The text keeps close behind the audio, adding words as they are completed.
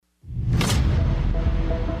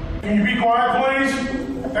Can you be quiet, please?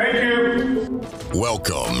 Thank you.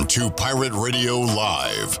 Welcome to Pirate Radio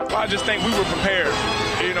Live. I just think we were prepared.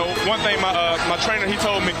 You know, one thing my trainer, he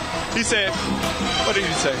told me, he said, what did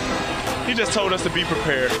he say? He just told us to be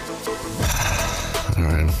prepared. All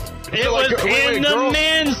right. It was in the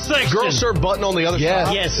men's section. Girl shirt button on the other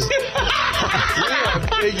side. Yes. Yeah,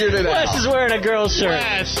 figured it out. Wes is wearing a girl's shirt.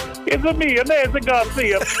 It's me, Nancy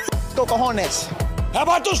Garcia. Go cojones. How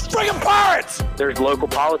about those friggin' Pirates? There's local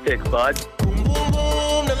politics, bud. You are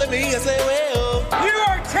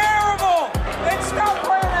terrible! Then stop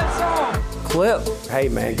playing that song! Clip. Hey,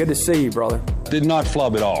 man, good to see you, brother. Did not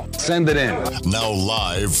flub at all. Send it in. Now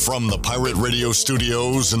live from the Pirate Radio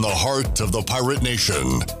studios in the heart of the Pirate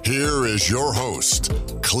Nation, here is your host,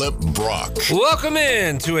 Clip Brock. Welcome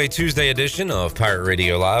in to a Tuesday edition of Pirate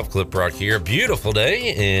Radio Live. Clip Brock here. Beautiful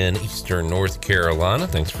day in eastern North Carolina.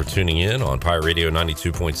 Thanks for tuning in on Pirate Radio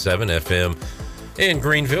 92.7 FM in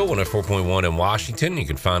Greenville, 104.1 in Washington. You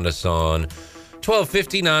can find us on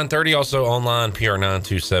 1250, 930, also online,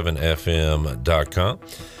 pr927fm.com.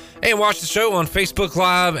 And watch the show on Facebook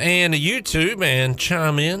Live and YouTube and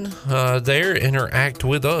chime in there, interact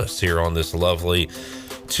with us here on this lovely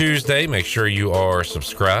Tuesday. Make sure you are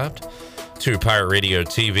subscribed to Pirate Radio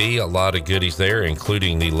TV. A lot of goodies there,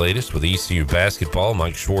 including the latest with ECU basketball.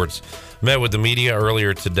 Mike Schwartz met with the media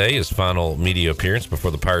earlier today, his final media appearance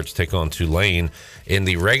before the Pirates take on Tulane in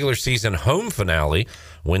the regular season home finale.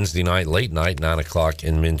 Wednesday night, late night, 9 o'clock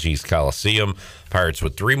in Minges Coliseum. Pirates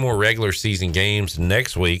with 3 more regular season games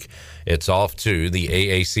next week. It's off to the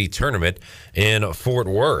AAC tournament in Fort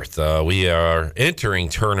Worth. We are entering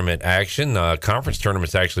tournament action. Conference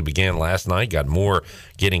tournaments actually began last night. Got more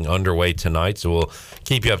getting underway tonight. So we'll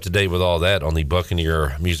keep you up to date with all that on the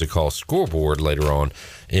Buccaneer Music Hall scoreboard later on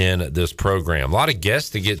in this program. A lot of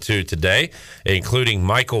guests to get to today, including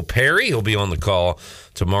Michael Perry. He'll be on the call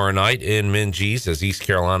tomorrow night in Minges as East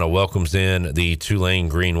Carolina welcomes in the Tulane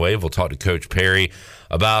Green Wave. We'll talk to Coach Perry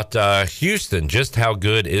about Houston. Just how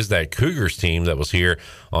good is that Cougars team that was here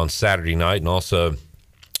on Saturday night, and also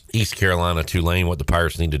East Carolina, Tulane, what the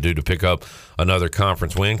Pirates need to do to pick up another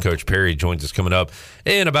conference win. Coach Perry joins us coming up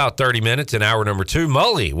in about 30 minutes in hour number 2.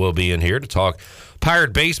 Mully will be in here to talk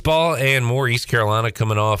Pirate baseball and more. East Carolina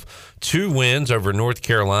coming off 2 wins over North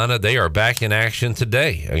Carolina. They are back in action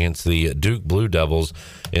today against the Duke Blue Devils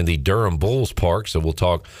in the Durham Bulls Park. So we'll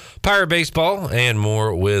talk Pirate baseball and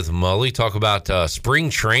more with Mully. Talk about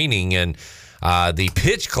spring training, and the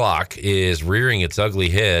pitch clock is rearing its ugly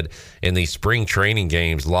head in the spring training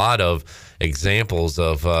games. A lot of examples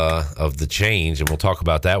of the change, and we'll talk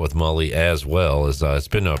about that with Mully as well. As it's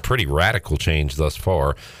been a pretty radical change thus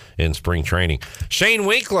far in spring training. Shane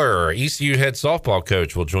Winkler, ECU head softball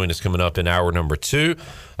coach, will join us coming up in hour number 2.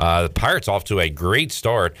 The Pirates off to a great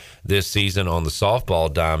start this season on the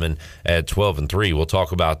softball diamond at 12-3. We'll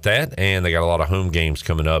talk about that, and they got a lot of home games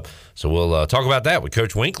coming up, so we'll talk about that with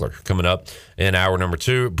Coach Winkler coming up in hour number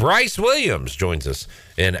 2. Bryce Williams joins us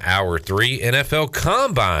in hour 3. NFL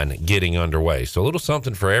Combine getting underway, so a little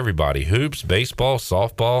something for everybody. Hoops, baseball,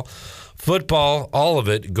 softball, football, all of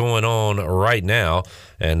it going on right now,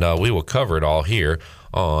 and we will cover it all here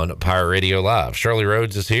on Pirate Radio Live. Shirley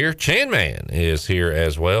Rhodes is here. Chan Man is here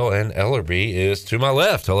as well, and Ellerby is to my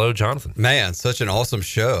left. Hello, Jonathan. Man, such an awesome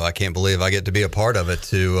show. I can't believe I get to be a part of it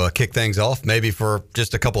to kick things off, maybe for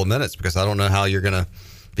just a couple of minutes, because I don't know how you're going to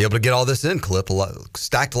be able to get all this in, Clip.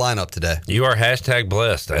 Stacked lineup today. You are hashtag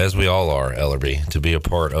blessed, as we all are, Ellerby, to be a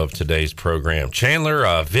part of today's program.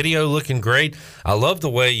 Chandler, video looking great. I love the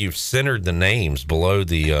way you've centered the names below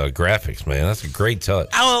the graphics, man. That's a great touch.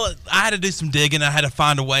 I had to do some digging. I had to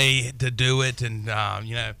find a way to do it, and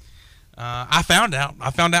I found out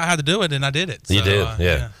how to do it, and I did it. So, you did,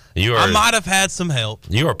 yeah. I might have had some help.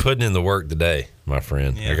 You are putting in the work today, my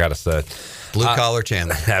friend. Yeah. I got to say. Blue-collar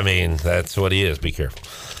Chandler. I mean, that's what he is. Be careful.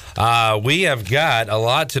 We have got a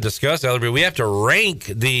lot to discuss, Ellerby. We have to rank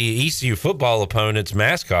the ECU football opponents'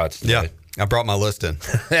 mascots today. Yeah, I brought my list in.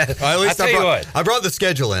 I brought the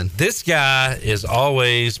schedule in. This guy is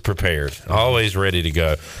always prepared, always ready to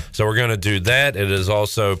go. So we're going to do that. It is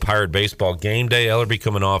also Pirate Baseball Game Day. Ellerby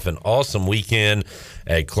coming off an awesome weekend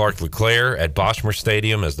at Clark LeClaire at Boschmer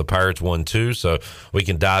Stadium as the Pirates won 2. So we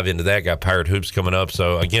can dive into that. Got Pirate Hoops coming up.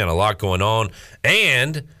 So, again, a lot going on.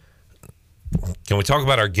 And can we talk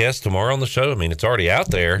about our guest tomorrow on the show? I mean, it's already out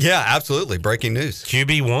there. Yeah, absolutely. Breaking news.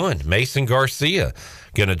 QB1, Mason Garcia,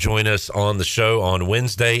 going to join us on the show on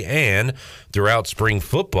Wednesday and throughout spring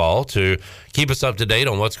football to keep us up to date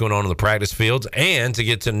on what's going on in the practice fields and to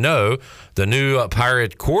get to know the new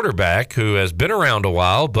Pirate quarterback who has been around a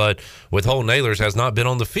while, but with Holton Ahlers has not been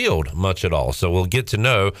on the field much at all. So we'll get to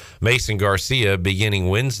know Mason Garcia beginning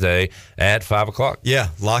Wednesday at 5 o'clock. Yeah,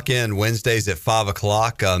 lock in Wednesdays at 5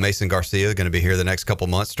 o'clock. Mason Garcia is going to be here the next couple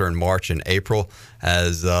months during March and April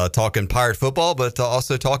as talking Pirate football, but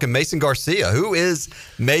also talking Mason Garcia. Who is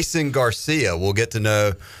Mason Garcia? We'll get to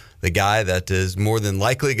know the guy that is more than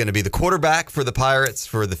likely going to be the quarterback for the Pirates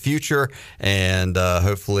for the future, and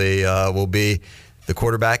hopefully will be the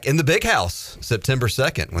quarterback in the Big House September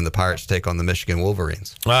 2nd when the Pirates take on the Michigan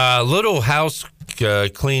Wolverines. Little house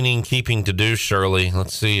cleaning, keeping to do, Shirley.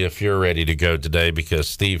 Let's see if you're ready to go today because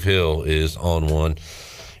Steve Hill is on one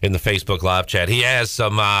in the Facebook live chat. He has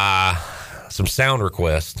some sound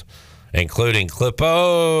requests, including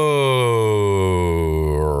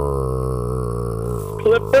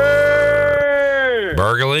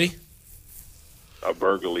Burgley. A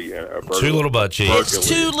burglary. Two little butt cheeks. It's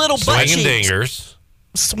two little butt cheeks. Swinging dingers.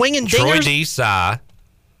 Swinging dingers. Troy D. Sy.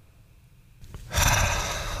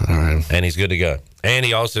 All right. And he's good to go. And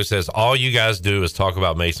he also says, all you guys do is talk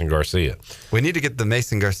about Mason Garcia. We need to get the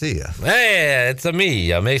Mason Garcia. Hey, it's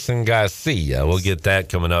Mason Garcia. We'll get that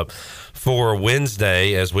coming up for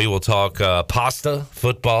Wednesday as we will talk pasta,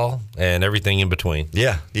 football, and everything in between.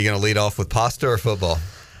 Yeah. You going to lead off with pasta or football?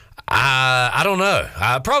 I don't know.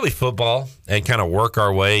 Probably football and kind of work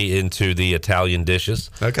our way into the Italian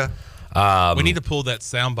dishes. Okay. We need to pull that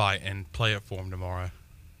soundbite and play it for him tomorrow.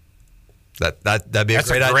 That'd be a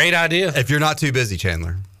great idea. If you're not too busy,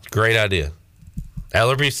 Chandler. Great idea.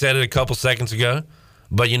 Ellerby said it a couple seconds ago,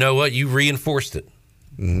 but you know what? You reinforced it.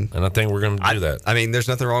 Mm-hmm. And I think we're going to do that. I mean, there's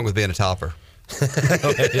nothing wrong with being a topper.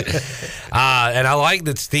 And I like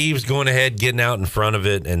that Steve's going ahead, getting out in front of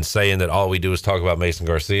it and saying that all we do is talk about Mason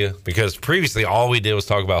Garcia, because previously all we did was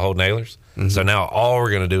talk about Holton Ahlers. Mm-hmm. So now all we're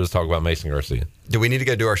going to do is talk about Mason Garcia. Do we need to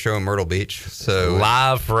go do our show in Myrtle Beach? So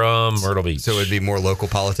live from Myrtle Beach. So it'd be more local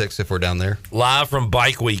politics if we're down there? Live from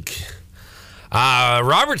Bike Week.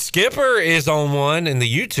 Robert Skipper is on one in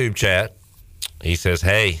the YouTube chat. He says,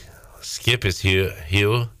 hey, Skip is here.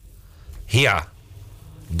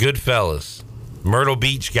 Good fellas. Myrtle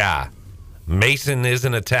Beach guy. Mason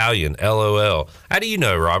isn't Italian. LOL. How do you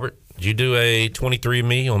know, Robert? Did you do a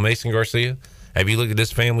 23andMe on Mason Garcia? Have you looked at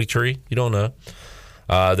this family tree? You don't know.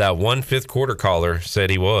 That 1/5 quarter caller said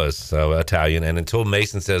he was Italian, and until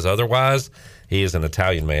Mason says otherwise, he is an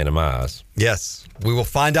Italian man in my eyes. Yes. We will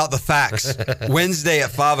find out the facts Wednesday at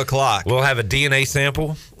 5 o'clock. We'll have a DNA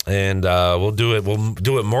sample, and we'll do it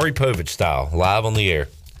Maury Povich style, live on the air.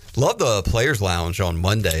 Love the Players Lounge on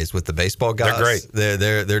Mondays with the baseball guys. They're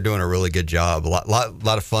great. They're doing a really good job. A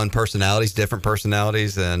lot of fun personalities, different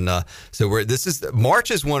personalities, and so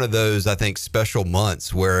March is one of those, I think, special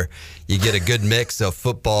months where you get a good mix of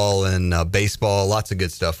football and baseball. Lots of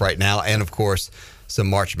good stuff right now, and of course some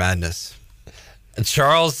March Madness.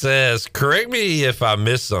 Charles says, correct me if I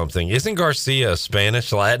missed something. Isn't Garcia a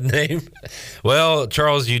Spanish Latin name? Well,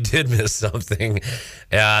 Charles, you did miss something.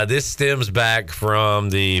 This stems back from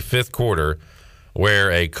the 5th quarter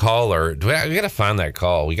where a caller, we got to find that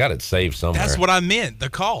call. We got it saved somewhere. That's what I meant, the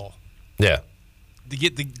call. Yeah. To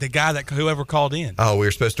get the guy whoever called in. Oh, we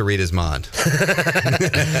were supposed to read his mind.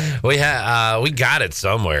 We got it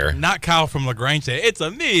somewhere. Not Kyle from LaGrange said, it's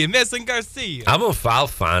me, Mason Garcia. I'll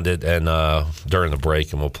find it and during the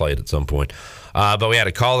break, and we'll play it at some point. But we had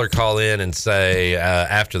a caller call in and say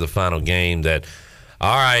after the final game that,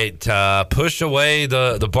 all right, push away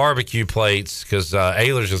the barbecue plates because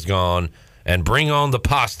Ahlers is gone, and bring on the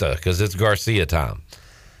pasta because it's Garcia time.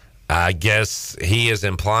 I guess he is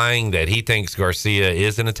implying that he thinks Garcia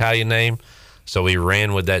is an Italian name. So we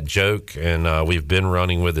ran with that joke, and we've been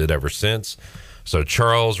running with it ever since. So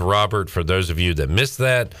Charles, Robert, for those of you that missed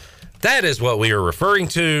that, that is what we are referring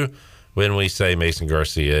to when we say Mason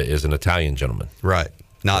Garcia is an Italian gentleman. Right.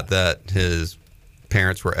 Not that his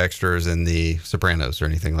parents were extras in The Sopranos or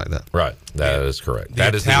anything like that. Right. That is correct.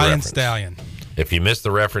 That is Italian stallion. If you missed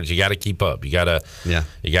the reference, you got to keep up. You got to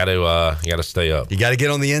stay up. You got to get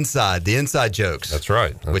on the inside jokes. That's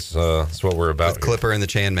right. That's what we're about. With Clipper and the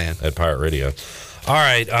Chan Man at Pirate Radio. All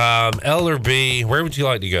right, L or B, where would you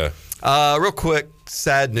like to go? Real quick,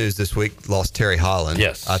 sad news this week. Lost Terry Holland.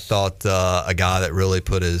 Yes, I thought a guy that really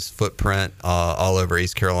put his footprint all over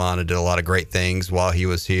East Carolina, did a lot of great things while he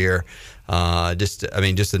was here. Just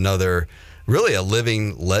another really a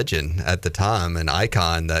living legend at the time, an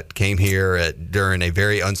icon that came here during a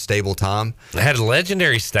very unstable time. Had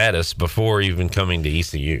legendary status before even coming to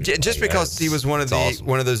ECU. Just because he was one of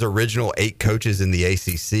those original 8 coaches in the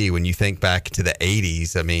ACC. When you think back to the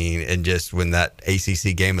 80s, I mean, and just when that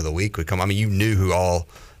ACC game of the week would come, I mean, you knew who all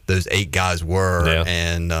those 8 guys were,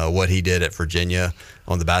 and what he did at Virginia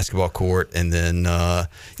on the basketball court, and then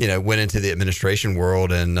went into the administration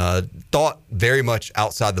world and thought very much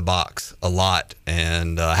outside the box a lot,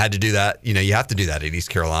 and had to do that. You have to do that at East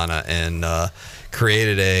Carolina, and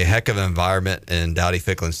created a heck of an environment in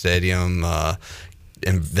Dowdy-Ficklin Stadium.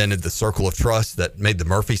 Invented the circle of trust that made the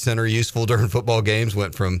Murphy Center useful during football games.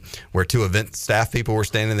 Went from where 2 event staff people were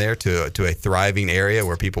standing there to a thriving area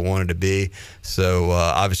where people wanted to be. So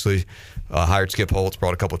obviously hired Skip Holtz,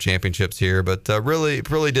 brought a couple championships here, but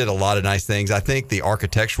really did a lot of nice things. I think the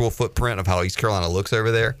architectural footprint of how East Carolina looks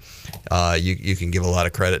over there, you can give a lot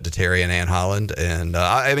of credit to Terry and Ann Holland, and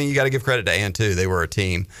I mean, you got to give credit to Ann too. They were a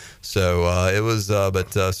team. So it was,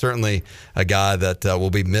 but certainly a guy that will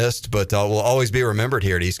be missed, but will always be remembered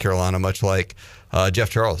here at East Carolina, much like Jeff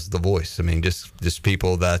Charles, the voice. I mean, just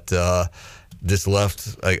people that just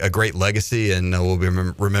left a great legacy and will be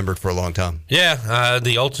remembered for a long time. Yeah,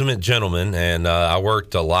 the ultimate gentleman, and I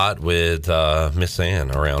worked a lot with Miss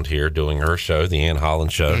Ann around here doing her show, the Ann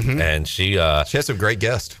Holland Show, and she had some great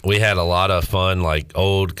guests. We had a lot of fun, like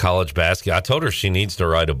old college basketball. I told her she needs to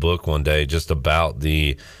write a book one day just about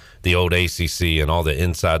the old ACC and all the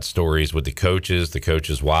inside stories with the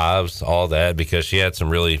coaches' wives, all that, because she had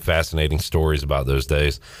some really fascinating stories about those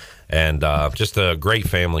days. And just a great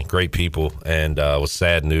family, great people, and was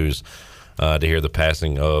sad news to hear the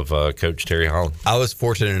passing of Coach Terry Holland. I was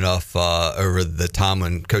fortunate enough over the time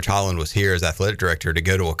when Coach Holland was here as athletic director to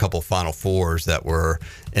go to a couple Final Fours that were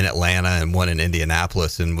in Atlanta and one in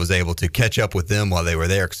Indianapolis, and was able to catch up with them while they were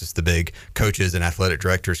there, because it's the big coaches and athletic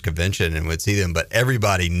directors convention, and would see them. But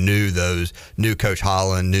everybody knew Coach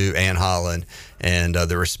Holland, knew Ann Holland, and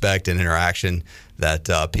the respect and interaction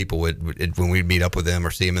that people would when we'd meet up with them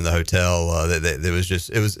or see them in the hotel.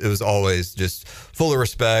 It was always just full of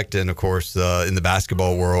respect, and of course in the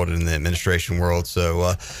basketball world and the administration world.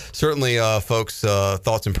 So certainly, folks,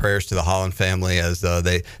 thoughts and prayers to the Holland family as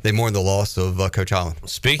they mourn the loss of Coach Holland.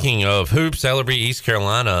 Speaking of hoops, Ellerbe, East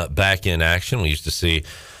Carolina, back in action. We used to see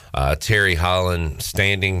Terry Holland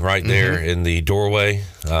standing right there in the doorway.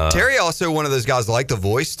 Terry also one of those guys like the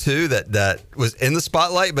voice too, that was in the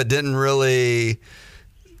spotlight but didn't really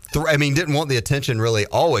didn't want the attention really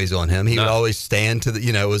always on him. He would always stand to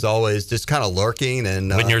the, was always just kind of lurking. And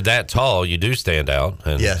when you're that tall, you do stand out.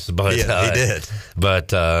 And, yes, but he did.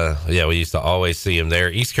 But we used to always see him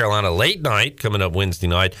there. East Carolina late night coming up Wednesday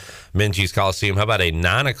night, Minges Coliseum. How about a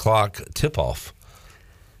 9:00 tip-off?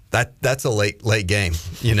 That's a late game.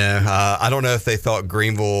 I don't know if they thought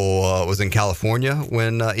Greenville was in California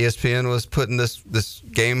when ESPN was putting this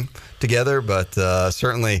game together, but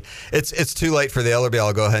certainly it's too late for the Ellerbe.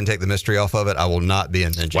 I'll go ahead and take the mystery off of it. I will not be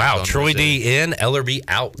in Minges. Wow, Troy D in, Ellerbe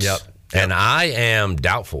out. Yep. And I am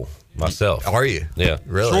doubtful myself. Are you? Yeah.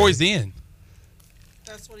 Really? Troy's in.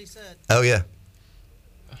 That's what he said. Oh, yeah.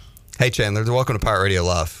 Hey, Chandler, welcome to Pirate Radio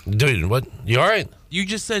Live. Dude, what? You all right? You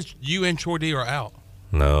just said you and Troy D are out.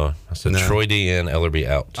 No, I said Troy D in, Ellerbe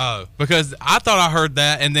out. Oh, because I thought I heard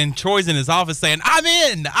that, and then Troy's in his office saying, I'm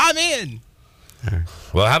in.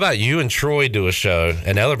 Well, how about you and Troy do a show,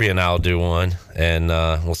 and Ellerbe and I'll do one, and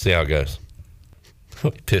we'll see how it goes.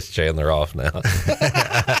 Piss Chandler off now.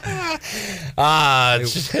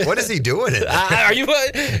 What is he doing? Are you?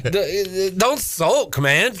 Don't sulk,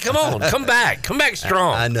 man. Come on, come back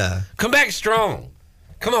strong. I know. Come back strong.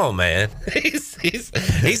 Come on, man.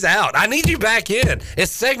 He's out. I need you back in.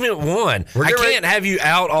 It's segment 1. I can't have you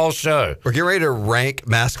out all show. We're getting ready to rank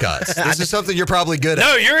mascots. This is something you're probably good at.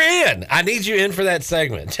 No, you're in. I need you in for that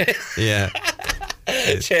segment. Yeah.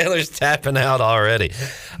 Chandler's tapping out already.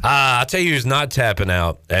 I'll tell you who's not tapping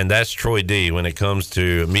out, and that's Troy D when it comes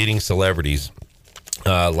to meeting celebrities.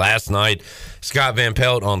 Last night, Scott Van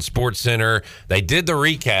Pelt on SportsCenter, they did the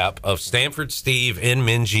recap of Stanford Steve in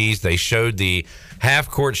Minges. They showed the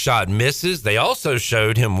half-court shot misses. They also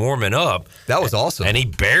showed him warming up. That was awesome. And he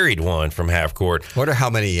buried one from half-court. Wonder how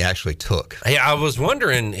many he actually took. Hey, I was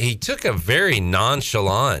wondering, he took a very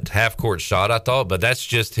nonchalant half-court shot, I thought, but that's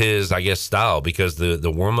just his, I guess, style, because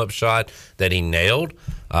the warm-up shot that he nailed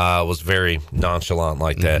was very nonchalant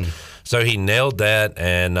like that. So he nailed that,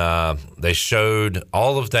 and they showed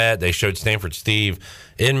all of that. They showed Stanford Steve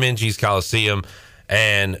in Minges Coliseum,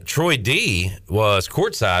 and Troy D was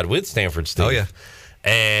courtside with Stanford Steve. Oh, yeah.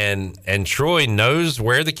 And Troy knows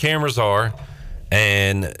where the cameras are,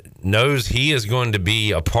 and knows he is going to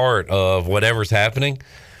be a part of whatever's happening.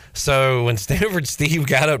 So when Stanford Steve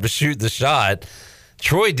got up to shoot the shot,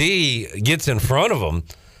 Troy D gets in front of him.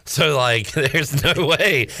 So, like, there's no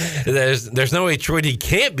way Troy D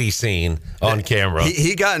can't be seen on camera.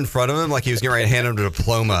 He got in front of him like he was getting ready to hand him a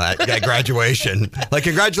diploma at graduation. Like,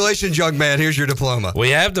 congratulations, young man, here's your diploma. We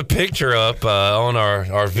have the picture up on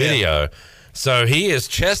our video. Yeah. So he is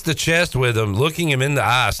chest to chest with him, looking him in the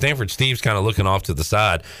eye. Stanford Steve's kind of looking off to the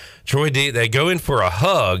side. Troy D, they go in for a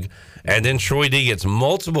hug, and then Troy D gets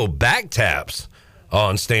multiple back taps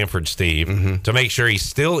on Stanford Steve to make sure he's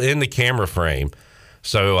still in the camera frame.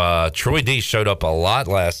 So Troy D showed up a lot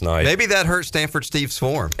last night. Maybe that hurt Stanford Steve's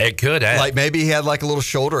form. It could have. Like maybe he had like a little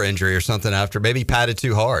shoulder injury or something after. Maybe he patted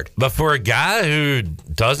too hard. But for a guy who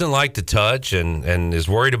doesn't like to touch and is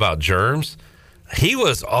worried about germs, he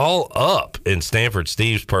was all up in Stanford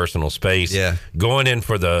Steve's personal space. Yeah. Going in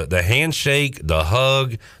for the handshake, the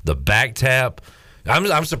hug, the back tap.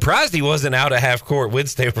 I'm surprised he wasn't out at half court with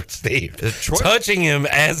Stanford Steve, touching him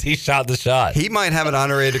as he shot the shot. He might have an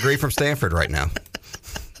honorary degree from Stanford right now.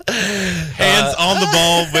 Hands on the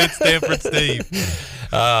ball with Stanford Steve.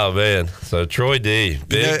 Oh man! So Troy D,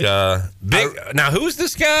 big. Now who's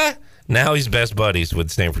this guy? Now he's best buddies with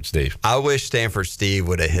Stanford Steve. I wish Stanford Steve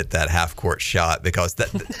would have hit that half court shot because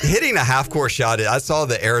hitting a half court shot. I saw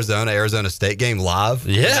the Arizona State game live.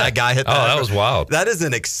 Yeah, that guy hit that. Oh, that was wild. That is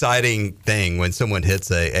an exciting thing when someone hits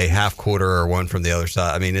a half quarter or one from the other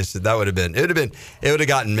side. I mean, it would have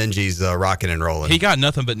gotten Minji's rocking and rolling. He got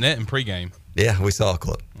nothing but net in pregame. Yeah, we saw a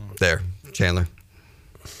clip there, Chandler.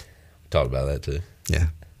 Talked about that too. Yeah,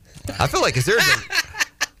 I feel like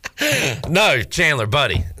No, Chandler,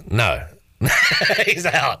 buddy. No. He's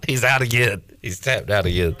out. He's out again. He's tapped out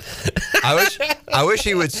again. I wish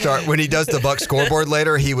he would start when he does the Buck scoreboard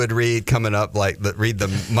later. He would read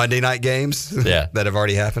the Monday night games that have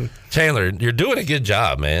already happened. Chandler, you're doing a good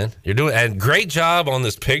job, man. You're doing a great job on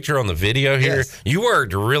this picture on the video here. Yes. You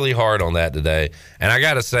worked really hard on that today, and I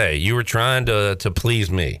got to say, you were trying to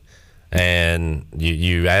please me, and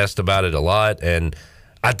you asked about it a lot, and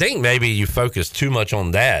I think maybe you focused too much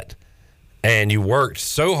on that. And you worked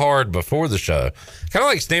so hard before the show, kind of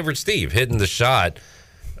like Stanford Steve hitting the shot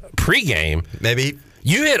pregame. Maybe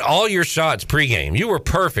you hit all your shots pregame. You were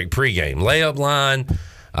perfect pregame, layup line,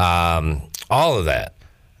 all of that.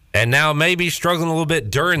 And now maybe struggling a little bit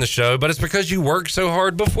during the show, but it's because you worked so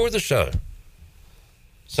hard before the show.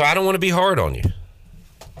 So I don't want to be hard on you,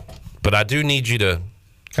 but I do need you to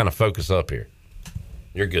kind of focus up here.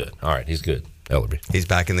 You're good. All right, he's good. Ellerby. He's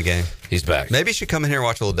back in the game. He's back. Maybe you should come in here and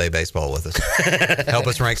watch a little day baseball with us. Help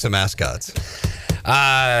us rank some mascots.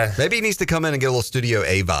 Maybe he needs to come in and get a little Studio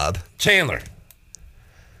A vibe. Chandler,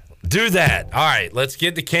 do that. All right, let's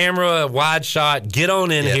get the camera, wide shot, get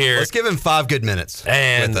on in here. Let's give him 5 good minutes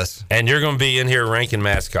with us. And you're going to be in here ranking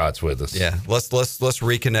mascots with us. Yeah, let's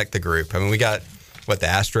reconnect the group. I mean, we got the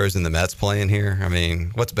Astros and the Mets playing here. I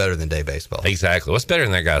mean, what's better than day baseball? Exactly. What's better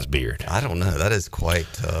than that guy's beard? I don't know. That is quite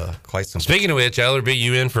something. Speaking of which, Ellerby,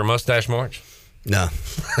 you in for Mustache March? No,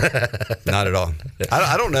 not at all.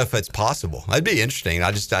 I don't know if it's possible. It'd be interesting.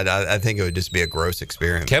 I think it would just be a gross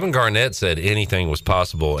experience. Kevin Garnett said anything was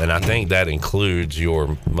possible, and I think that includes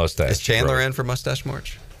your mustache. Is Chandler in for Mustache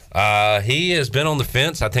March? He has been on the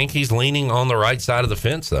fence. I think he's leaning on the right side of the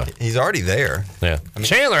fence, though. He's already there. Yeah.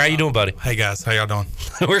 Chandler, how you doing, buddy? Hey, guys. How y'all doing?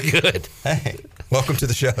 We're good. Hey, welcome to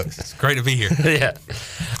the show. It's great to be here. Yeah.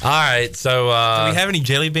 All right. So, do we have any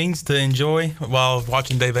jelly beans to enjoy while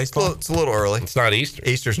watching day baseball? Well, it's a little early. It's not Easter.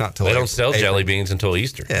 Easter's not till They don't sell April. jelly beans until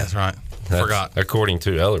Easter. Yeah, that's right. Forgot. According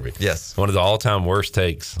to Ellerby. Yes. One of the all-time worst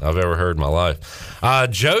takes I've ever heard in my life.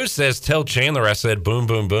 Joe says, tell Chandler I said boom,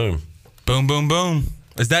 boom, boom. Boom, boom, boom.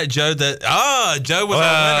 Is that Joe Joe was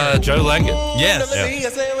our winner. Joe Leggett. Yes.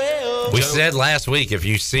 Yeah. We said last week, if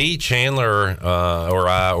you see Chandler or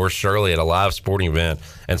I or Shirley at a live sporting event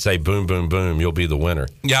and say boom, boom, boom, you'll be the winner.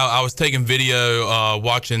 Yeah, I was taking video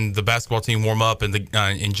watching the basketball team warm up, and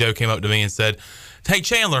Joe came up to me and said, hey,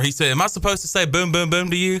 Chandler, he said, am I supposed to say boom, boom,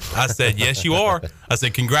 boom to you? I said, yes, you are. I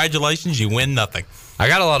said, congratulations, you win nothing. I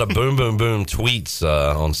got a lot of boom, boom, boom tweets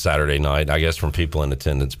on Saturday night, I guess, from people in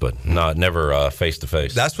attendance, but never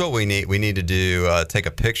face-to-face. That's what we need. We need to do, take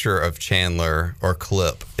a picture of Chandler or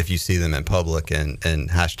clip if you see them in public and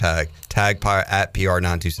hashtag tag at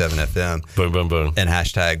PR927FM. Boom, boom, boom. And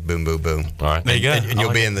hashtag boom, boom, boom. All right. There you go. And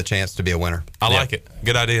you'll be in the chance to be a winner. I like it.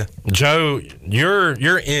 Good idea. Joe,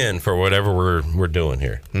 you're in for whatever we're doing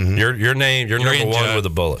here. Mm-hmm. Your name, you're number one Joe. With a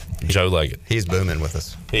bullet. Joe Leggett. He's booming with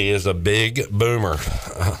us. He is a big boomer.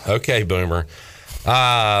 Okay, boomer.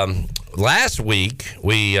 last week,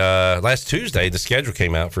 last Tuesday, the schedule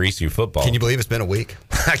came out for ECU football. Can you believe it's been a week?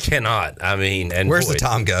 I cannot. I mean, and where's the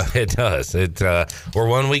time go? It does. We're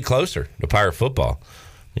 1 week closer to Pirate football.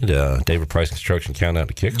 Need David Price Construction count out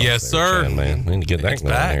the kickoff. Yes, sir. Man, need to get that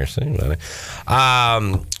going here soon, buddy.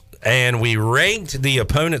 And we ranked the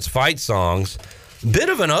opponent's fight songs. Bit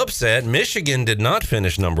of an upset. Michigan did not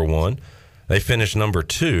finish number 1. They finished number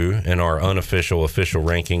 2 in our official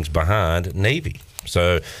rankings behind Navy.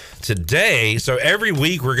 So today, every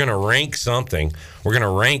week we're going to rank something. We're going to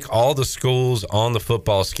rank all the schools on the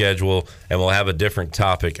football schedule, and we'll have a different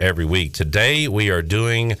topic every week. Today we are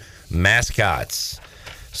doing mascots.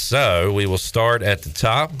 So we will start at the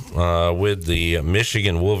top with the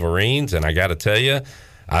Michigan Wolverines, and I got to tell you,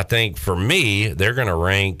 I think for me, they're going to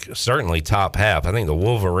rank certainly top half. I think the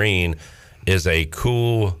Wolverine is a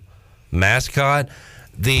cool mascot.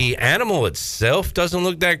 The animal itself doesn't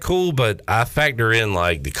look that cool, but I factor in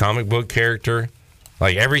like the comic book character,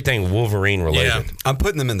 like everything Wolverine related. Yeah. I'm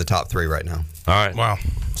putting them in the top 3 right now. All right. Wow.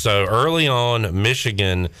 So early on,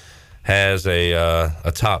 Michigan has a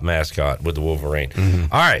top mascot with the Wolverine.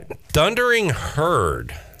 Mm-hmm. All right. Thundering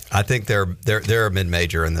Herd. I think they're a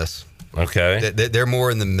mid-major in this. Okay. They're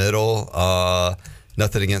more in the middle.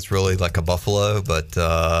 Nothing against really like a Buffalo, but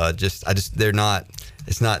they're not.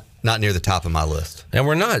 It's not near the top of my list. And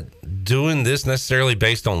we're not doing this necessarily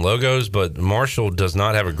based on logos, but Marshall does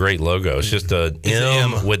not have a great logo. It's just an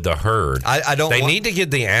M with the herd. They need to get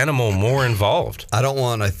the animal more involved. I don't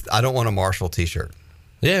want a Marshall T-shirt.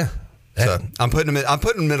 Yeah. So I'm putting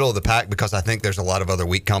them middle of the pack because I think there's a lot of other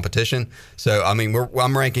weak competition. So I mean,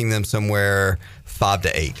 I'm ranking them somewhere 5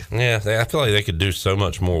 to 8. Yeah, I feel like they could do so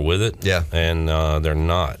much more with it. Yeah, and they're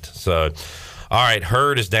not. So, all right,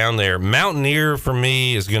 Herd is down there. Mountaineer for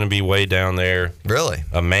me is going to be way down there. Really,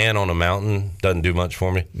 a man on a mountain doesn't do much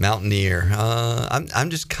for me. Mountaineer. I'm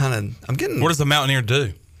getting. What does a Mountaineer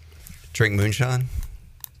do? Drink moonshine.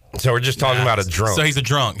 So we're just talking about a drunk. So he's a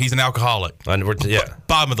drunk. He's an alcoholic. And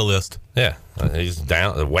Bottom of the list. Yeah, he's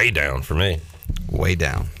down, way down for me. Way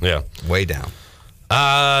down. Yeah, way down.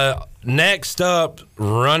 Next up,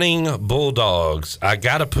 Running Bulldogs. I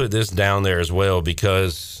got to put this down there as well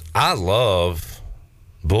because I love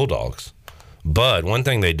Bulldogs, but one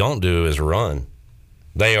thing they don't do is run.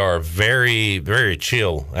 They are very, very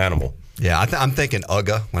chill animal. Yeah, I'm thinking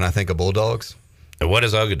UGA when I think of Bulldogs. And what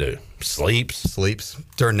does UGA do? Sleeps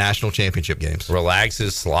during national championship games.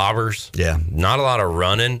 Relaxes, slobbers. Yeah, not a lot of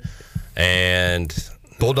running, and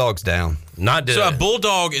Bulldogs down. So a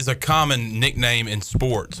bulldog is a common nickname in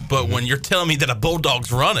sports, but when you're telling me that a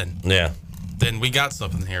bulldog's running, then we got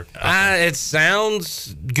something here. It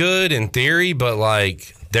sounds good in theory, but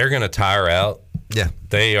like they're gonna tire out. Yeah,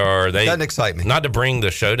 they are. They doesn't excite me. Not to bring the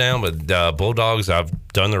show down, but Bulldogs, I've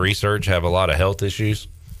done the research, have a lot of health issues.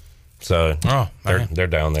 So they're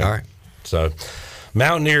down there. All right. So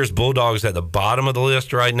Mountaineers, Bulldogs at the bottom of the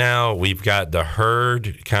list right now. We've got the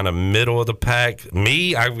Herd kind of middle of the pack.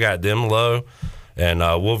 I've got them low, and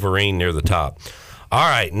Wolverine near the top. All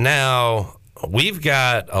right, now we've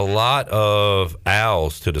got a lot of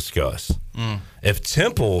Owls to discuss. If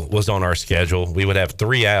Temple was on our schedule, we would have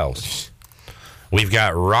 3 Owls. We've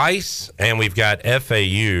got Rice and we've got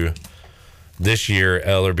FAU this year,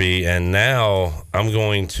 Ellerby, and now I'm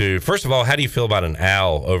going to. First of all, how do you feel about an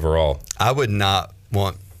owl overall? I would not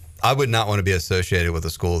want to be associated with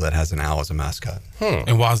a school that has an owl as a mascot.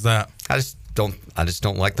 And why's that? I just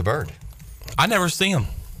don't like the bird. I never see him.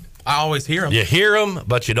 I always hear him. You hear him,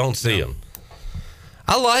 but you don't see him.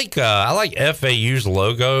 I like FAU's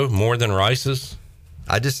logo more than Rice's.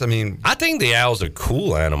 I think the owl's a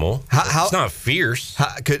cool animal. It's not fierce.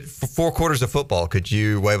 For 4 quarters of football, could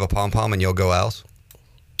you wave a pom-pom and you'll go Owls?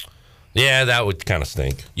 Yeah, that would kind of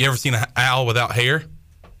stink. You ever seen an owl without hair?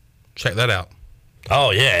 Check that out.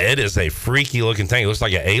 Oh, yeah, it is a freaky looking thing. It looks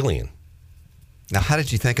like an alien. Now, how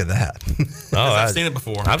did you think of that? I've seen it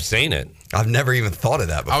before. I've seen it. I've never even thought of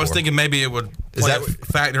that before. I was thinking maybe it would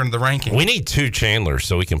factor into the ranking. We need 2 Chandlers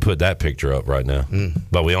so we can put that picture up right now.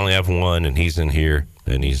 But we only have one, and he's in here,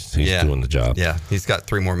 and he's doing the job. Yeah, he's got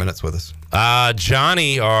 3 more minutes with us.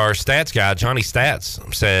 Johnny, our stats guy, Johnny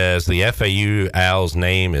Stats, says the FAU Owl's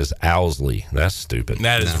name is Owlsley. That's stupid.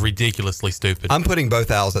 That is ridiculously stupid. I'm putting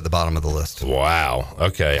both Owls at the bottom of the list. Wow.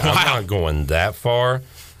 Okay. Wow. I'm not going that far.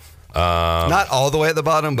 Not all the way at the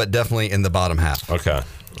bottom, but definitely in the bottom half. Okay.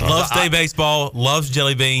 Loves day baseball, loves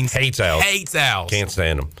jelly beans. Hates Owls. Hates Owls. Can't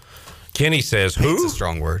stand them. Kenny says, who? Hate's a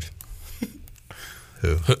strong word.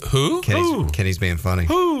 Who? Who? Kenny's being funny.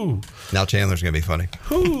 Who? Now Chandler's going to be funny.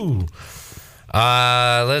 Who?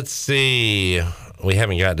 Let's see. We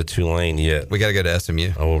haven't got to Tulane yet. We got to go to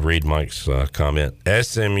SMU. I will read Mike's comment.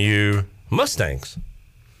 SMU Mustangs.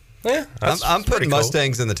 Yeah, I'm putting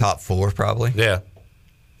Mustangs in the top 4 probably. Yeah.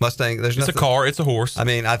 Mustang. There's It's a car. It's a horse. I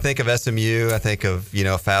mean, I think of SMU. I think of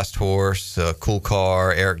a fast horse, a cool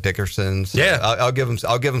car, Eric Dickerson. So yeah, I'll give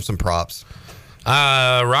him some props.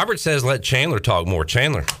 Robert says let Chandler talk more.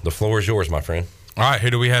 Chandler, the floor is yours, my friend. All right, who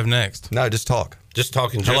do we have next? No, just talk. Just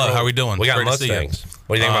talking. Hello, how we doing? We got Great to see you. Mustangs.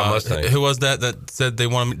 What do you think about Mustangs? Who was that said they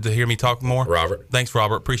wanted to hear me talk more? Robert. Thanks,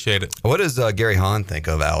 Robert. Appreciate it. What does Gary Hahn think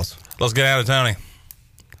of Owls? Let's get out of Tony.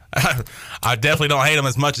 I definitely don't hate him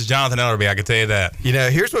as much as Jonathan Ellerby. I can tell you that.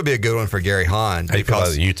 Here's what would be a good one for Gary Hahn. How do you feel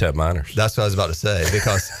about the UTEP Miners? That's what I was about to say.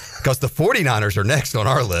 Because the 49ers are next on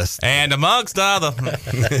our list. And amongst other.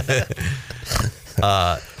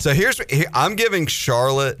 So I'm giving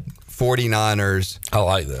Charlotte 49ers. I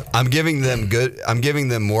like that. I'm giving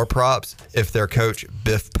them more props if their coach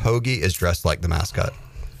Biff Poggi is dressed like the mascot.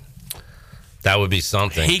 That would be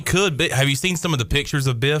something. He could be. Have you seen some of the pictures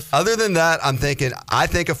of Biff? Other than that, I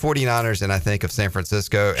think of 49ers and I think of San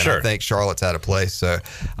Francisco, and sure. I think Charlotte's out of place. So,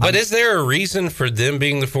 but is there a reason for them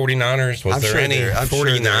being the 49ers? Was there any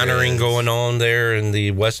 49ering going on there in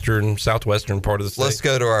the southwestern part of the state? Let's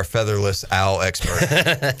go to our featherless owl expert.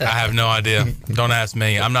 I have no idea. Don't ask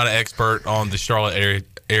me. I'm not an expert on the Charlotte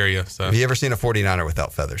area. So. Have you ever seen a 49er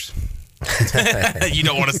without feathers? You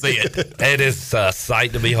don't want to see it. It is a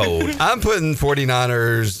sight to behold. I'm putting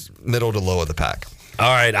 49ers middle to low of the pack.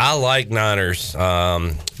 All right, I like Niners.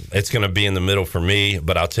 It's going to be in the middle for me,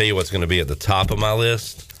 but I'll tell you what's going to be at the top of my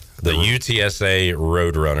list. The UTSA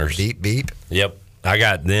Roadrunners. Beep, beep. Yep. I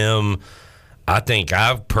got them. I think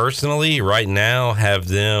I personally right now have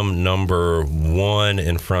them number 1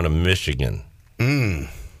 in front of Michigan.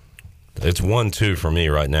 It's 1-2 for me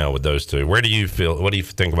right now with those two. Where do you feel? What do you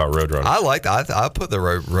think about Roadrunners? I put the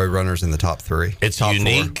Roadrunners in the top 3. It's top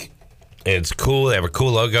unique. 4. It's cool. They have a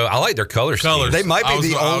cool logo. I like their color scheme. They might be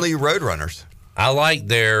the only Roadrunners. I like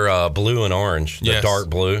their blue and orange, the dark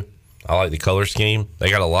blue. I like the color scheme.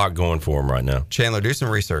 They got a lot going for them right now. Chandler, do some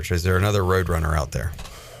research. Is there another Roadrunner out there?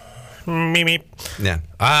 Meep.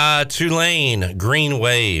 Yeah. Tulane, Green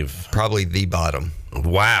Wave. Probably the bottom.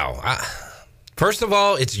 Wow. First of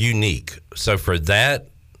all, it's unique. So for that,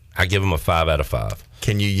 I give them a 5 out of 5.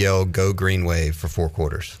 Can you yell "Go Green Wave" for 4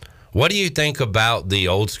 quarters? What do you think about the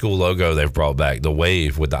old school logo they've brought back, the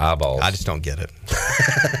wave with the eyeballs? I just don't get it.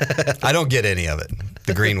 I don't get any of it.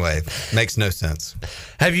 The Green Wave makes no sense.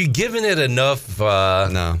 Have you given it enough?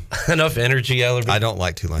 No, enough energy, Ellerby? I don't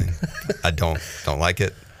like Tulane. I don't like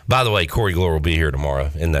it. By the way, Corey Glore will be here tomorrow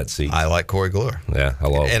in that seat. I like Corey Glore. Yeah, I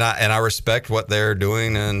love and I respect what they're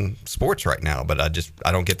doing in sports right now, but I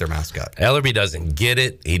don't get their mascot. Ellerby doesn't get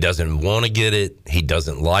it. He doesn't want to get it. He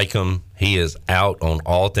doesn't like them. He is out on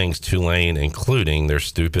all things Tulane, including their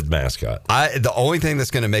stupid mascot. The only thing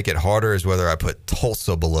that's going to make it harder is whether I put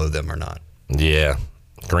Tulsa below them or not. Yeah.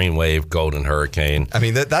 Green Wave, Golden Hurricane. I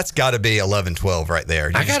mean, that's got to be 11-12 right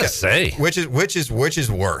there. I got to say. Which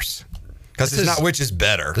is worse? Because it's not which is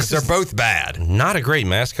better. Because they're both bad. Not a great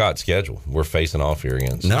mascot schedule we're facing off here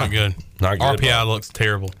against. Not good. Not good. RPI looks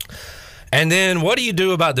terrible. And then what do you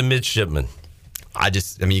do about the midshipmen?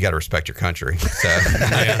 You got to respect your country. So,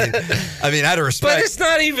 out of respect. But it's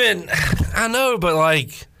not even, I know, but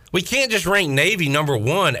like, we can't just rank Navy number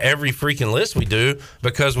 1 every freaking list we do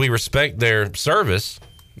because we respect their service.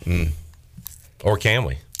 Or can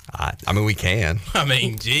we? We can.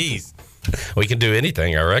 Geez. We can do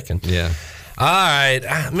anything, I reckon. Yeah. All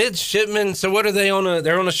right. Midshipmen. So what are they on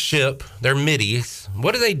they're on a ship. They're middies.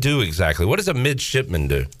 What do they do exactly? What does a midshipman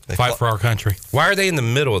do? They fight for our country. Why are they in the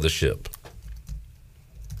middle of the ship?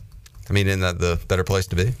 Isn't that the better place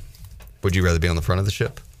to be? Would you rather be on the front of the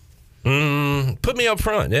ship? Put me up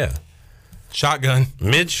front, yeah. Shotgun.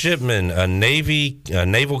 Midshipman, a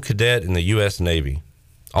naval cadet in the U.S. Navy.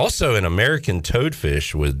 Also an American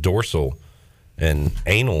toadfish with dorsal and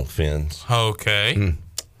anal fins. Okay.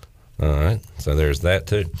 All right. So there's that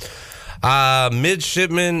too.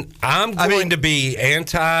 Midshipman, I'm going to be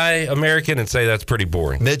anti-American and say that's pretty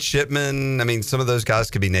boring. Midshipman, some of those guys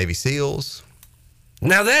could be Navy SEALs.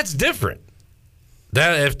 Now that's different.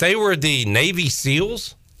 If they were the Navy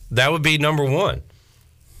SEALs, that would be number 1.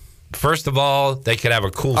 First of all, they could have a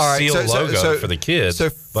cool SEAL logo for the kids,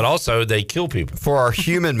 but also they kill people. For our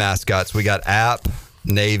human mascots, we got App,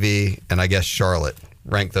 Navy, and I guess Charlotte.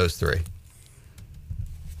 Rank those 3.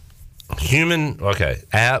 Human, okay.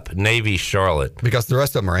 App, Navy, Charlotte. Because the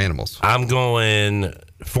rest of them are animals. I'm going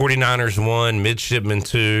 49ers 1, Midshipmen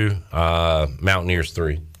 2, Mountaineers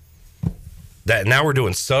 3. Now we're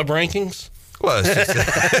doing sub rankings? Well, it's just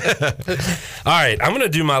all right, I'm going to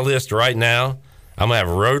do my list right now. I'm going to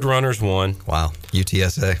have Roadrunners 1. Wow.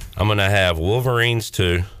 UTSA. I'm going to have Wolverines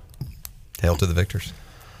 2. Hail to the victors.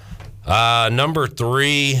 Number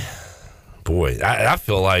 3, boy, I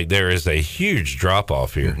feel like there is a huge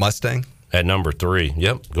drop-off here. Mustang? At number 3.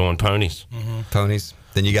 Yep, going Ponies. Mm-hmm. Ponies.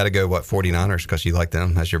 Then you got to go, 49ers, because you like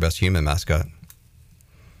them as your best human mascot.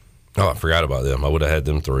 Oh, I forgot about them. I would have had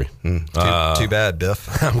them 3. Too bad,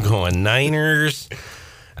 Biff. I'm going Niners.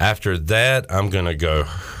 After that, I'm going to go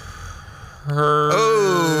Herd.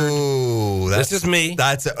 Oh, this is me.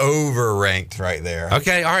 That's overranked right there.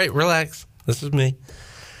 Okay, all right, relax. This is me.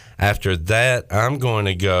 After that, I'm going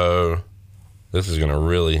to go. This is going to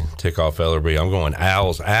really tick off Ellerby. I'm going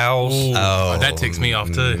Owls. Owls. Oh, that ticks me off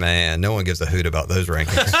too. Man, no one gives a hoot about those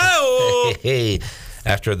rankings. Hey.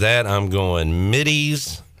 After that, I'm going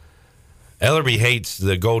Middies. Ellerby hates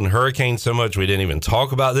the Golden Hurricanes so much we didn't even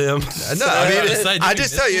talk about them. No, I mean, I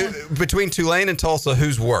just tell you, between Tulane and Tulsa,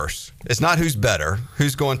 who's worse? It's not who's better.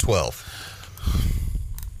 Who's going 12?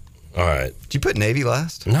 All right. Did you put Navy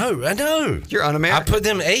last? No, I know. You're un-American. I put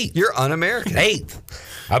them 8. You're un-American. 8th.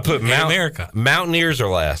 I put America. Mountaineers are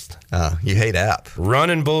last. Oh, you hate App.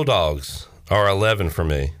 Running Bulldogs are 11 for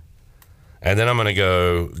me. And then I'm going to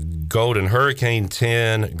go Golden Hurricane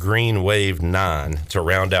 10, Green Wave 9 to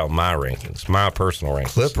round out my rankings, my personal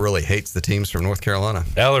rankings. Clip really hates the teams from North Carolina.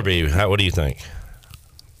 Ellerby, what do you think?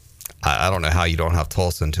 I don't know how you don't have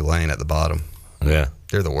Tulsa and Tulane at the bottom. Yeah.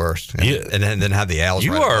 They're the worst. And then have the Owls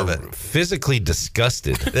you right above are it. Physically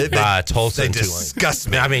disgusted by Tulsa and Tulane. They disgust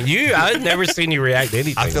me. I mean, I've never seen you react to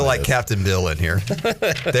anything. I feel like this. Captain Bill in here.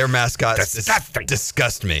 Their mascots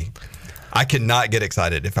disgust me. I could not get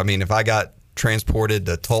excited. If I got transported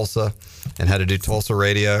to Tulsa and had to do Tulsa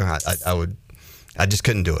radio, I just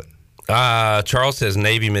couldn't do it. Charles says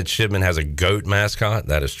Navy midshipman has a goat mascot.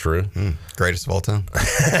 That is true. Greatest of all time.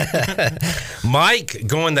 Mike,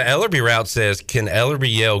 going the Ellerby route, says, can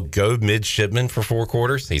Ellerby yell go midshipman for 4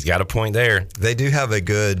 quarters? He's got a point there. They do have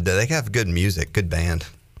they have good music, good band.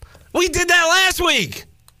 We did that last week.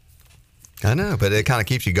 I know, but it kind of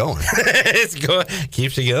keeps you going.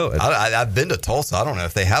 Keeps you going. I've been to Tulsa. I don't know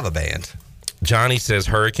if they have a band. Johnny says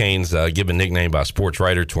Hurricanes, given nickname by sports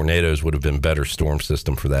writer, tornadoes would have been better storm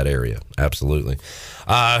system for that area. Absolutely.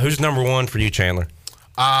 Who's number 1 for you, Chandler?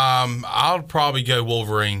 I'll probably go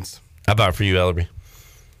Wolverines. How about for you, Ellerby?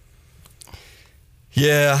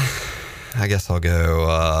 Yeah, I guess I'll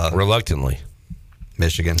go reluctantly.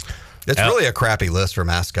 Michigan. It's really a crappy list for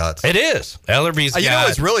mascots. It is. Ellerby's you know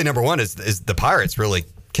what's really number 1 is the Pirates really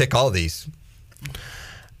kick all these.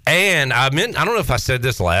 And I don't know if I said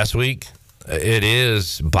this last week. It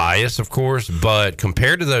is bias, of course, but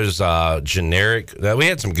compared to those generic, we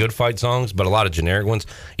had some good fight songs, but a lot of generic ones.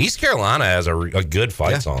 East Carolina has a good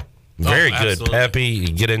fight song. Very good. Absolutely. Peppy, you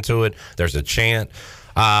get into it. There's a chant.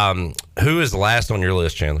 Who is last on your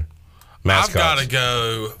list, Chandler? Mascots. I've got to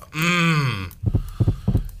go.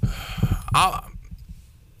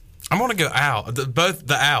 I'm going to go both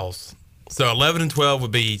the Owls. So 11 and 12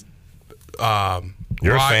 would be.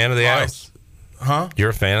 You're a fan of the Owls? Huh? You're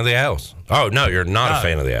a fan of the Owls? Oh, no, you're not a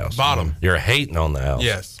fan of the Owls. Bottom. You're hating on the Owls.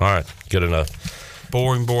 Yes. All right, good enough.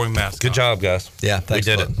 Boring mascot. Good job, guys. Yeah, thanks.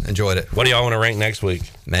 We did it. Enjoyed it. What do y'all want to rank next week?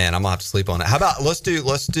 Man, I'm going to have to sleep on it. How about let's do.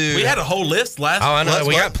 We had a whole list last week. Oh, I know.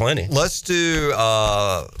 We got plenty. Let's do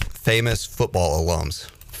famous football alums.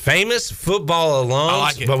 Famous football alums, I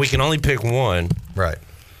like it. but we can only pick one. Right.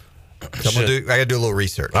 So I got to do a little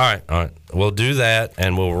research. All right. We'll do that,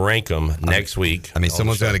 and we'll rank them next week. I mean,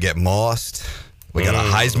 someone's going to get mossed. We got a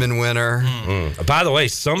Heisman winner. By the way,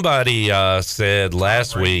 somebody said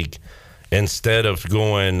last week, instead of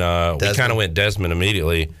going, we kind of went Desmond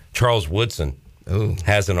immediately. Charles Woodson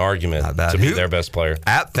has an argument to be their best player.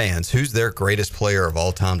 App fans, who's their greatest player of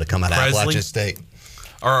all time to come out of Appalachian State?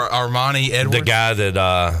 Or Armani Edwards? The guy that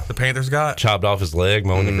the Panthers got? Chopped off his leg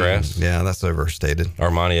mowing the grass. Yeah, that's overstated.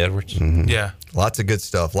 Armani Edwards. Yeah. Lots of good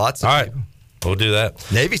stuff. All right. We'll do that.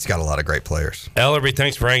 Navy's got a lot of great players. Ellerby,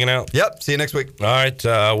 thanks for hanging out. Yep. See you next week. All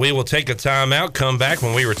right. We will take a timeout. Come back.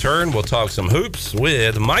 When we return, we'll talk some hoops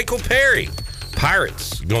with Michael Perry.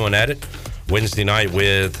 Pirates going at it Wednesday night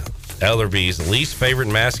with Ellerby's least favorite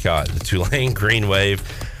mascot, the Tulane Green Wave.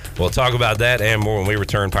 We'll talk about that and more when we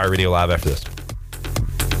return. Pirate Radio Live after this.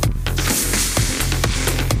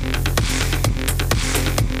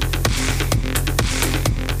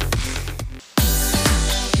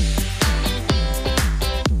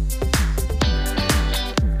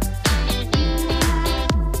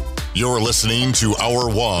 You're listening to Hour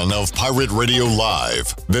 1 of Pirate Radio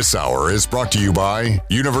Live. This hour is brought to you by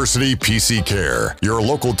University PC Care, your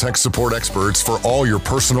local tech support experts for all your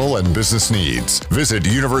personal and business needs. Visit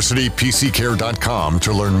universitypccare.com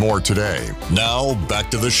to learn more today. Now, back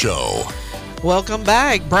to the show. Welcome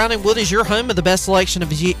back. Brown & Wood is your home of the best selection of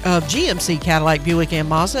GMC, Cadillac, Buick, and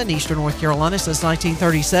Mazda in Eastern North Carolina since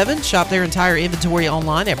 1937. Shop their entire inventory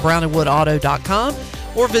online at brownandwoodauto.com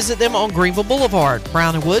or visit them on Greenville Boulevard.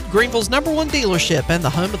 Brown & Wood, Greenville's #1 dealership and the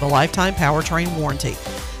home of the lifetime powertrain warranty.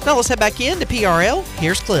 Now let's head back into PRL.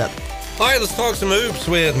 Here's Clip. All right, let's talk some hoops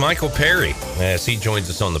with Michael Perry as he joins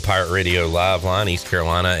us on the Pirate Radio Live line. East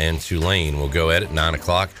Carolina and Tulane will go at it 9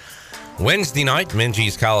 o'clock Wednesday night,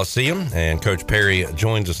 Minges Coliseum. And Coach Perry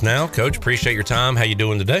joins us now. Coach, appreciate your time. How you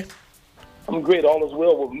doing today? I'm great. All is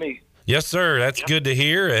well with me. Yes, sir. That's good to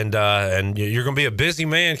hear. And you're going to be a busy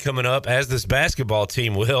man coming up, as this basketball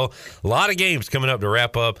team will. A lot of games coming up to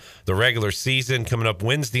wrap up the regular season. Coming up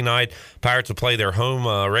Wednesday night, Pirates will play their home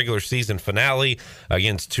regular season finale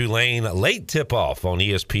against Tulane. Late tip-off on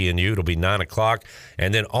ESPNU. It'll be 9 o'clock.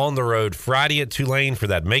 And then on the road Friday at Tulane for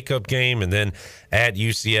that makeup game, and then at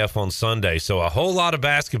UCF on Sunday. So a whole lot of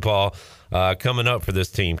basketball coming up for this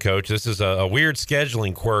team, Coach. This is a weird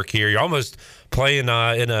scheduling quirk here. You're almost playing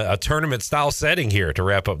in a tournament-style setting here to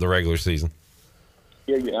wrap up the regular season.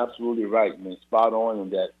 Yeah, you're absolutely right. I mean, spot on in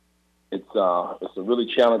that it's a really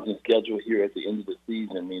challenging schedule here at the end of the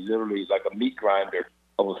season. I mean, literally it's like a meat grinder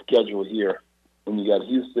of a schedule here. When you got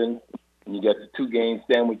Houston, and you got the 2 games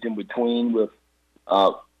sandwiched in between with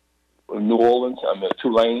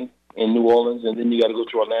Tulane in New Orleans, and then you got to go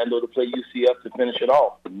to Orlando to play UCF to finish it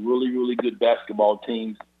off. Really, really good basketball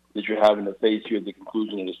teams that you're having to face here at the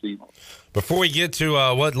conclusion of the season. Before we get to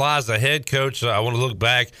what lies ahead, Coach, I want to look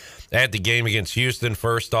back at the game against Houston.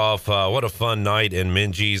 First off, what a fun night in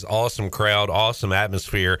Minges. Awesome crowd, awesome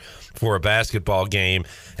atmosphere for a basketball game.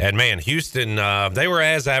 And, man, Houston, they were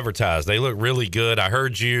as advertised. They looked really good. I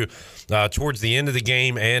heard you towards the end of the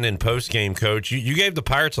game and in post-game, Coach. You gave the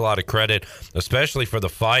Pirates a lot of credit, especially for the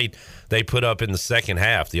fight they put up in the second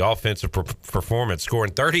half, the offensive performance,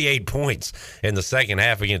 scoring 38 points in the second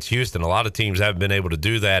half against Houston. A lot of teams haven't been able to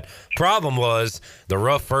do that. Problem was the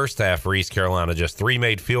rough first half for East Carolina. Just 3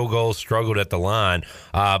 made field goals, struggled at the line.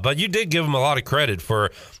 But you did give them a lot of credit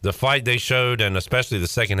for the fight they showed and especially the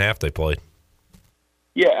second half they played.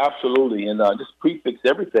 Yeah, absolutely. And just prefix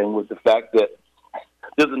everything with the fact that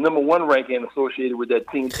there's a #1 ranking associated with that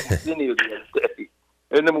team.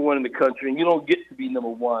 They're #1 in the country, and you don't get to be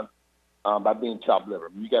 #1 by being chopped liver. I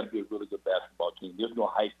mean, you got to be a really good basketball team. There's no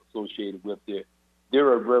hype associated with it.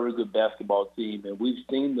 They're a very good basketball team, and we've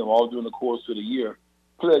seen them all during the course of the year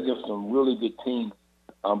play against some really good teams,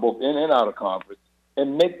 both in and out of conference,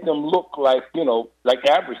 and make them look like, like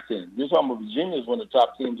average teams. You're talking about Virginia is one of the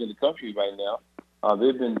top teams in the country right now.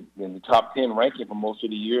 They've been in the top 10 ranking for most of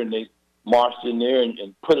the year, and they marched in there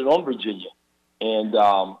and put it on Virginia. And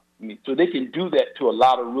so they can do that to a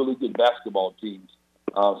lot of really good basketball teams.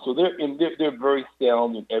 So they're very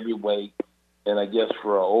sound in every way. And I guess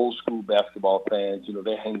for our old school basketball fans,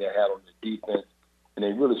 they hang their hat on the defense, and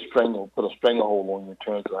they really put a stranglehold on you in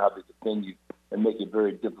terms of how they defend you and make it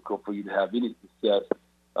very difficult for you to have any success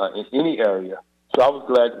in any area. So I was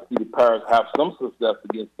glad to see the Pirates have some success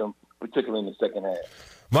against them, particularly in the second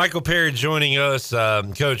half. Michael Perry joining us.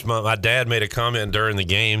 Coach, my dad made a comment during the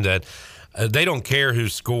game that they don't care who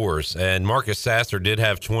scores, and Marcus Sasser did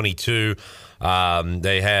have 22.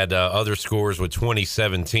 They had other scores with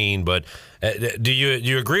 2017, but do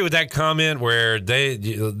you agree with that comment where they,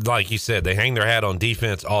 like you said, they hang their hat on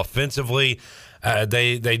defense offensively?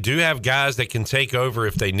 They do have guys that can take over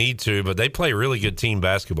if they need to, but they play really good team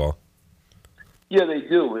basketball. Yeah, they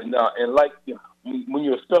do, and like when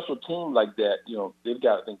you're a special team like that, they've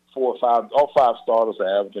got I think 4 or 5, all 5 starters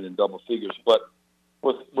are averaging in double figures. But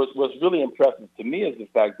what's really impressive to me is the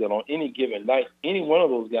fact that on any given night, any one of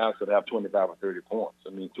those guys could have 25 or 30 points. I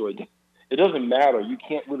mean, so it doesn't matter. You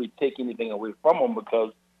can't really take anything away from them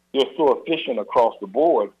because they're so efficient across the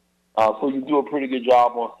board. So you do a pretty good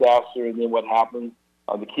job on Sasser, and then what happens?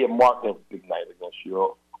 The kid Mark has a big night against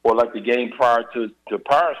you, or like the game prior to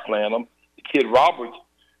Pirates playing them, the kid Roberts.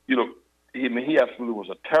 He absolutely was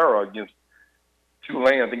a terror against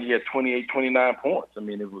Tulane. I think he had 28, 29 points. I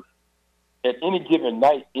mean, it was at any given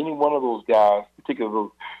night, any one of those guys, particularly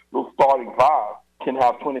those starting 5, can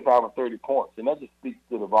have 25 or 30 points. And that just speaks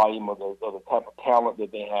to the volume of the type of talent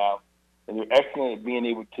that they have. And they're excellent at being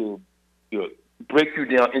able to break you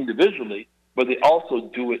down individually, but they also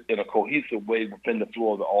do it in a cohesive way within the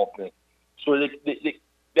floor of the offense. So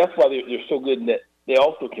that's why they're so good in that they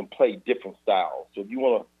also can play different styles. So if you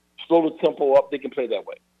want to slow the tempo up, they can play that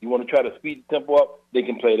way. You want to try to speed the tempo up, they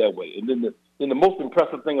can play that way. And then the most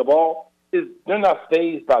impressive thing of all is they're not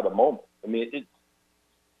fazed by the moment. I mean,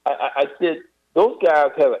 I said those guys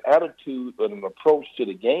have an attitude and an approach to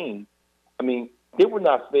the game. I mean, they were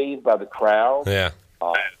not fazed by the crowd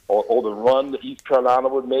or the run that East Carolina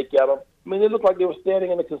would make at them. I mean, they looked like they were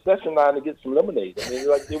standing in the concession line to get some lemonade. I mean,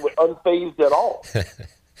 like they were unfazed at all.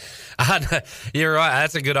 You're right.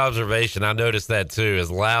 That's a good observation. I noticed that too. As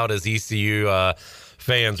loud as ECU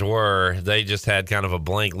fans were, they just had kind of a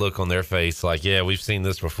blank look on their face, like, yeah, we've seen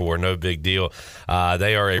this before, no big deal.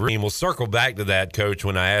 They are a team. We'll circle back to that, Coach,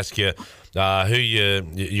 when I ask you who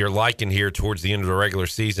you're liking here towards the end of the regular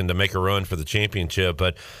season to make a run for the championship.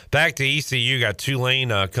 But back to ECU, got Tulane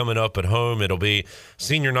coming up at home. It'll be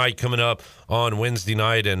senior night coming up on Wednesday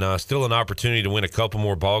night, and still an opportunity to win a couple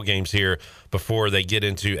more ball games here before they get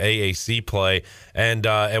into AAC play. And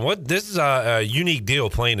what this is a unique deal,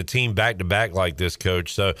 playing a team back-to-back like this,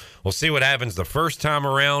 Coach. So we'll see what happens the first time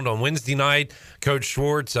around on Wednesday night. Coach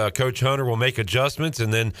Schwartz, Coach Hunter will make adjustments,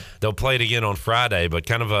 and then they'll play it again on Friday. But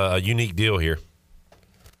kind of a unique deal here.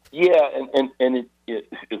 Yeah, and it's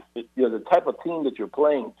the type of team that you're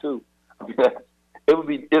playing, too. I mean, it would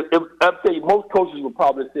be. I'd say most coaches would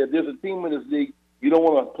probably say if there's a team in this league you don't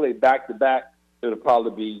want to play back-to-back, it would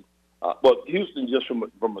probably be but Houston, just from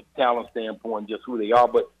a talent standpoint, just who they are.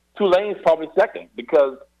 But Tulane's probably second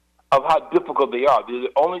because of how difficult they are. They're the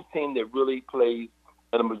only team that really plays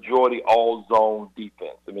in a majority all-zone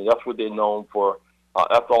defense. I mean, that's what they're known for.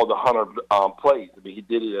 That's all the Hunter plays. I mean, he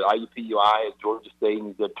did it at IUPUI, at Georgia State,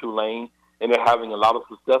 and he's at Tulane, and they're having a lot of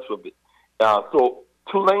success with it. So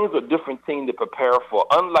Tulane's a different team to prepare for.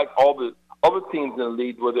 Unlike all the other teams in the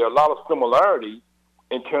league where there are a lot of similarities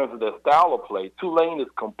in terms of their style of play, Tulane is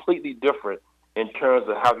completely different in terms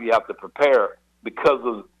of how you have to prepare because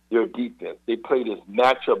of their defense. They play this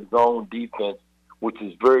matchup zone defense, which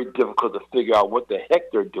is very difficult to figure out what the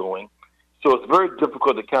heck they're doing. So it's very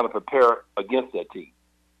difficult to kind of prepare against that team.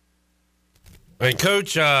 And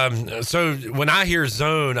Coach, so when I hear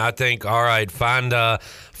zone, I think, all right, find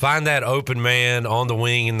that open man on the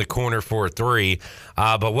wing in the corner for a three.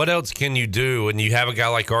 But what else can you do when you have a guy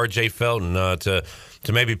like R.J. Felton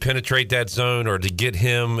to maybe penetrate that zone or to get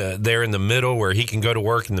him there in the middle where he can go to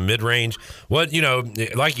work in the mid-range? What,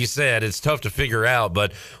 like you said, it's tough to figure out,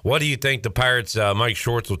 but what do you think the Pirates' Mike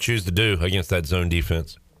Schwartz will choose to do against that zone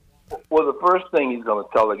defense? Well, the first thing he's going to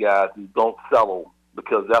tell the guys is don't settle,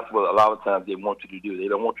 because that's what a lot of times they want you to do. They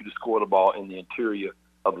don't want you to score the ball in the interior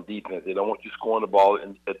of the defense. They don't want you scoring the ball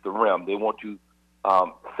at the rim. They want you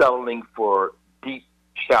settling for deep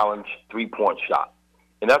challenge three-point shots.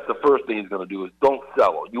 And that's the first thing he's going to do is don't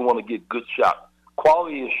settle. You want to get good shots.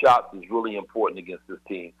 Quality of shots is really important against this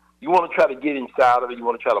team. You want to try to get inside of it. You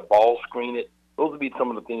want to try to ball screen it. Those would be some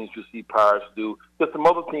of the things you see Pirates do. There's some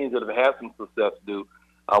other teams that have had some success do.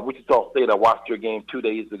 Wichita State, I watched their game 2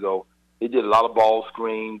 days ago. They did a lot of ball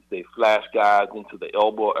screens. They flashed guys into the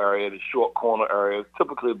elbow area, the short corner areas,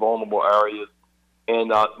 typically vulnerable areas. And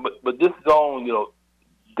but this zone,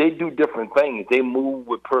 they do different things. They move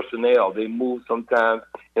with personnel. They move sometimes,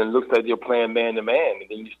 and it looks like they're playing man-to-man. And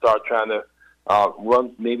then you start trying to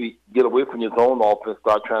run, maybe get away from your zone offense,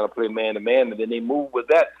 start trying to play man-to-man, and then they move with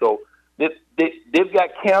that. So they've got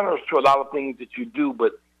counters to a lot of things that you do,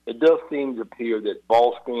 but it does seem to appear that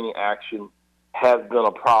ball screening action has been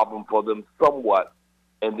a problem for them somewhat,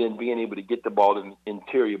 and then being able to get the ball in the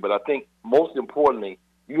interior. But I think most importantly,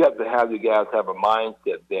 you have to have your guys have a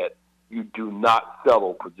mindset that you do not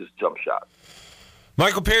settle for just jump shots.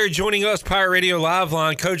 Michael Perry joining us, Pirate Radio Live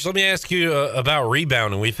Line. Coach, let me ask you about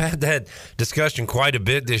rebounding. We've had that discussion quite a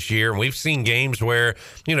bit this year, and we've seen games where,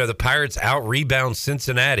 the Pirates out-rebound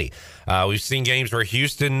Cincinnati. We've seen games where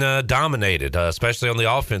Houston dominated, especially on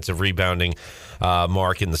the offensive rebounding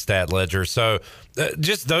mark in the stat ledger. So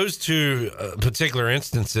just those two particular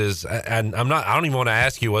instances, and I don't even want to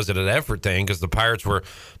ask you, was it an effort thing? Because the Pirates were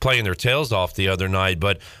playing their tails off the other night,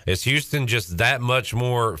 but is Houston just that much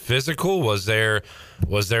more physical? Was there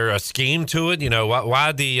a scheme to it?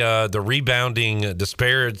 Why the rebounding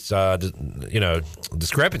discrepancy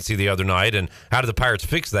the other night, and how did the Pirates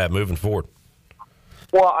fix that moving forward?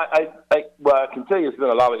 Well, I can tell you there's been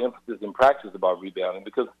a lot of emphasis in practice about rebounding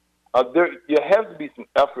because there has to be some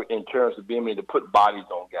effort in terms of being able to put bodies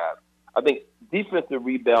on guys. I think defensive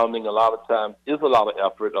rebounding a lot of times is a lot of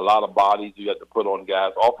effort, a lot of bodies you have to put on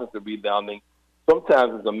guys. Offensive rebounding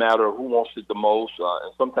sometimes is a matter of who wants it the most,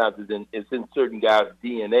 and sometimes it's in certain guys'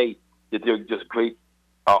 DNA that they're just great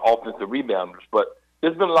offensive rebounders. But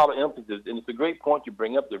there's been a lot of emphasis, and it's a great point you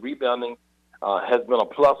bring up. The rebounding has been a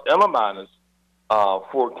plus and a minus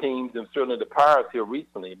for teams, and certainly the Pirates here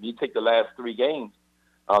recently. If you take the last 3 games,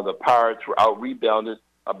 The Pirates were out-rebounded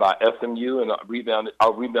by SMU and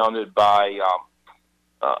out-rebounded by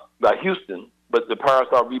Houston. But the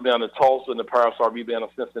Pirates out-rebounded Tulsa and the Pirates out-rebounded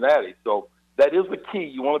Cincinnati. So that is the key.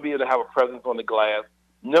 You want to be able to have a presence on the glass.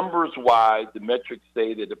 Numbers-wise, the metrics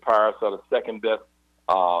say that the Pirates are the second-best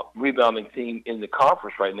rebounding team in the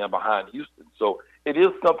conference right now behind Houston. So it is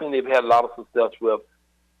something they've had a lot of success with.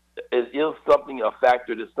 It is something, a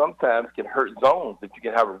factor that sometimes can hurt zones, that you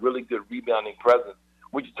can have a really good rebounding presence.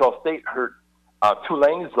 Wichita State hurt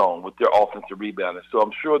Tulane's zone with their offensive rebounding. So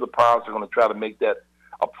I'm sure the Pirates are going to try to make that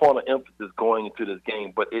a point of emphasis going into this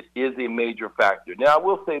game, but it is a major factor. Now, I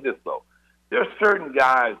will say this, though. There are certain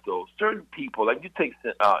guys, though, certain people, like you take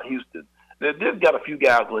Houston, they've got a few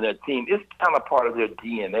guys on that team. It's kind of part of their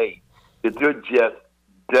DNA that they're just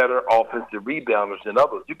better offensive rebounders than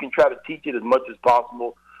others. You can try to teach it as much as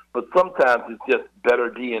possible, but sometimes it's just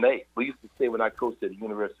better DNA. We used to say when I coached at the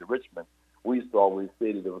University of Richmond, we used to always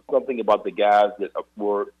say that there was something about the guys that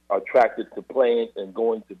were attracted to playing and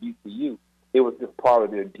going to VCU. It was just part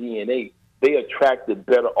of their DNA. They attracted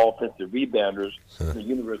better offensive rebounders than the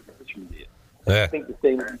University of Richmond did. Yeah. I think the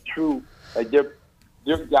same is true. They're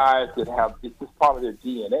guys that have, it's just part of their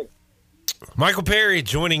DNA. Michael Perry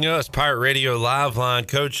joining us, Pirate Radio Live Line.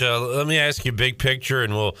 Coach, let me ask you big picture,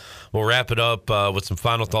 and we'll wrap it up with some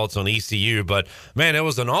final thoughts on ECU. But, man, it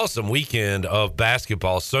was an awesome weekend of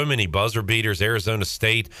basketball. So many buzzer beaters. Arizona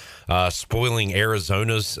State spoiling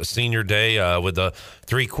Arizona's senior day with a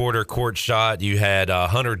three-quarter court shot. You had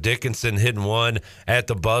Hunter Dickinson hitting one at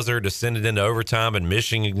the buzzer to send it into overtime, and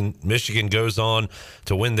Michigan goes on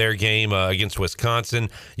to win their game against Wisconsin.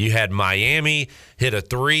 You had Miami hit a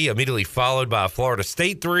three, immediately followed by a Florida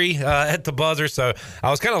State three at the buzzer. So I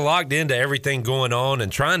was kind of locked into everything going on and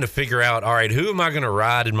trying to figure out, all right, who am I going to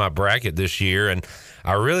ride in my bracket this year? And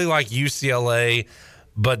I really like UCLA,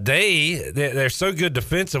 but they're so good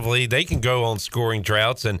defensively, they can go on scoring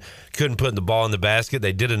droughts and couldn't put the ball in the basket.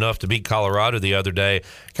 They did enough to beat Colorado the other day.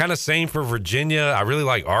 Kind of same for Virginia. I really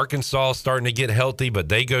like Arkansas starting to get healthy, but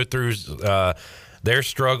they go through their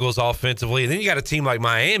struggles offensively. And then you got a team like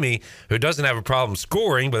Miami who doesn't have a problem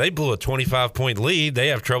scoring, but they blew a 25-point lead. They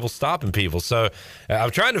have trouble stopping people. So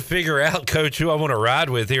I'm trying to figure out, Coach, who I want to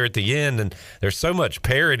ride with here at the end. And there's so much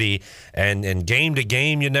parity and game to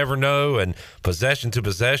game, you never know, and possession to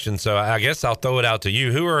possession. So I guess I'll throw it out to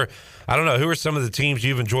you. Who are some of the teams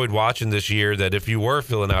you've enjoyed watching this year that if you were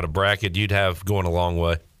filling out a bracket, you'd have going a long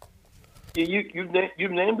way? You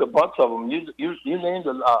named a bunch of them. You named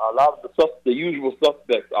a lot of the usual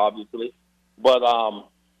suspects, obviously. But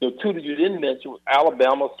the two that you didn't mention,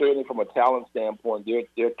 Alabama, certainly from a talent standpoint,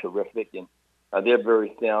 they're terrific, and they're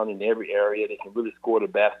very sound in every area. They can really score the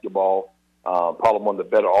basketball. Probably one of the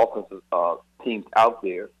better offensive teams out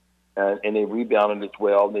there, and they rebound as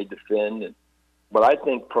well. And they defend. But I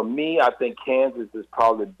think, for me, Kansas has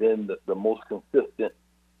probably been the most consistent.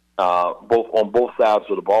 On both sides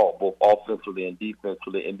of the ball, both offensively and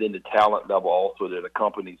defensively, and then the talent level also that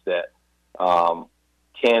accompanies that.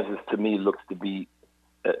 Kansas, to me, looks to be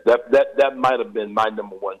that might have been my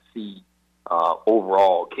number one seed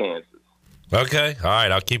overall, Kansas. Okay. All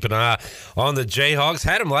right. I'll keep an eye on the Jayhawks.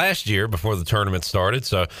 Had them last year before the tournament started,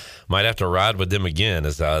 so might have to ride with them again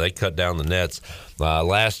as they cut down the nets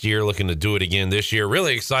last year, looking to do it again this year.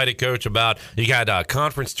 Really excited, Coach, about you got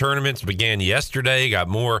conference tournaments began yesterday, got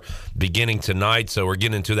more beginning tonight, so we're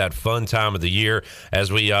getting into that fun time of the year.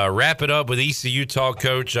 As we wrap it up with ECU talk,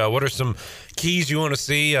 Coach, what are some keys you want to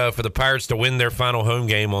see for the Pirates to win their final home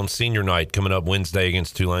game on senior night coming up Wednesday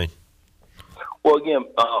against Tulane? Well, again,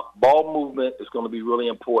 ball movement is going to be really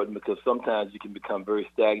important because sometimes you can become very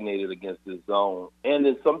stagnated against the zone, and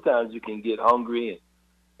then sometimes you can get hungry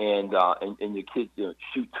and your kids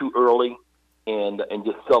shoot too early and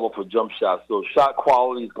just settle for jump shots. So shot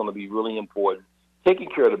quality is going to be really important. Taking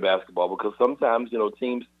care of the basketball because sometimes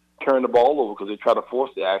teams turn the ball over because they try to force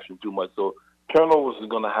the action too much. So turnovers is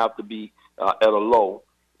going to have to be at a low.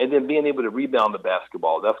 And then being able to rebound the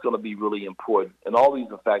basketball, that's going to be really important. And all these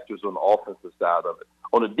are factors on the offensive side of it.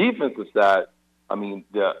 On the defensive side, I mean,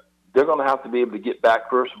 they're going to have to be able to get back,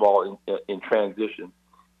 first of all, in transition.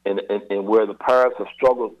 And where the Pirates have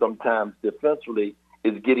struggled sometimes defensively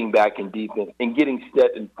is getting back in defense and getting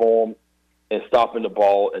set in form and stopping the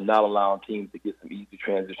ball and not allowing teams to get some easy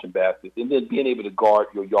transition baskets. And then being able to guard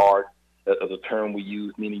your yard, as a term we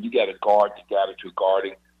use, meaning you got to guard the guy that you're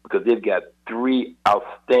guarding, because they've got three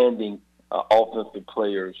outstanding offensive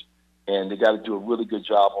players, and they got to do a really good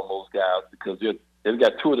job on those guys because they've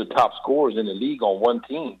got two of the top scorers in the league on one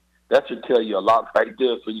team. That should tell you a lot right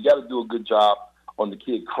there. So you got to do a good job on the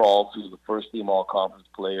kid Cross, who's the first-team all-conference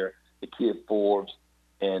player, the kid Forbes,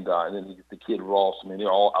 and then you get the kid Ross. I mean,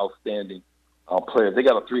 they're all outstanding players. They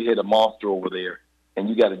got a three-headed monster over there, and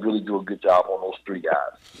you got to really do a good job on those three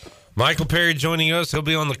guys. Michael Perry joining us. He'll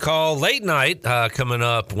be on the call late night coming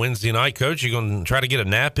up Wednesday night. Coach, you going to try to get a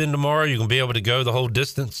nap in tomorrow? You going to be able to go the whole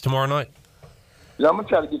distance tomorrow night? Yeah, I'm going to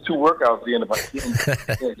try to get 2 workouts in if I can.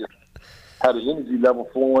 Just have the energy level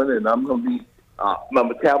flowing, and I'm going to be my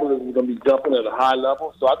metabolism is going to be jumping at a high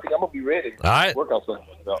level, so I think I'm going to be ready. All right. Workouts.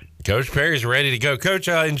 Coach Perry's ready to go. Coach,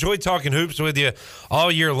 I enjoyed talking hoops with you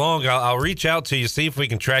all year long. I'll reach out to you, see if we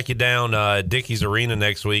can track you down at Dickies Arena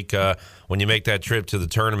next week when you make that trip to the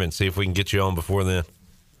tournament, see if we can get you on before then.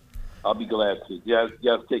 I'll be glad to. You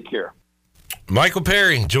guys take care. Michael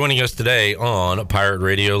Perry joining us today on Pirate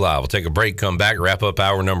Radio Live. We'll take a break, come back, wrap up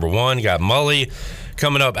hour number 1. Got Mully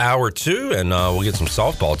coming up hour 2, and we'll get some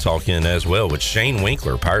softball talk in as well with Shane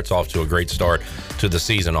Winkler. Pirates off to a great start to the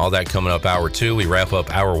season. All that coming up hour 2. We wrap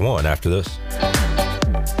up hour 1 after this.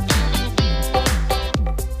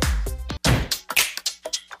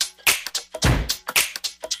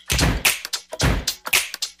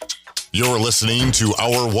 You're listening to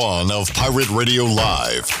Hour 1 of Pirate Radio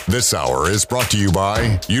Live. This hour is brought to you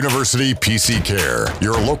by University PC Care,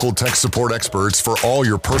 your local tech support experts for all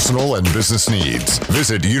your personal and business needs.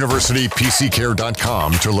 Visit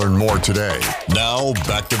universitypccare.com to learn more today. Now,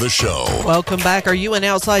 back to the show. Welcome back. Are you in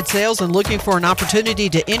outside sales and looking for an opportunity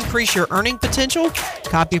to increase your earning potential?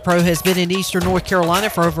 CopyPro has been in Eastern North Carolina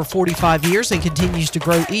for over 45 years and continues to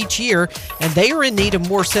grow each year, and they are in need of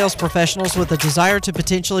more sales professionals with a desire to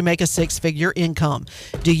potentially make a six-figure income.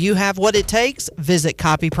 Do you have what it takes? Visit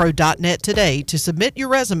copypro.net today to submit your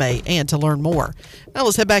resume and to learn more. Now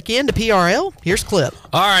let's head back into PRL. Here's Clip.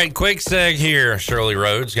 All right, quick seg here. Shirley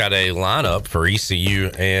Rhodes got a lineup for ECU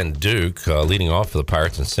and Duke. Leading off for the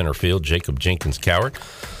Pirates in center field, Jacob Jenkins Coward.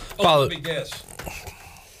 Let me guess.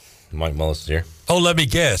 Mike Mullis is here. Let me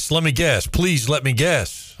guess. Let me guess. Please let me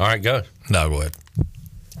guess. All right, go. No, go ahead.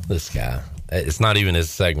 This guy. It's not even his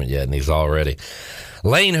segment yet, and he's already.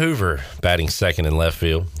 Lane Hoover batting second in left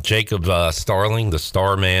field. Jacob Starling, the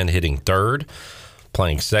star man, hitting third.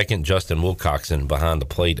 Playing second, Justin Wilcoxon behind the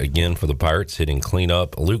plate again for the Pirates, hitting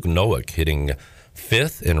cleanup. Luke Nowick hitting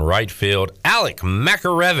fifth in right field. Alec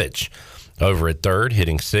Makarevich over at third,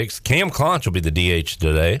 hitting sixth. Cam Clonch will be the DH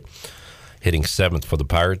today, hitting seventh for the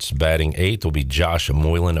Pirates. Batting eighth will be Josh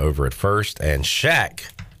Moylan over at first. And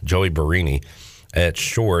Shaq, Joey Barini at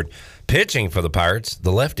short. Pitching for the Pirates,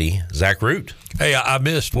 the lefty, Zach Root. Hey, I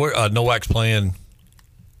missed where Nowak's playing.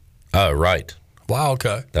 Oh, right. Wow,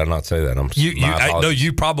 okay. Did I not say that? No,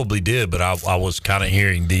 you probably did, but I was kind of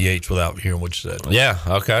hearing DH without hearing what you said. Yeah,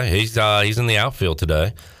 okay. He's in the outfield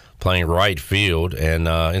today, playing right field. And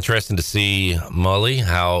interesting to see, Mully,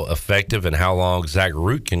 how effective and how long Zach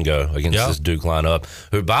Root can go against this Duke lineup,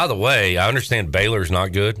 who, by the way, I understand Baylor's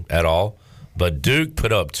not good at all. But Duke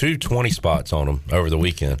put up 220 spots on them over the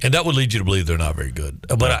weekend, and that would lead you to believe they're not very good.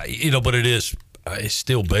 But but it's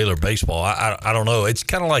still Baylor baseball. I don't know. It's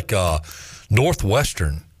kind of like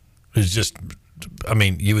Northwestern is just. I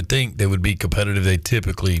mean, you would think they would be competitive. They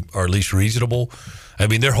typically are at least reasonable. I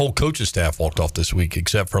mean, their whole coaching staff walked off this week,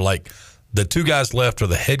 except for like the two guys left are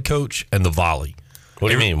the head coach and the volley. What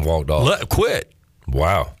do you mean walked off? Quit.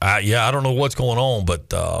 Wow. I don't know what's going on,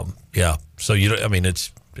 but yeah. So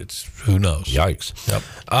it's who knows. Yikes.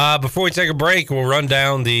 Yep. Before we take a break, we'll run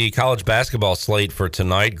down the college basketball slate for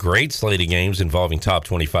tonight. Great slate of games involving top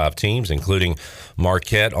 25 teams, including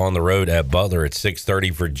Marquette on the road at Butler at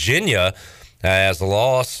 6:30. Virginia has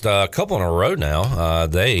lost a couple in a row now.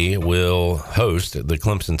 They will host the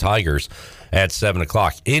Clemson Tigers at 7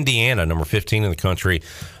 o'clock. Indiana, number 15 in the country,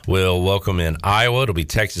 will welcome in Iowa. It'll be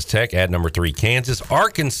Texas Tech at number 3, Kansas.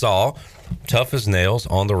 Arkansas, tough as nails,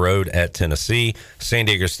 on the road at Tennessee. San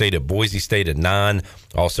Diego State at Boise State at 9.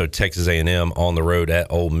 Also Texas A&M on the road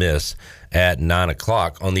at Ole Miss at 9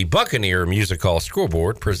 o'clock. On the Buccaneer Music Hall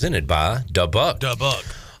scoreboard, presented by Dubuck.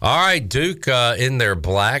 All right, Duke in their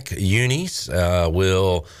black unis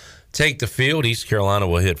will take the field. East Carolina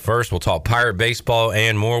will hit first. We'll talk Pirate baseball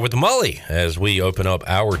and more with Mully as we open up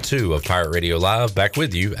hour 2 of Pirate Radio Live. Back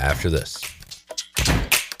with you after this.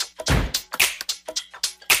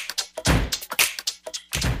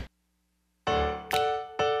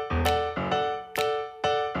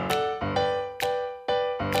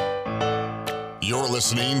 You're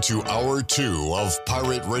listening to Hour 2 of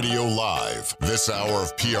Pirate Radio Live. This hour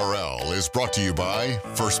of PRL is brought to you by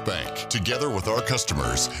First Bank. Together with our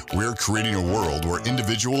customers, we're creating a world where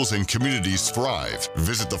individuals and communities thrive.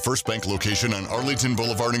 Visit the First Bank location on Arlington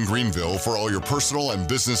Boulevard in Greenville for all your personal and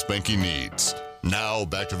business banking needs. Now,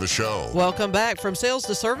 back to the show. Welcome back. From sales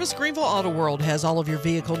to service, Greenville Auto World has all of your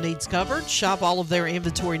vehicle needs covered. Shop all of their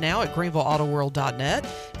inventory now at greenvilleautoworld.net.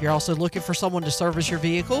 If you're also looking for someone to service your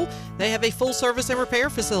vehicle, they have a full service and repair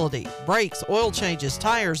facility. Brakes, oil changes,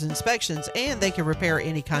 tires, inspections, and they can repair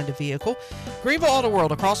any kind of vehicle. Greenville Auto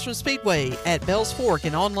World across from Speedway at Bells Fork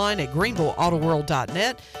and online at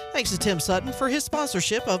greenvilleautoworld.net. Thanks to Tim Sutton for his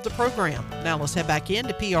sponsorship of the program. Now let's head back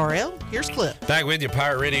into PRL. Here's Clip. Back with you,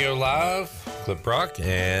 Pirate Radio Live. Clip Brock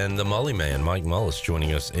and the Mully Man, Mike Mullis,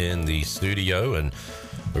 joining us in the studio. And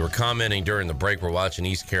we were commenting during the break, we're watching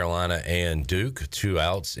East Carolina and Duke, 2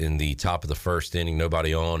 outs in the top of the first inning,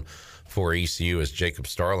 nobody on for ECU as Jacob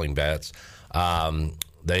Starling bats.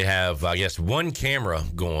 They have, I guess, one camera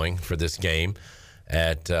going for this game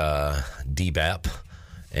at DBAP,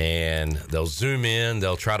 and they'll zoom in,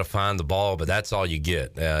 they'll try to find the ball, but that's all you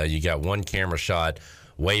get. You got one camera shot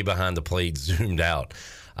way behind the plate, zoomed out.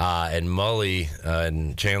 And Mully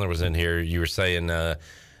and Chandler was in here. You were saying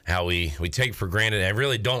how we take for granted and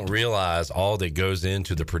really don't realize all that goes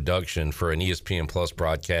into the production for an ESPN Plus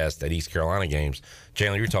broadcast at East Carolina games.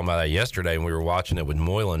 Chandler, you were talking about that yesterday when we were watching it with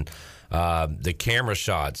Moylan. The camera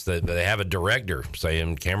shots, that they have a director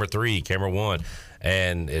saying camera 3, camera 1,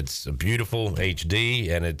 and it's a beautiful HD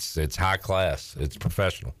and it's high class. It's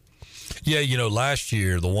professional. Yeah, last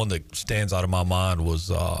year the one that stands out of my mind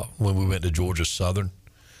was when we went to Georgia Southern.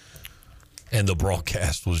 And the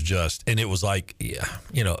broadcast was and it was like,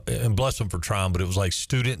 and bless them for trying, but it was like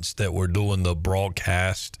students that were doing the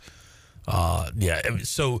broadcast.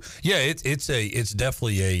 It's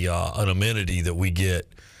definitely an amenity that we get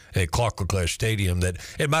at Clark LeClaire Stadium. That,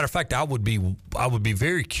 as a matter of fact, I would be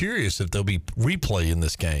very curious if there'll be replay in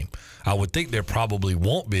this game. I would think there probably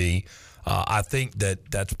won't be. I think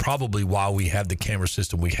that's probably why we have the camera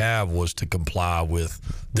system we have, was to comply with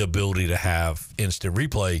the ability to have instant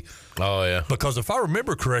replay. Oh, yeah. Because if I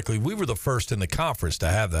remember correctly, we were the first in the conference to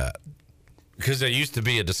have that. Because there used to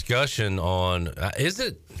be a discussion on, is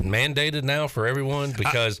it mandated now for everyone?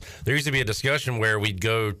 Because there used to be a discussion where we'd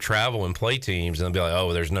go travel and play teams and they'd be like,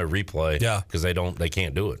 oh, there's no replay. Yeah. Because they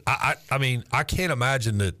can't do it. I mean, I can't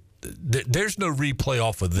imagine that there's no replay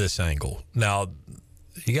off of this angle. Now,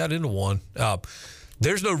 he got into one.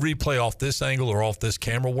 There's no replay off this angle or off this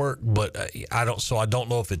camera work, but I don't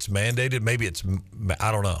know if it's mandated. Maybe it's,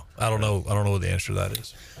 I don't know. I don't know what the answer to that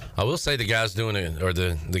is. I will say the guy's doing it, or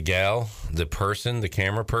the gal, the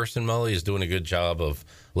camera person, Mully, is doing a good job of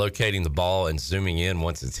locating the ball and zooming in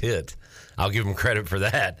once it's hit. I'll give him credit for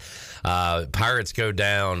that. Pirates go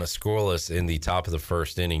down scoreless in the top of the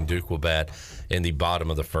first inning. Duke will bat in the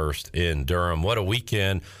bottom of the first in Durham. What a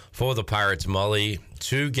weekend for the Pirates, Mully.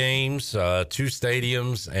 2 games, 2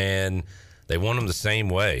 stadiums, and they won them the same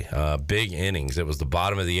way. Big innings. It was the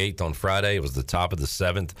bottom of the 8th on Friday. It was the top of the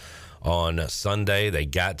 7th on Sunday. They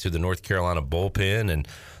got to the North Carolina bullpen, and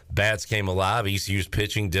bats came alive. ECU's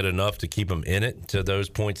pitching did enough to keep them in it to those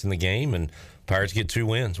points in the game, and Pirates get 2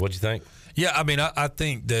 wins. What'd you think? Yeah, I mean, I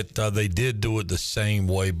think that they did do it the same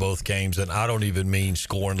way both games, and I don't even mean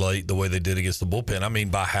scoring late the way they did against the bullpen. I mean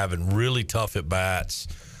by having really tough at-bats.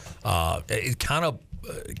 It kind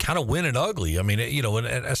of winning ugly. I mean,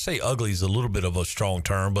 and I say ugly is a little bit of a strong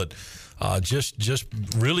term, but just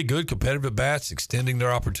really good competitive at-bats, extending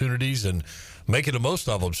their opportunities and making the most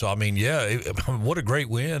of them. So, I mean, what a great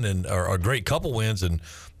win or a great couple wins, and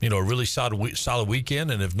a really solid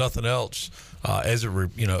weekend. And if nothing else, as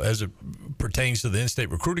it pertains to the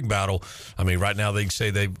in-state recruiting battle, I mean, right now they can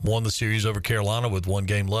say they've won the series over Carolina with 1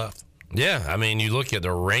 game left. Yeah, I mean, you look at the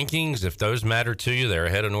rankings, if those matter to you, they're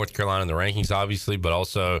ahead of North Carolina in the rankings, obviously, but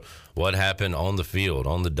also what happened on the field,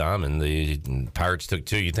 on the diamond. The Pirates took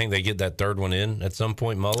 2. You think they get that 3rd one in at some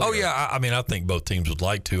point, Mully? Oh, yeah. I mean, I think both teams would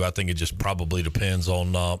like to. I think it just probably depends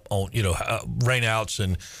on rainouts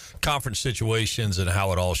and conference situations and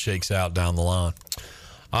how it all shakes out down the line.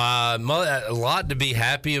 Mully, a lot to be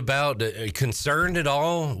happy about. Concerned at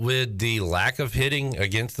all with the lack of hitting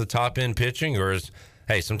against the top-end pitching, or is...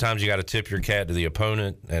 Hey, sometimes you got to tip your cat to the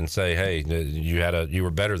opponent and say, "Hey, you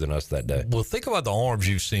were better than us that day." Well, think about the arms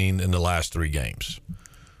you've seen in the last 3 games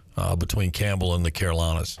between Campbell and the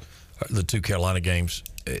Carolinas, the 2 Carolina games.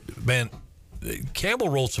 Man, Campbell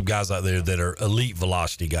rolled some guys out there that are elite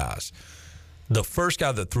velocity guys. The first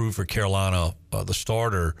guy that threw for Carolina, the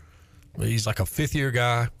starter, he's like a 5th-year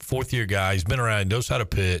guy, 4th-year guy. He's been around, he knows how to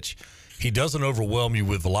pitch. He doesn't overwhelm you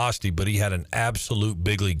with velocity, but he had an absolute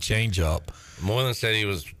big league changeup. Moylan said he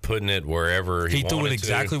was putting it wherever he wanted to. He threw it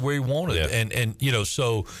exactly where he wanted. Yeah. And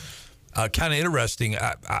so kind of interesting.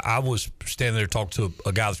 I was standing there talking to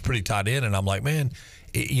a guy that's pretty tight end, and I'm like, man,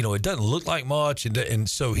 it doesn't look like much. And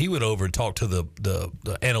so he went over and talked to the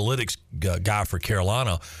analytics guy for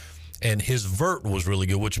Carolina, and his vert was really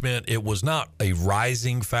good, which meant it was not a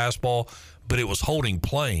rising fastball, but it was holding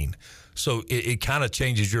plane. So it kind of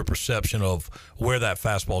changes your perception of where that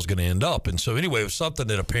fastball is going to end up. And so anyway, it was something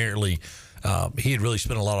that apparently he had really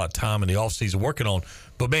spent a lot of time in the offseason working on.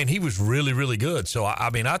 But, man, he was really, really good. So, I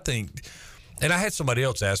think – and I had somebody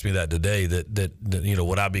else ask me that today that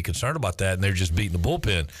would I be concerned about that, and they're just beating the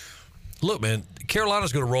bullpen. Look, man,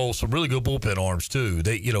 Carolina's going to roll some really good bullpen arms too.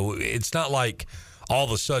 They, it's not like all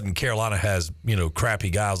of a sudden Carolina has,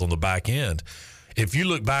 crappy guys on the back end. If you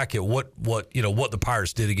look back at what the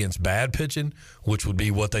Pirates did against bad pitching, which would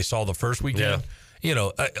be what they saw the first weekend,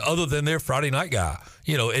 other than their Friday night guy,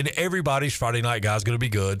 and everybody's Friday night guy is going to be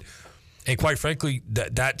good. And quite frankly,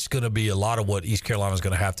 that's going to be a lot of what East Carolina is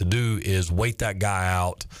going to have to do is wait that guy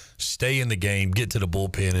out, stay in the game, get to the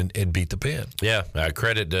bullpen, and beat the pen. Yeah, I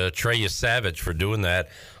credit Trey Savage for doing that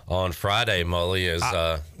on Friday,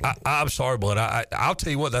 Mully. I'm sorry, but I'll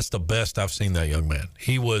tell you what, that's the best I've seen that young man.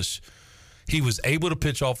 He was able to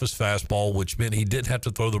pitch off his fastball, which meant he didn't have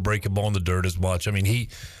to throw the breaking ball in the dirt as much. I mean,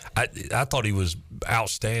 I thought he was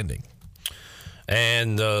outstanding.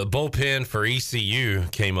 And the bullpen for ECU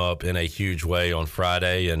came up in a huge way on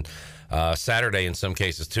Friday and Saturday in some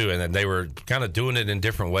cases too. And then they were kind of doing it in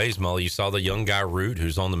different ways, Mully. You saw the young guy Root,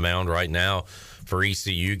 who's on the mound right now for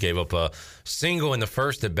ECU, gave up a single in the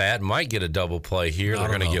first at bat, might get a double play here. They're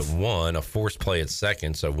going to get one, a forced play at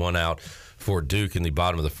second, so one out for Duke in the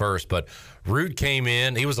bottom of the first. But Root came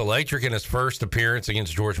in. He was electric in his first appearance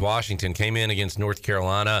against George Washington, came in against North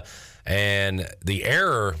Carolina, and the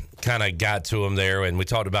error kind of got to him there. And we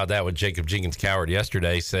talked about that with Jacob Jenkins-Coward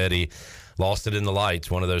yesterday. Said he lost it in the lights,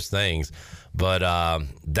 one of those things. But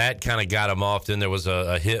that kind of got him off. Then there was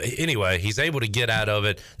a hit. Anyway, he's able to get out of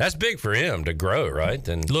it. That's big for him to grow, right?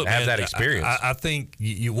 And have that experience. I think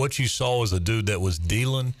what you saw was a dude that was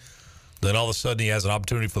dealing. Then all of a sudden he has an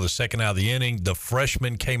opportunity for the second out of the inning. The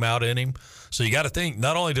freshman came out in him. So you got to think,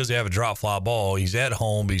 not only does he have a drop fly ball, he's at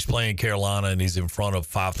home, he's playing Carolina, and he's in front of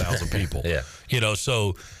 5,000 people. Yeah.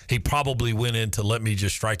 So he probably went into let me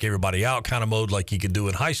just strike everybody out kind of mode like he could do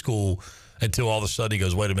in high school until all of a sudden he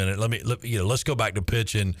goes, wait a minute, let's go back to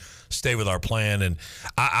pitching, stay with our plan. And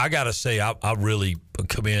I got to say, I really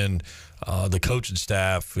commend the coaching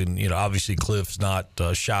staff, and obviously Cliff's not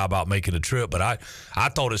shy about making a trip, but I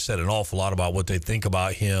thought it said an awful lot about what they think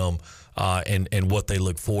about him and what they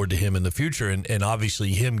look forward to him in the future, and obviously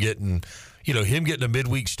him getting a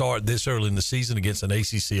midweek start this early in the season against an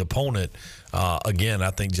ACC opponent, again, I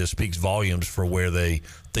think just speaks volumes for where they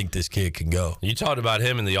think this kid can go. You talked about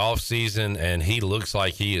him in the offseason, and he looks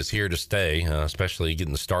like he is here to stay, especially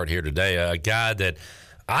getting the start here today. A guy that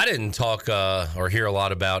I didn't talk or hear a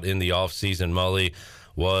lot about in the offseason, Mully,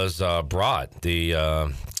 was Brott, the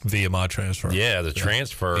VMI transfer. Yeah, the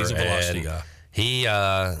transfer. He's a velocity guy.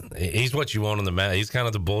 He's what you want on the mound. He's kind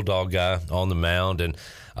of the bulldog guy on the mound, and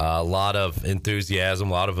a lot of enthusiasm,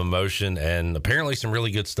 a lot of emotion, and apparently some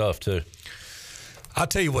really good stuff too. I'll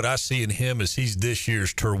tell you what I see in him is he's this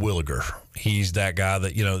year's Terwilliger. He's that guy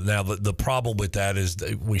that, now the problem with that is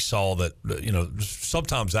that we saw that,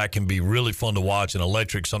 sometimes that can be really fun to watch and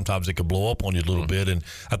electric. Sometimes it can blow up on you a little bit. And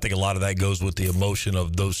I think a lot of that goes with the emotion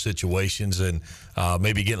of those situations and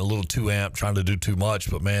maybe getting a little too amped, trying to do too much.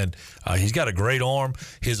 But, man, he's got a great arm.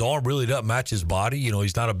 His arm really doesn't match his body.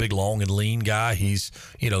 He's not a big, long and lean guy. He's,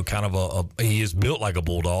 kind of he is built like a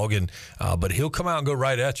bulldog, but he'll come out and go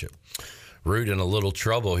right at you. Root in a little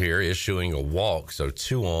trouble here, issuing a walk. So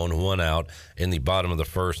 2 on, 1 out in the bottom of the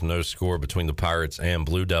first. No score between the Pirates and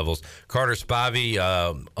Blue Devils. Carter Spivey,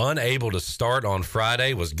 unable to start on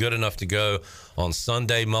Friday, was good enough to go on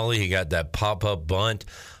Sunday, Mully. He got that pop-up bunt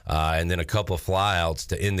and then a couple of flyouts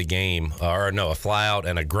to end the game. A flyout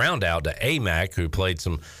and a ground out to Amac, who played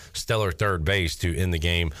some stellar third base to end the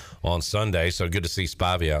game on Sunday. So good to see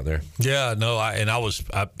Spivey out there. Yeah, no,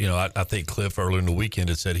 I think Cliff earlier in the weekend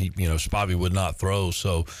had said Spivey would not throw.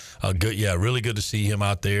 So good, yeah, really good to see him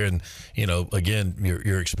out there. And again,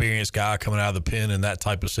 your experienced guy coming out of the pen in that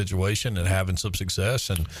type of situation and having some success.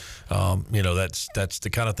 And that's the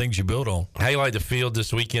kind of things you build on. How you like the field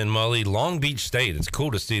this weekend, Mully? Long Beach State. It's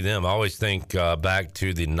cool to see them. I always think back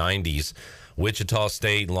to the 90s Wichita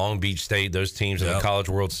State, Long Beach State, those teams in the College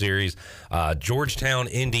World Series. Georgetown,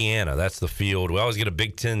 Indiana, that's the field. We always get a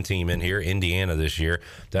Big Ten team in here, Indiana this year.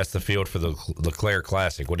 That's the field for the LeClaire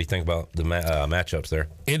Classic. What do you think about the matchups there?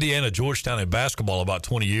 Indiana, Georgetown in basketball about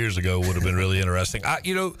 20 years ago would have been really interesting.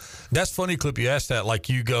 That's funny, Clip, you asked that. Like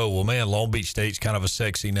you go, well, man, Long Beach State's kind of a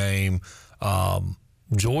sexy name.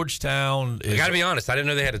 Georgetown is, I got to be honest, I didn't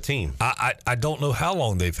know they had a team. I don't know how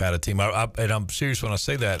long they've had a team. And I'm serious when I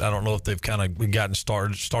say that. I don't know if they've kind of gotten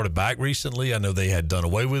started back recently. I know they had done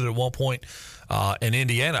away with it at one point. In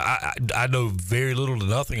Indiana, I know very little to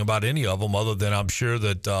nothing about any of them, other than I'm sure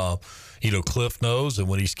that Cliff knows, and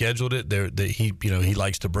when he scheduled it, that he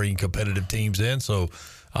likes to bring competitive teams in. So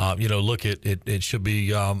look, it should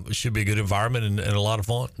be a good environment and a lot of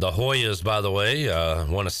fun. The Hoyas, by the way,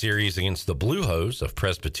 won a series against the Blue Hose of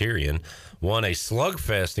Presbyterian, won a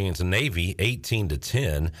slugfest against Navy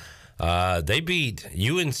 18-10. They beat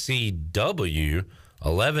UNCW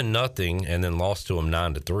 11-0 and then lost to them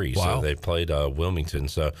 9-3. Wow. So they played Wilmington.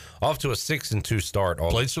 So off to a 6-2 start.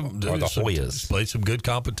 Played the Hoyas. Played some good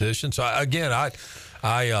competition. So again, I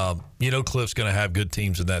Cliff's going to have good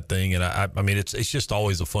teams in that thing, and I mean it's just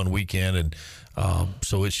always a fun weekend, and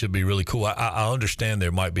so it should be really cool. I understand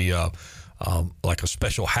there might be like a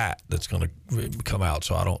special hat that's going to come out,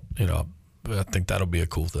 so I think that'll be a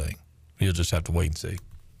cool thing. You'll just have to wait and see.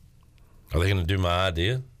 Are they going to do my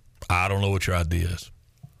idea? I don't know what your idea is.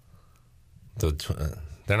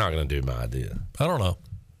 They're not going to do my idea. I don't know.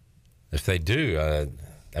 If they do,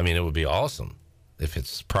 it would be awesome if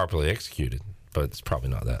it's properly executed, but it's probably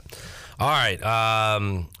not that. All right,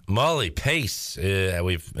 Mully, pace.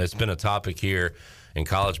 It's been a topic here in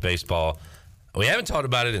college baseball. We haven't talked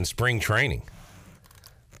about it in spring training.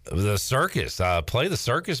 The circus. Play the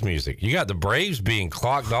circus music. You got the Braves being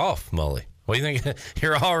clocked off, Mully. What do you think?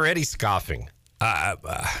 You're already scoffing.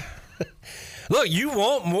 Look, you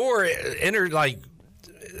want more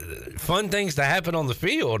fun things to happen on the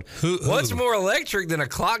field. What's more electric than a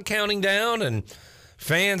clock counting down and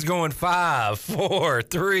fans going 5, 4,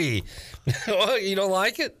 3? What, you don't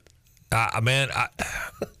like it? What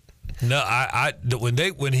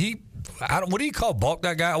do you call balk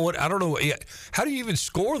that guy? I don't know. How do you even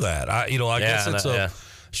score that? I guess it's a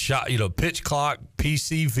shot. Pitch clock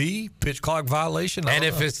PCV, pitch clock violation. And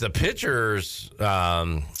if it's the pitcher's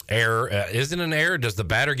error, isn't an error? Does the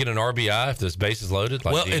batter get an RBI if this base is loaded?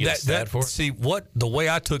 The way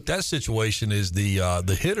I took that situation is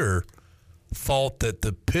the hitter thought that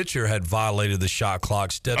the pitcher had violated the shot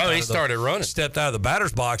clock. Stepped out of the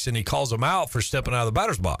batter's box, and he calls him out for stepping out of the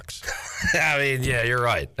batter's box. I mean, yeah, you're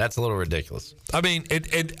right. That's a little ridiculous. I mean,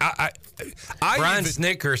 Brian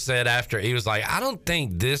Snicker said after, he was like, I don't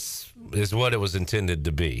think this is what it was intended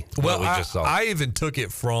to be. Well, I even took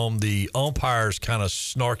it from the umpire's kind of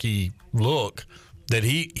snarky look that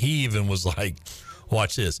he even was like,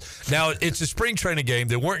 watch this. Now, it's a spring training game.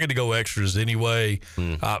 They weren't going to go extras anyway.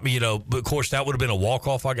 But of course, that would have been a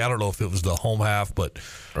walk-off. I don't know if it was the home half, but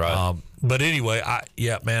but anyway, I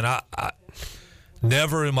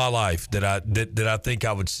never in my life did I think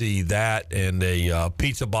I would see that and a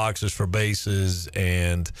pizza boxes for bases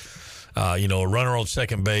and a runner on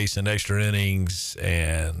second base and extra innings,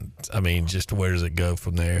 and I mean, just where does it go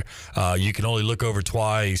from there? You can only look over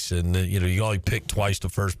twice, and then, you can only pick twice to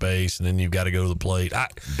first base, and then you've got to go to the plate.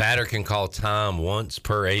 Batter can call time once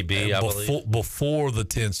per AB, I believe, before the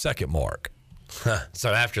 10-second mark.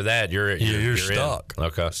 So after that, you're stuck. In.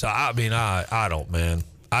 Okay. So I mean, I don't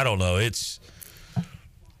know. It's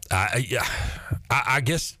I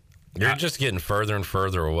guess. You're just getting further and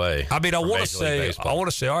further away. I mean, I want to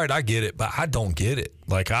say, all right, I get it, but I don't get it.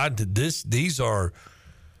 Like these are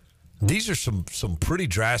some pretty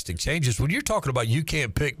drastic changes. When you're talking about you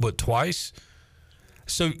can't pick but twice,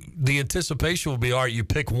 so the anticipation will be, all right, you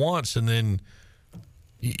pick once and then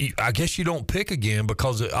I guess you don't pick again,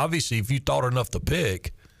 because obviously if you thought enough to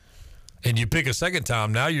pick and you pick a second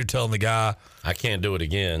time, now you're telling the guy, I can't do it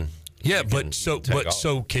again. Yeah,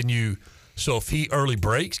 so can you? So if he early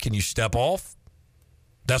breaks, can you step off?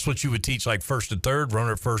 That's what you would teach, like first and third,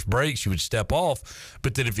 runner at first breaks, you would step off.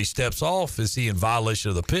 But then if he steps off, is he in violation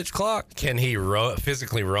of the pitch clock? Can he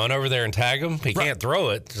physically run over there and tag him? He can't throw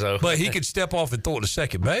it. But he could step off and throw it to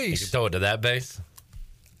second base. He could throw it to that base?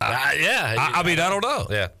 Yeah. I mean, I don't know.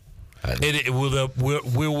 Yeah.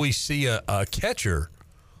 Will we see a catcher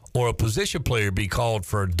or a position player be called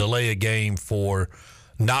for delay a game for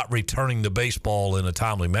not returning the baseball in a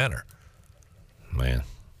timely manner? Man,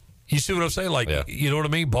 you see what I'm saying? Like, you know what I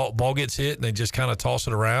mean? Ball gets hit and they just kind of toss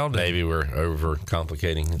it around. Maybe we're over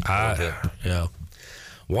complicating. Yeah.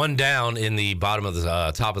 One down in the bottom of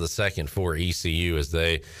the top of the second for ECU as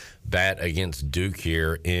they bat against Duke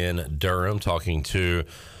here in Durham. Talking to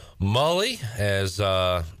Mully as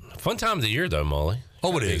fun time of the year though, Mully.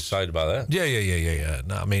 Oh, it is. Excited about that. Yeah.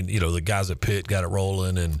 No, I mean, the guys at Pitt got it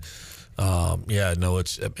rolling, and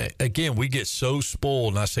it's again, we get so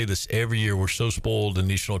spoiled, and I say this every year. We're so spoiled in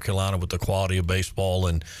Eastern North Carolina with the quality of baseball,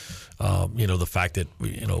 and the fact that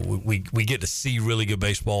we get to see really good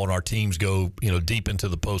baseball, and our teams go deep into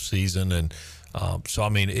the postseason, and so I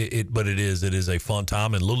mean, but it is a fun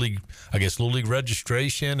time, and Little League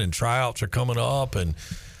registration and tryouts are coming up, and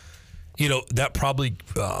that probably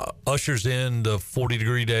ushers in the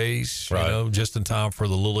 40-degree days, right. Just in time for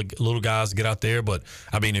the little guys to get out there. But,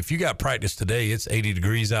 I mean, if you got practice today, it's 80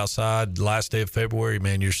 degrees outside, last day of February,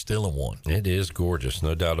 man, you're still in one. It is gorgeous,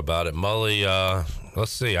 no doubt about it. Mully,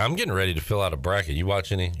 let's see. I'm getting ready to fill out a bracket. You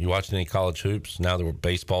watching any college hoops now that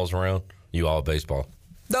baseball's around? You all baseball?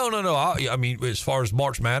 No. I mean, as far as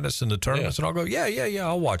March Madness and the tournaments, and I'll go, yeah,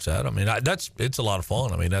 I'll watch that. I mean, it's a lot of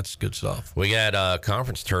fun. I mean, that's good stuff. We got a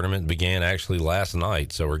conference tournament began actually last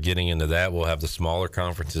night, so we're getting into that. We'll have the smaller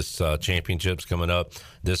conferences championships coming up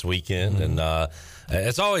this weekend, and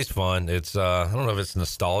it's always fun. It's I don't know if it's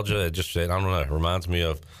nostalgia. I don't know. It reminds me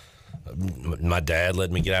of my dad let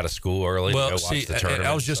me get out of school early. Well, to go watch the tournament.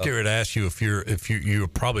 I was just getting ready to ask you if you're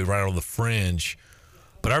probably right on the fringe.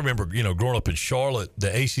 But I remember, growing up in Charlotte, the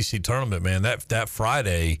ACC tournament, man, that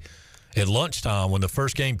Friday at lunchtime when the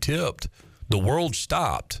first game tipped, the world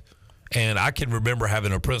stopped. And I can remember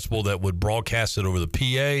having a principal that would broadcast it over the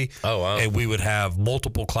PA. Oh, wow. And we would have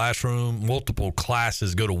multiple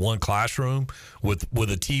classes go to one classroom with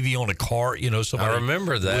a TV on a cart. Somebody I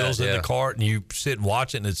remember that. Wheels in the cart, and you sit and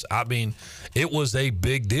watch it. And it was a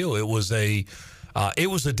big deal. It was a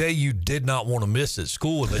day you did not want to miss at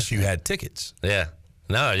school unless you had tickets. Yeah.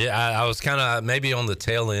 No, yeah, I was kind of maybe on the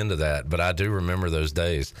tail end of that, but I do remember those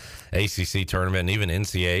days. ACC tournament and even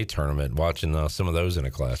NCAA tournament, watching some of those in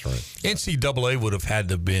a classroom. NCAA would have had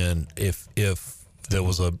to have been if there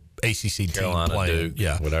was a ACC Carolina, team playing. Duke,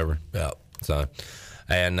 yeah, whatever. Yeah. So,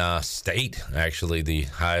 and State, actually the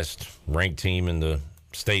highest ranked team in the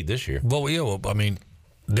state this year. Well, I mean,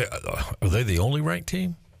 are they the only ranked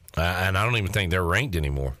team? And I don't even think they're ranked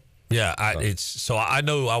anymore. Yeah, I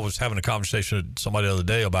know I was having a conversation with somebody the other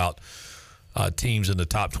day about teams in the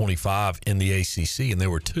top 25 in the ACC, and there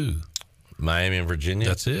were two. Miami and Virginia.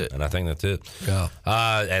 That's it. And I think that's it. Yeah.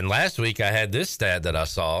 And last week I had this stat that I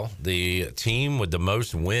saw. The team with the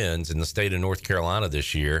most wins in the state of North Carolina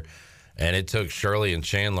this year, and it took Shirley and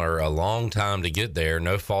Chandler a long time to get there,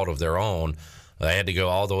 no fault of their own. They had to go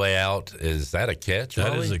all the way out. Is that a catch?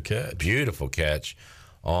 That Molly? is a catch. Beautiful catch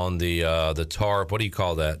on the tarp. What do you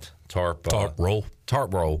call that? Tarp roll.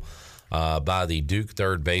 Tarp roll by the Duke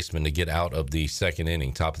third baseman to get out of the second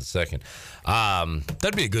inning, top of the second.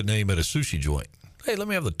 That'd be a good name at a sushi joint. Hey, let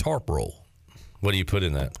me have the tarp roll. What do you put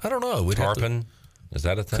in that? I don't know. Tarpon? Is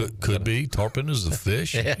that a thing? Could be. Tarpon is a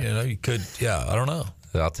fish. Yeah. You could. Yeah, I don't know.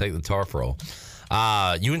 I'll take the tarp roll.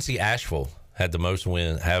 UNC Asheville has the most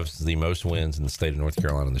wins in the state of North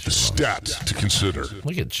Carolina this year. Stats to consider.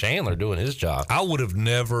 Look at Chandler doing his job. I would have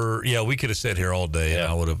never. Yeah, we could have sat here all day, and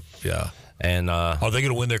I would have. Yeah. And are they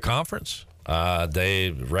going to win their conference?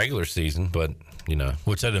 They regular season, but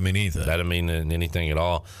which that doesn't mean anything. That doesn't mean anything at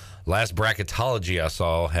all. Last bracketology I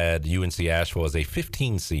saw had UNC Asheville as a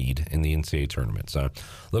 15 seed in the NCAA tournament. So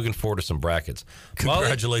looking forward to some brackets.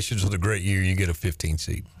 Congratulations on a great year. You get a 15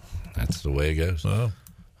 seed. That's the way it goes.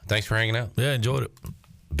 Thanks for hanging out. Yeah, enjoyed it.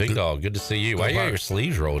 Big dog, good to see you. Why you got your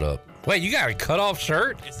sleeves rolled up? Wait, you got a cut-off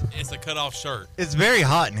shirt? It's a cut-off shirt. It's very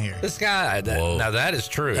hot in here. This guy, now that is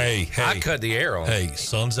true. Hey, I cut the air on. Hey,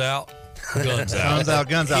 sun's out, guns out. Sun's out,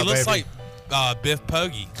 guns out, He looks baby. like Biff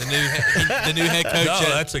Poggi, the new head coach. No,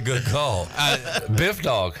 that's a good call. Biff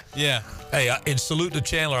dog. Yeah. Hey, in salute to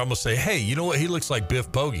Chandler, I'm going to say, hey, you know what? He looks like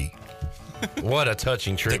Biff Poggi. What a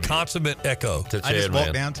touching tribute. The consummate echo. To I just Chad, walked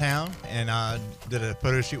man. downtown and did a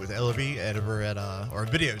photo shoot with Ellerby or a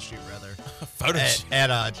video shoot rather.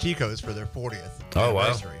 At Chico's for their 40th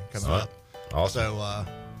anniversary coming up. Awesome. So a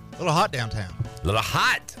little hot downtown. A little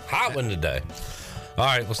hot one today. All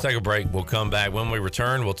right, let's take a break. We'll come back. When we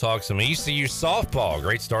return, we'll talk some ECU softball.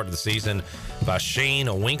 Great start to the season by Shane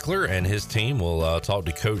Winkler and his team. We'll talk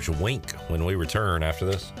to Coach Wink when we return after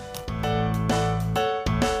this.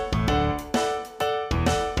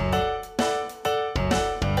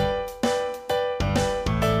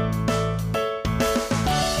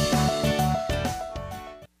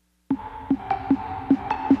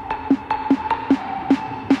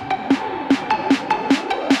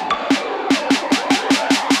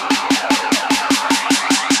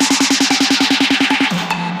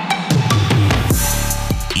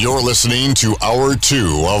 You're listening to Hour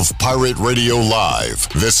 2 of Pirate Radio Live.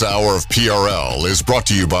 This hour of PRL is brought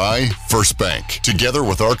to you by First Bank. Together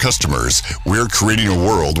with our customers, we're creating a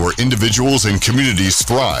world where individuals and communities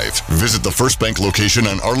thrive. Visit the First Bank location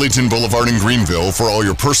on Arlington Boulevard in Greenville for all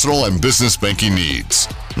your personal and business banking needs.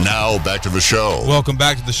 Now, back to the show. Welcome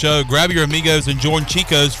back to the show. Grab your amigos and join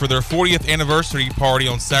Chico's for their 40th anniversary party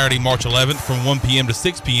on Saturday, March 11th from 1 p.m. to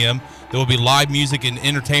 6 p.m. There will be live music and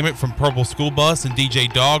entertainment from Purple School Bus and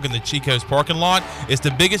DJ Dog in the Chico's parking lot. It's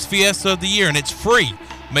the biggest fiesta of the year, and it's free.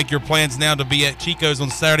 Make your plans now to be at Chico's on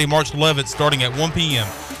Saturday, March 11th, starting at 1 p.m.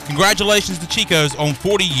 Congratulations to Chico's on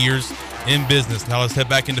 40 years in business. Now let's head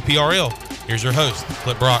back into PRL. Here's your host,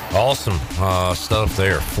 Clip Brock. Awesome stuff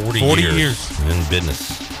there. 40 years in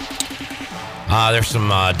business. There's some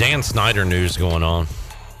Dan Snyder news going on.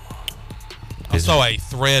 I saw a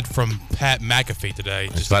thread from Pat McAfee today.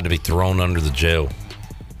 He's about to be thrown under the jail.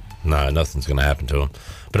 No, nothing's going to happen to him.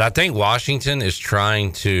 But I think Washington is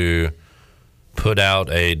trying to put out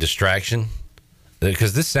a distraction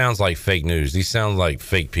because this sounds like fake news. These sound like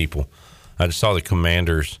fake people. I just saw the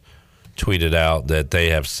Commanders tweeted out that they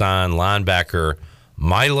have signed linebacker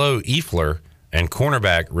Milo Eifler and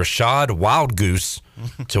cornerback Rashad Wildgoose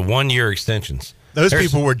to 1-year extensions. Those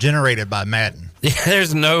people were generated by Madden. Yeah,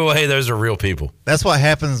 there's no way those are real people. That's what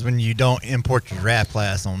happens when you don't import your draft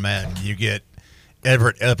class on Madden. You get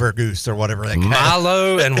Evergoose or whatever that guy.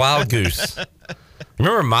 Milo and Wild Goose.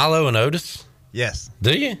 Remember Milo and Otis? Yes.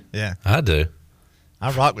 Do you? Yeah. I do.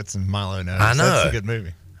 I rock with some Milo and Otis. I know. That's a good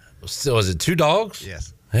movie. So was it Two Dogs?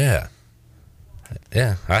 Yes. Yeah.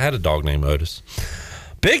 Yeah, I had a dog named Otis.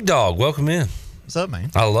 Big Dog, welcome in. What's up,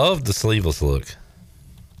 man? I love the sleeveless look.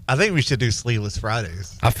 I think we should do sleeveless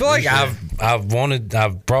Fridays. I feel like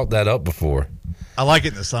I've brought that up before. I like it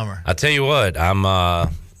in the summer. I tell you what, I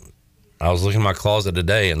was looking in my closet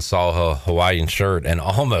today and saw a Hawaiian shirt and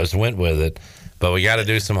almost went with it. But we got to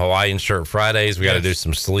do some Hawaiian shirt Fridays. We got to do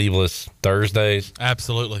some sleeveless Thursdays.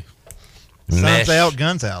 Absolutely. Sun's out,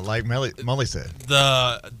 guns out, like Mully said.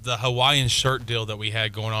 The Hawaiian shirt deal that we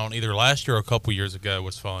had going on either last year or a couple years ago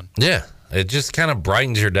was fun. Yeah. It just kind of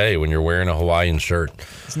brightens your day when you're wearing a Hawaiian shirt.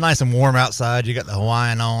 It's nice and warm outside. You got the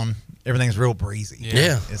Hawaiian on. Everything's real breezy.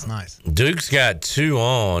 Yeah. It's nice. Duke's got 2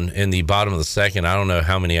 on in the bottom of the second. I don't know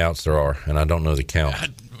how many outs there are, and I don't know the count.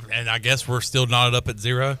 And I guess we're still knotted up at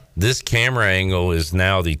 0. This camera angle is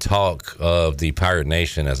now the talk of the Pirate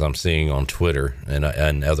Nation, as I'm seeing on Twitter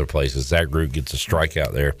and other places. Zach Root gets a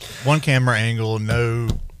strikeout there. One camera angle, no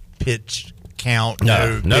pitch count,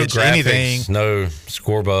 no pitch, graphics, anything. No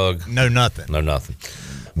score bug. No nothing. No nothing.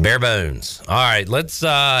 Bare bones. All right, let's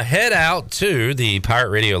head out to the Pirate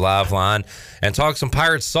Radio Live line and talk some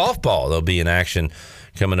Pirates softball. They'll be in action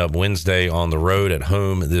coming up Wednesday on the road at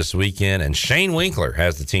home this weekend. And Shane Winkler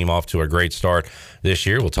has the team off to a great start this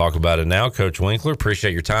year. We'll talk about it now. Coach Winkler,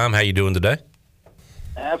 appreciate your time. How you doing today?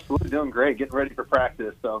 Absolutely doing great. Getting ready for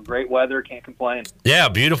practice. So great weather. Can't complain. Yeah,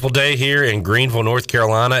 beautiful day here in Greenville, North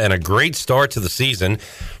Carolina, and a great start to the season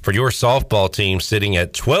for your softball team, sitting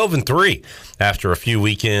at 12-3 after a few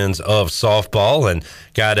weekends of softball, and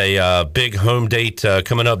got a big home date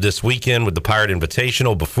coming up this weekend with the Pirate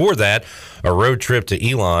Invitational. Before that, a road trip to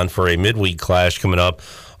Elon for a midweek clash coming up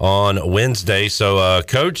on Wednesday. So,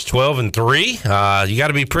 Coach, 12-3, you got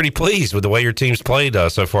to be pretty pleased with the way your team's played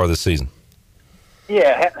so far this season.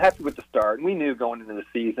 Yeah, happy with the start. And we knew going into the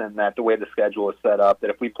season that the way the schedule was set up, that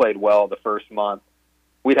if we played well the first month,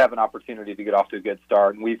 we'd have an opportunity to get off to a good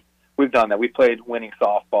start. And we've done that. We played winning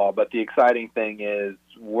softball, but the exciting thing is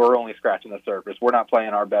we're only scratching the surface. We're not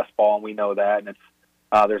playing our best ball, and we know that. And it's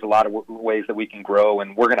there's a lot of ways that we can grow,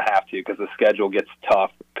 and we're going to have to because the schedule gets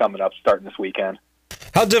tough coming up starting this weekend.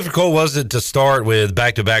 How difficult was it to start with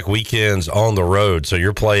back-to-back weekends on the road? So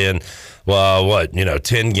you're playing,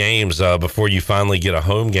 10 games before you finally get a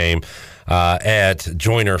home game at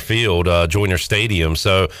Joyner Field, Joyner Stadium.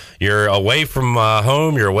 So you're away from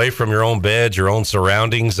home, you're away from your own bed, your own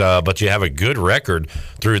surroundings, but you have a good record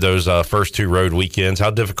through those first 2 road weekends.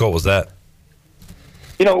 How difficult was that?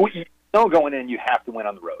 Going in, you have to win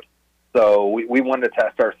on the road. So we wanted to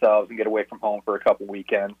test ourselves and get away from home for a couple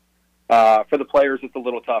weekends. For the players, it's a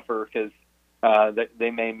little tougher because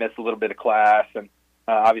they may miss a little bit of class and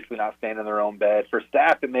obviously not staying in their own bed. For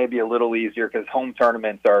staff, it may be a little easier because home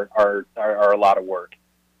tournaments are a lot of work.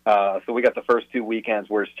 So we got the first 2 weekends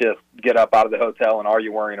where it's just get up out of the hotel and are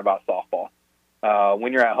you worrying about softball?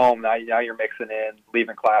 When you're at home, now you're mixing in,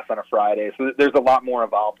 leaving class on a Friday. So there's a lot more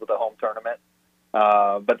involved with the home tournament.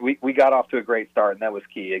 But we got off to a great start, and that was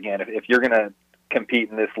key. Again, if you're going to compete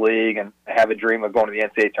in this league and have a dream of going to the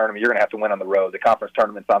NCAA tournament, you're going to have to win on the road. The conference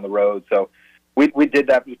tournament's on the road. So we did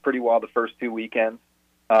that pretty well the first 2 weekends.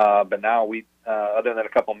 But now we, other than a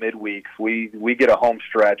couple midweeks, we get a home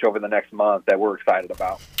stretch over the next month that we're excited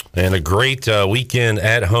about. And a great weekend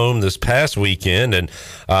at home this past weekend, and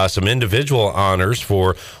some individual honors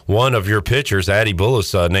for one of your pitchers. Addie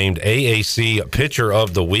Bullis named AAC Pitcher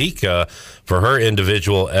of the Week for her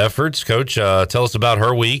individual efforts. Coach, tell us about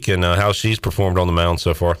her week and how she's performed on the mound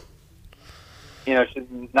so far. You know, she's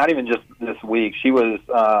not even just this week. She was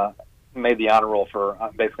made the honor roll for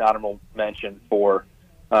basically honorable mention for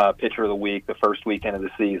Pitcher of the Week the first weekend of the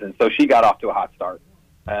season. So she got off to a hot start,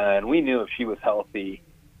 and we knew if she was healthy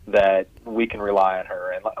that we can rely on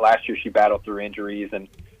her. And last year she battled through injuries, and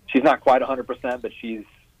she's not quite 100%, but she's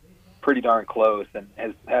pretty darn close and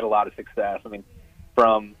has had a lot of success. I mean,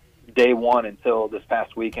 from day one until this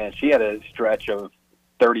past weekend, she had a stretch of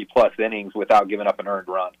 30-plus innings without giving up an earned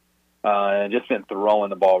run. And just been throwing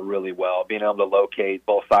the ball really well, being able to locate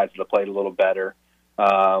both sides of the plate a little better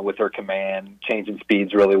with her command, changing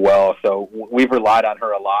speeds really well. So we've relied on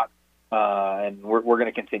her a lot, and we're going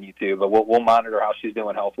to continue to. But we'll monitor how she's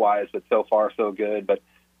doing health-wise, but so far so good. But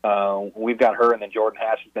we've got her, and then Jordan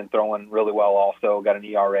Hatch has been throwing really well also, got an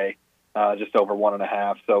ERA just over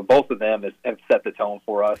 1.5. So both of them have set the tone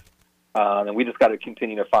for us. And we just got to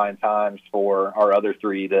continue to find times for our other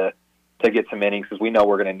three to get some innings, because we know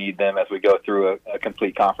we're going to need them as we go through a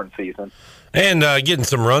complete conference season. And getting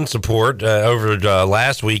some run support over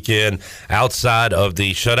last weekend outside of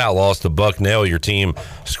the shutout loss to Bucknell. Your team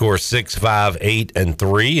scores 6, 5, 8, and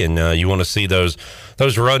 3, and you want to see those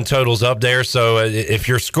run totals up there. So if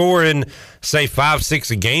you're scoring, say, 5,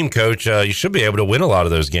 6 a game, Coach, you should be able to win a lot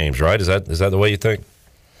of those games, right? Is that the way you think?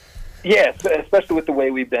 Yes, especially with the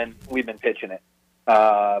way we've been pitching it.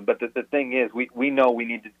 But the thing is, we know we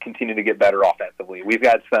need to continue to get better offensively. We've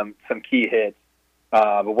got some key hits,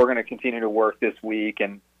 but we're going to continue to work this week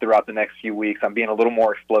and throughout the next few weeks on being a little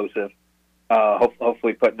more explosive,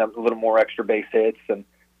 hopefully putting up a little more extra base hits. And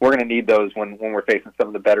we're going to need those when we're facing some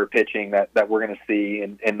of the better pitching that we're going to see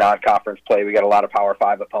in non-conference play. We got a lot of Power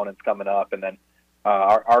 5 opponents coming up, and then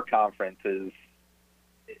our conference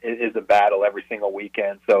is a battle every single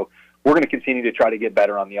weekend. So we're going to continue to try to get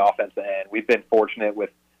better on the offensive end. We've been fortunate with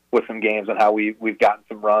some games on how we've gotten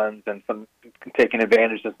some runs and some taking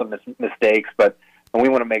advantage of some mistakes, but we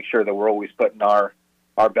want to make sure that we're always putting our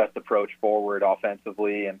best approach forward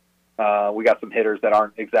offensively. And we got some hitters that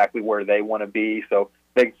aren't exactly where they want to be, so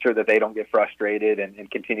making sure that they don't get frustrated and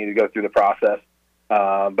continue to go through the process.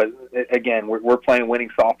 But again, we're playing winning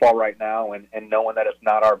softball right now, and knowing that it's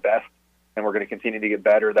not our best, and we're going to continue to get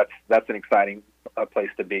better. That's an exciting place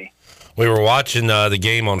to be. We were watching the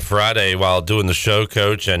game on Friday while doing the show,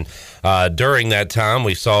 Coach, and during that time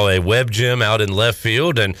we saw a web gym out in left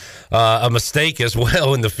field and a mistake as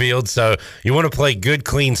well in the field. So you want to play good,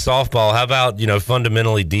 clean softball. How about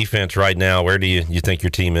fundamentally defense right now? Where do you think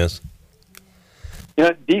your team is?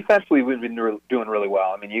 Defensively, we've been doing really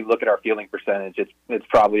well. I mean, you look at our fielding percentage; it's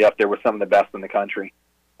probably up there with some of the best in the country,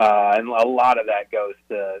 and a lot of that goes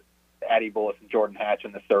to Addie Bullis and Jordan Hatch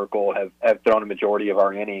in the circle have thrown a majority of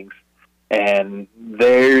our innings, and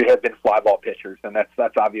they have been fly ball pitchers, and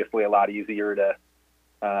that's obviously a lot easier to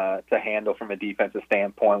handle from a defensive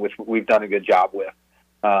standpoint, which we've done a good job with.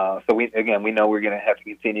 So we know we're going to have to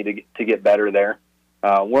continue to get better there.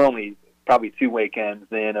 We're only probably 2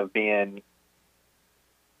 weekends in of being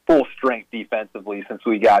full strength defensively since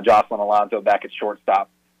we got Jocelyn Alonso back at shortstop.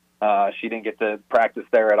 She didn't get to practice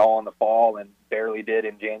there at all in the fall and barely did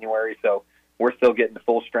in January. So we're still getting to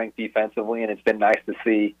full strength defensively, and it's been nice to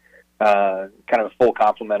see kind of a full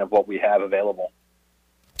complement of what we have available.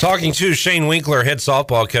 Talking to Shane Winkler, head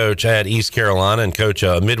softball coach at East Carolina, and coach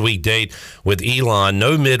a midweek date with Elon.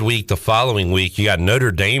 No midweek the following week. You got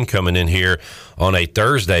Notre Dame coming in here on a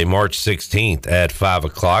Thursday, March 16th at 5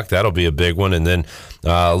 o'clock. That'll be a big one. And then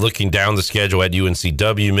looking down the schedule at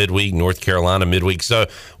UNCW midweek, North Carolina midweek. So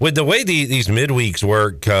with the way these midweeks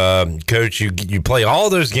work, Coach, you play all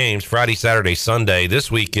those games Friday, Saturday, Sunday. This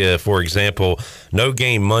week, for example, no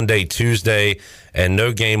game Monday, Tuesday, and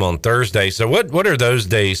no game on Thursday. So what are those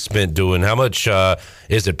days spent doing? How much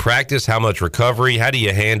is it practice? How much recovery? How do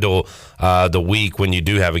you handle the week when you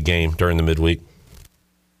do have a game during the midweek?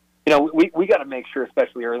 We got to make sure,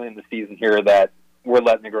 especially early in the season here, that we're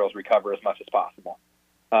letting the girls recover as much as possible.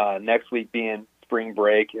 Next week being spring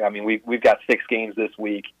break, I mean, we've got 6 games this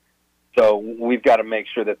week, so we've got to make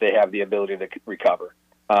sure that they have the ability to recover.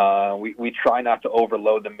 We try not to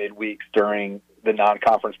overload the midweeks during the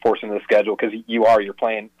non-conference portion of the schedule, because you're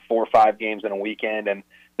playing 4 or 5 games in a weekend, and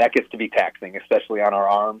that gets to be taxing, especially on our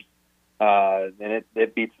arms, and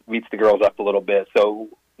it beats the girls up a little bit. So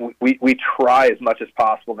we try as much as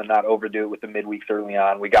possible to not overdo it with the midweeks early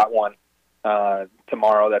on. We got one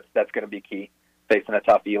tomorrow. That's going to be key, facing a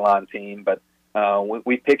tough Elon team. But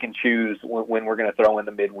we pick and choose when we're going to throw in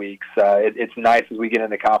the midweeks. It's nice as we get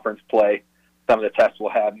into conference play. Some of the tests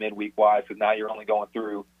we'll have midweek-wise, because now you're only going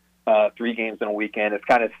through 3 games in a weekend. It's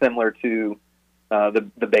kind of similar to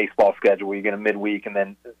the baseball schedule. You get a midweek and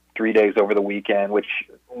then 3 days over the weekend, which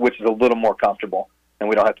is a little more comfortable, and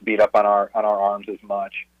we don't have to beat up on our arms as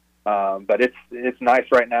much. But it's nice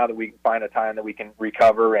right now that we can find a time that we can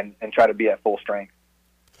recover and try to be at full strength.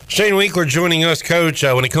 Shane Winkler joining us, Coach.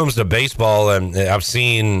 When it comes to baseball, I've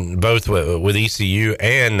seen both with ECU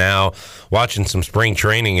and now watching some spring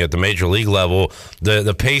training at the major league level,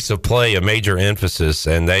 the pace of play a major emphasis,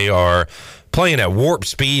 and they are playing at warp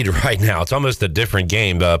speed right now. It's almost a different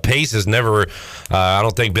game. Pace has never, I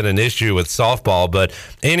don't think, been an issue with softball, but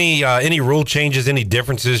any rule changes, any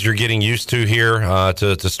differences you're getting used to here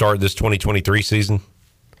to start this 2023 season?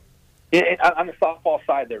 On the softball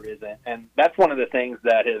side, there isn't, and that's one of the things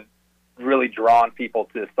that has really drawn people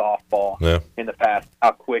to softball in the past,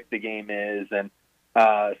 how quick the game is. And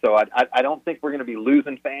so I don't think we're going to be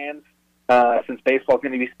losing fans since baseball is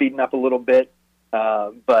going to be speeding up a little bit,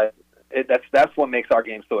 but that's what makes our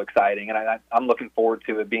game so exciting, and I'm looking forward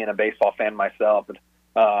to it, being a baseball fan myself, and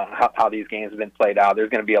how these games have been played out. There's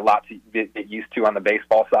going to be a lot to get used to on the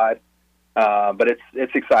baseball side, but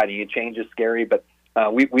it's exciting. It changes scary, but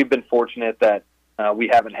we've been fortunate that we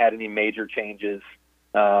haven't had any major changes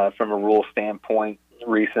from a rule standpoint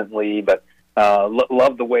recently, but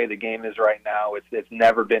love the way the game is right now. It's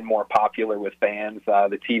never been more popular with fans.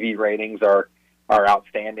 The TV ratings are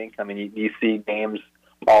outstanding. I mean, you see games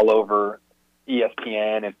all over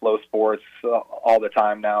ESPN and Flow Sports all the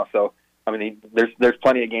time now. So, I mean, there's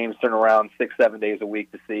plenty of games turn around 6-7 days a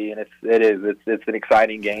week to see, and it's an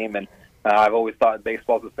exciting game. And I've always thought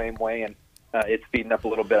baseball's the same way, and it's speeding up a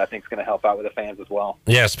little bit. I think it's going to help out with the fans as well.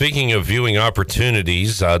 Yeah, speaking of viewing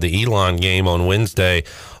opportunities, the Elon game on Wednesday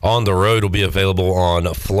on the road will be available on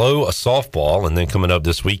Flow Softball. And then coming up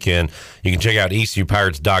this weekend, you can check out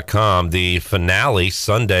ECUPirates.com. The finale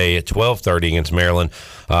Sunday at 12:30 against Maryland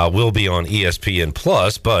will be on ESPN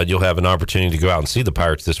Plus, but you'll have an opportunity to go out and see the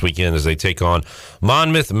Pirates this weekend as they take on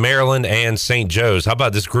Monmouth, Maryland, and St. Joe's. How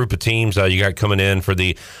about this group of teams you got coming in for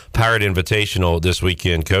the Pirate Invitational this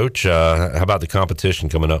weekend, Coach? How about the competition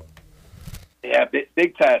coming up? Yeah,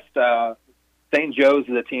 big test. St. Joe's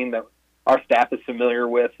is a team that our staff is familiar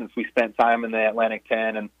with since we spent time in the Atlantic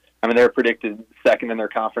 10, and I mean they're predicted second in their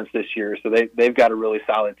conference this year, so they've got a really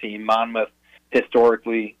solid team. Monmouth,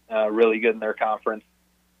 historically, really good in their conference.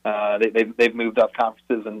 They've moved up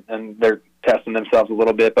conferences and they're testing themselves a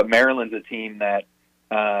little bit, but Maryland's a team that,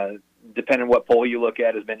 depending on what poll you look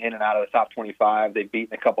at, has been in and out of the top 25. They've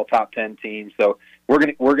beaten a couple top 10 teams, so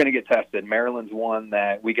we're gonna get tested. Maryland's one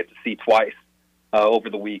that we get to see twice over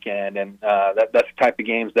the weekend, and that's the type of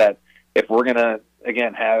games that if we're gonna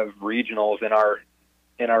again have regionals in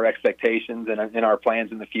our expectations and in our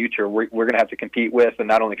plans in the future, we're gonna have to compete with, and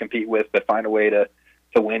not only compete with, but find a way to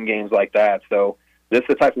win games like that. So this is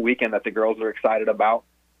the type of weekend that the girls are excited about.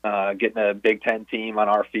 Getting a Big Ten team on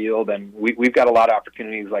our field, and we've got a lot of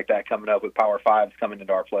opportunities like that coming up with Power Fives coming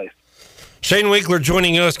into our place. Shane Winkler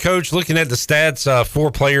joining us, Coach. Looking at the stats, 4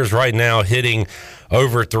 players right now hitting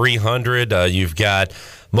over 300. You've got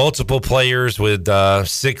multiple players with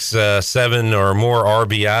 6, 7 or more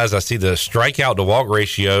RBIs. I see the strikeout to walk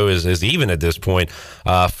ratio is even at this point,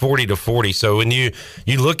 40-40. So when you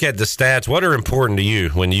look at the stats, what are important to you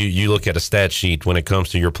when you look at a stat sheet when it comes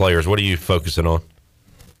to your players? What are you focusing on?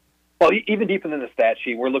 Well, even deeper than the stat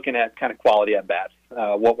sheet, we're looking at kind of quality at bats,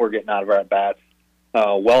 what we're getting out of our at bats.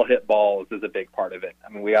 Well hit balls is a big part of it. I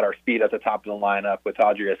mean, we got our speed at the top of the lineup with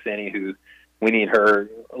Audrey Assini, who we need her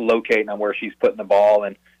locating on where she's putting the ball,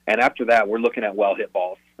 and after that, we're looking at well hit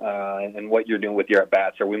balls and what you're doing with your at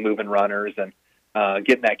bats. Are we moving runners and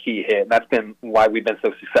getting that key hit? And that's been why we've been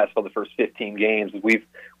so successful the first 15 games.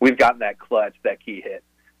 We've gotten that clutch, that key hit.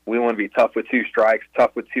 We want to be tough with 2 strikes,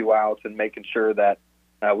 tough with 2 outs, and making sure that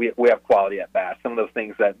we have quality at bats. Some of those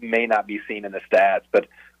things that may not be seen in the stats, but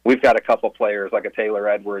we've got a couple players like a Taylor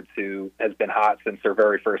Edwards who has been hot since her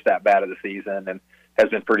very first at bat of the season and has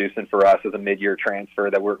been producing for us as a mid-year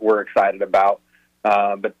transfer that we're excited about.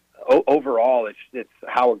 But overall, it's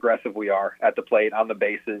how aggressive we are at the plate on the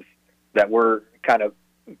bases, that we're kind of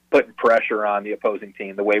putting pressure on the opposing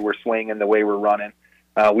team, the way we're swinging, the way we're running.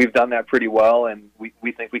 We've done that pretty well, and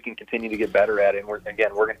we think we can continue to get better at it. And we're going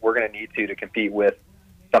to need to compete with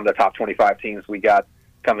some of the top 25 teams we got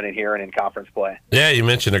coming in here and in conference play. Yeah, you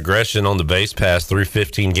mentioned aggression on the base pass through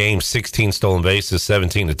 15 games, 16 stolen bases,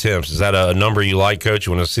 17 attempts. Is that a number you like, Coach?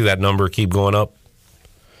 You want to see that number keep going up?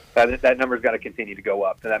 that number's got to continue to go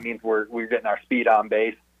up. So that means we're getting our speed on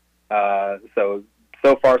base. So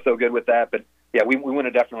far so good with that. But yeah, we want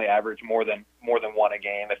to definitely average more than one a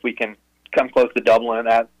game. If we can come close to doubling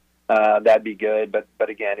that, that'd be good. But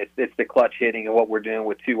again, it's the clutch hitting and what we're doing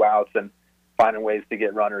with 2 outs and finding ways to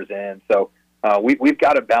get runners in. So we've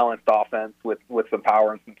got a balanced offense with some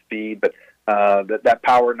power and some speed. But that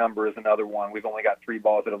power number is another one. We've only got 3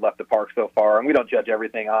 balls that have left the park so far, and we don't judge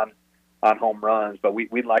everything on home runs, but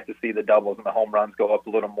we'd like to see the doubles and the home runs go up a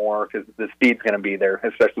little more because the speed's going to be there,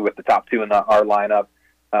 especially with the top 2 in our lineup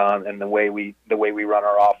and the way we run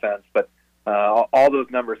our offense. But all those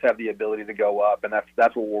numbers have the ability to go up, and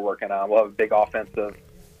that's what we're working on. We'll have a big offensive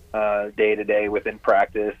day to day within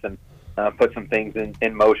practice and put some things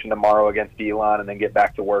in motion tomorrow against Elon, and then get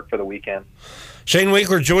back to work for the weekend. Shane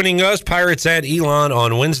Winkler joining us. Pirates at Elon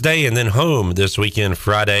on Wednesday, and then home this weekend,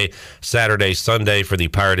 Friday, Saturday, Sunday for the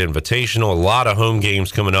Pirate Invitational. A lot of home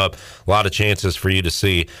games coming up. A lot of chances for you to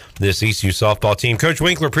see this ECU softball team. Coach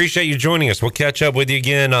Winkler, appreciate you joining us. We'll catch up with you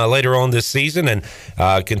again later on this season, and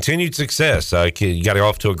continued success. You got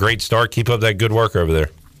off to a great start. Keep up that good work over there.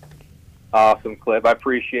 Awesome, Clip. I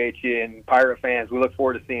appreciate you. And Pirate fans, we look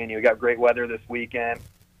forward to seeing you. We got great weather this weekend.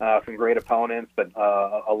 Some great opponents, but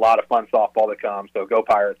a lot of fun softball to come. So go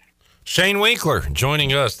Pirates. Shane Winkler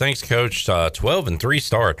joining us. Thanks, Coach. 12-3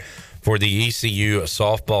 start for the ECU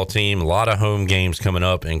softball team. A lot of home games coming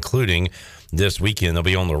up, including this weekend. They'll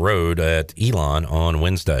be on the road at Elon on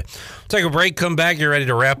Wednesday. Take a break, come back. You're ready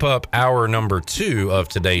to wrap up hour number 2 of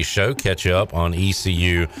today's show. Catch you up on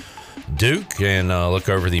ECU Duke and look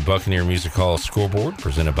over the Buccaneer Music Hall scoreboard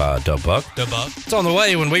presented by Dub Buck. It's on the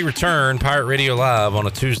way when we return. Pirate Radio Live on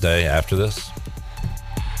a Tuesday after this.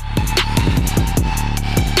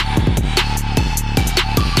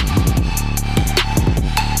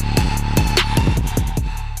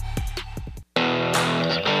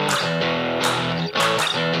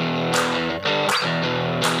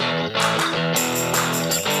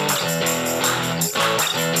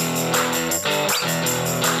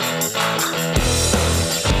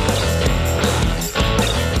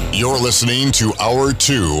 You're listening to Hour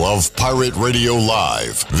 2 of Pirate Radio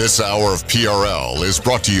Live. This hour of PRL is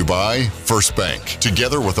brought to you by First Bank.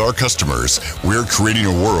 Together with our customers, we're creating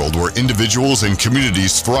a world where individuals and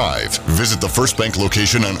communities thrive. Visit the First Bank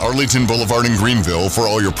location on Arlington Boulevard in Greenville for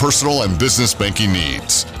all your personal and business banking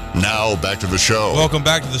needs. Now, back to the show. Welcome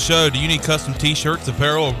back to the show. Do you need custom T-shirts,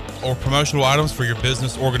 apparel, or promotional items for your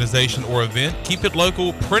business, organization, or event? Keep it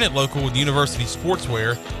local, print it local with University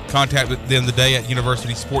Sportswear. Contact them today at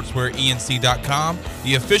universitysportswearenc.com,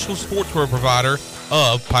 the official sportswear provider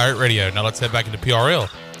of Pirate Radio. Now let's head back into PRL.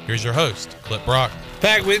 Here's your host, Clip Brock.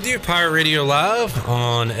 Back with you, Pirate Radio Live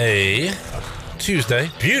on a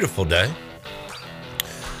Tuesday. Beautiful day.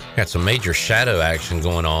 Got some major shadow action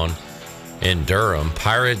going on in Durham.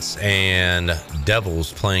 Pirates and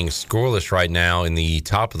Devils playing scoreless right now in the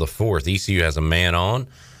top of the 4th. ECU has a man on.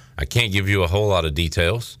 I can't give you a whole lot of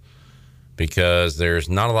details because there's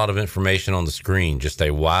not a lot of information on the screen, just a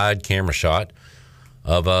wide camera shot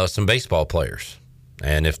of some baseball players.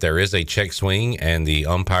 And if there is a check swing and the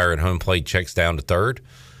umpire at home plate checks down to third,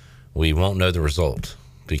 we won't know the result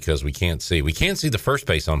because we can't see. We can't see the first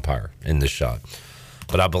base umpire in this shot.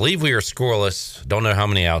 But I believe we are scoreless. Don't know how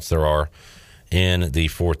many outs there are in the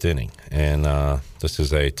 4th inning. And this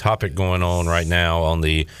is a topic going on right now on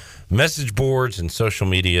the message boards and social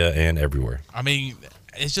media and everywhere. I mean,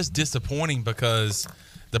 it's just disappointing because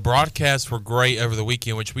the broadcasts were great over the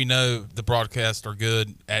weekend, which we know the broadcasts are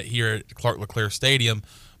good here at Clark LeClaire Stadium.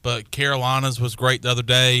 But Carolina's was great the other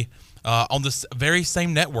day on this very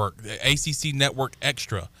same network, the ACC Network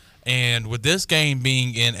Extra. And with this game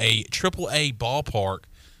being in a AAA ballpark,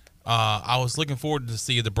 I was looking forward to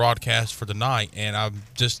see the broadcast for the night, and I'm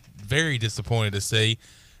just very disappointed to see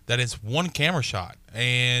that it's one camera shot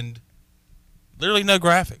and literally no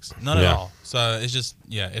graphics, none at all. So it's just,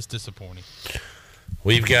 it's disappointing.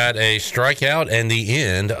 We've got a strikeout and the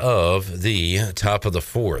end of the top of the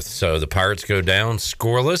 4th. So the Pirates go down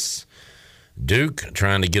scoreless. Duke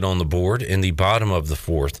trying to get on the board in the bottom of the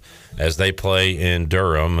 4th as they play in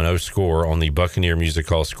Durham. No score on the Buccaneer Music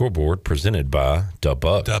Hall scoreboard presented by Dub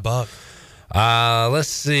Up. Dub Up. Let's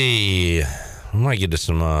see. We might get to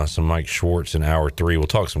some Mike Schwartz in hour 3. We'll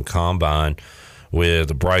talk some combine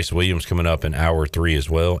with Bryce Williams coming up in hour 3 as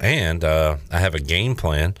well. And I have a game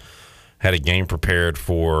plan. Had a game prepared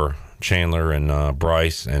for Chandler and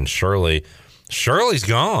Bryce and Shirley. Shirley's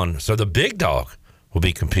gone, so the big dog will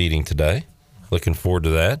be competing today. Looking forward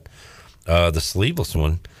to that. The sleeveless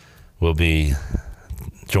one will be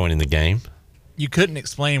joining the game. You couldn't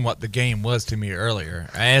explain what the game was to me earlier.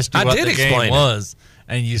 I asked you what the game was,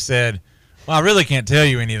 and you said, "Well, I really can't tell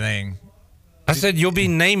you anything." I said you'll be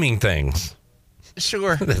naming things.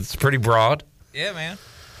 Sure. That's pretty broad. Yeah, man.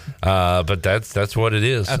 But that's what it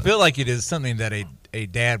is. I feel like it is something that a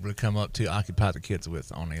dad would come up to occupy the kids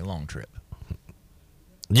with on a long trip.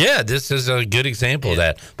 Yeah, this is a good example of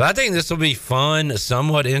that. But I think this will be fun,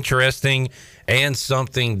 somewhat interesting, and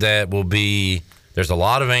something that will be, there's a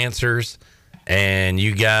lot of answers, and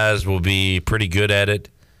you guys will be pretty good at it.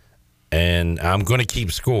 And I'm going to keep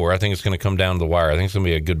score. I think it's going to come down to the wire. I think it's going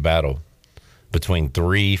to be a good battle between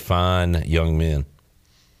three fine young men.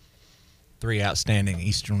 Three outstanding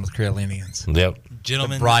Eastern North Carolinians. Yep.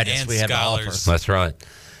 Gentlemen, the brightest and we have to scholars. offer. That's right.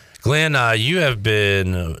 Glenn, you have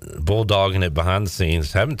been bulldogging it behind the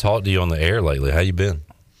scenes. Haven't talked to you on the air lately. How you been?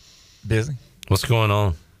 Busy. What's going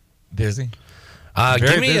on? Busy.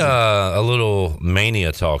 Give me busy. A little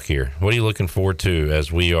Mania talk here. What are you looking forward to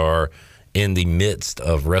as we are in the midst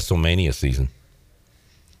of WrestleMania season?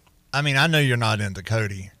 I mean, I know you're not into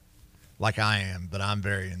Cody like I am, but I'm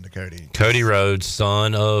very into Cody. Cody Rhodes,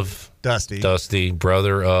 son of Dusty,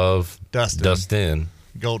 brother of Dustin.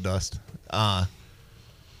 Gold Dust.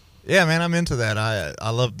 Yeah, man, I'm into that. I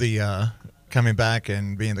love the coming back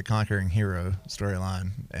and being the conquering hero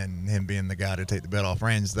storyline, and him being the guy to take the belt off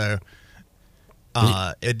Reigns. Though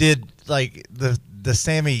it did, like, the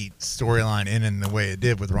Sammy storyline ending the way it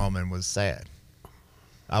did with Roman was sad.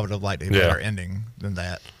 I would have liked a better ending than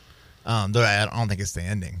that. Though I don't think it's the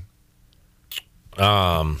ending.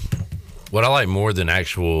 What I like more than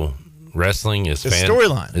actual wrestling is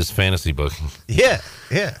storyline. Is fantasy booking. Yeah.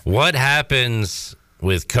 What happens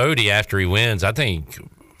with Cody after he wins? I think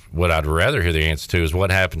what I'd rather hear the answer to is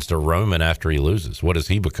what happens to Roman after he loses. What does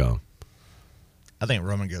he become? I think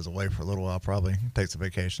Roman goes away for a little while, probably takes a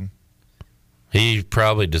vacation. He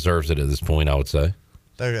probably deserves it at this point, I would say.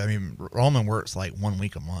 I mean, Roman works like 1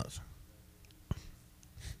 week a month.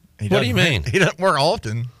 What do you mean? He doesn't work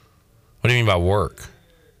often. What do you mean by work?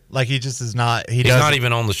 Like, he just is not. He's not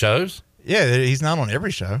even on the shows? Yeah, he's not on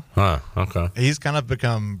every show. Huh, okay. He's kind of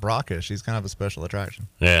become Brockish. He's kind of a special attraction.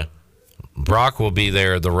 Yeah. Brock will be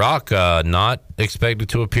there. The Rock not expected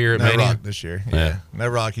to appear at No Mania? Rock this year. Yeah. No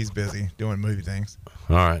Rock, he's busy doing movie things.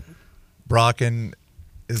 All right. Brocken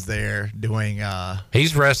is there doing...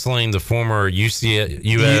 he's wrestling the former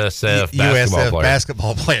USF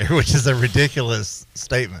basketball player, which is a ridiculous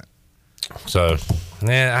statement. So,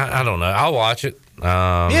 I don't know. I'll watch it.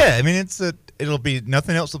 Yeah, I mean, it'll be,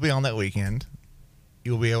 nothing else will be on that weekend.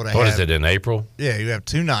 You'll be able to What is it, in April? Yeah, you have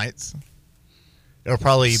 2 nights. It'll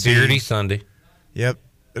probably be Saturday, Sunday. Yep.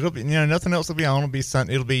 It'll be, nothing else will be on.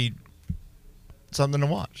 It'll be something to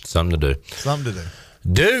watch. Something to do. Something to do.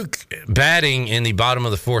 Duke batting in the bottom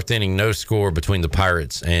of the 4th inning. No score between the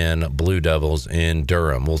Pirates and Blue Devils in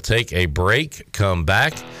Durham. We'll take a break, come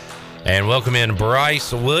back, and welcome in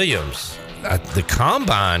Bryce Williams. The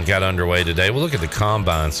Combine got underway today. We'll look at the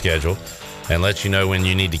Combine schedule and let you know when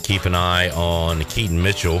you need to keep an eye on Keaton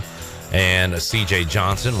Mitchell and C.J.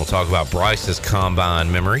 Johnson. We'll talk about Bryce's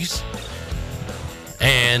Combine memories.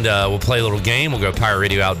 And we'll play a little game. We'll go Pirate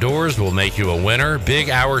Radio Outdoors. We'll make you a winner. Big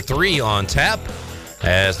Hour 3 on tap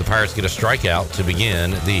as the Pirates get a strikeout to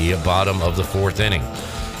begin the bottom of the 4th inning.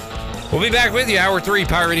 We'll be back with you, Hour 3,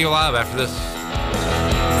 Pirate Radio Live, after this.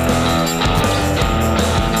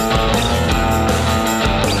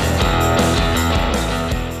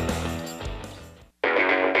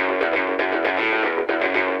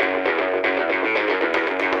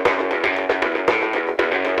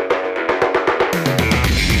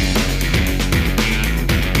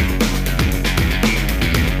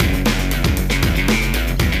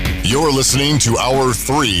 You're listening to Hour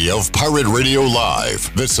 3 of Pirate Radio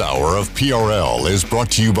Live. This hour of PRL is brought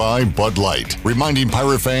to you by Bud Light, reminding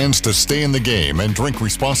Pirate fans to stay in the game and drink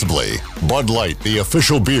responsibly. Bud Light, the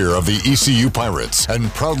official beer of the ECU Pirates, and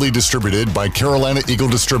proudly distributed by Carolina Eagle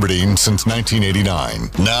Distributing since 1989.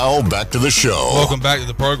 Now, back to the show. Welcome back to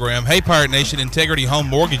the program. Hey, Pirate Nation, Integrity Home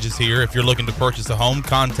Mortgage is here. If you're looking to purchase a home,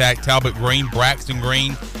 contact Talbot Green, Braxton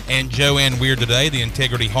Green, and Joanne Weir today. The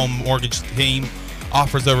Integrity Home Mortgage team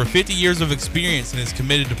offers over 50 years of experience and is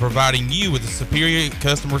committed to providing you with the superior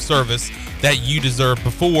customer service that you deserve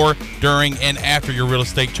before, during, and after your real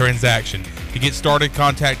estate transaction. To get started,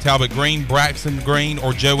 contact Talbot Green, Braxton Green,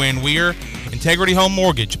 or Joanne Weir. Integrity Home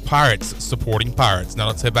Mortgage, Pirates supporting Pirates. Now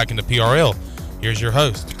let's head back into PRL. Here's your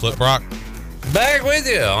host, Clip Brock. Back with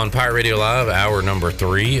you on Pirate Radio Live, hour number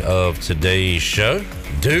 3 of today's show.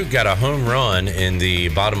 Duke got a home run in the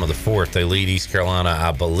bottom of the 4th. They lead East Carolina,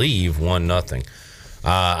 I believe, 1-0.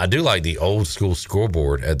 I do like the old school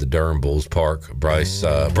scoreboard at the Durham Bulls Park. Bryce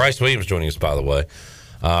Williams joining us, by the way,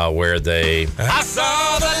 where they... I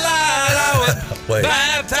saw the light I was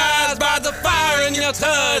baptized by the fire in your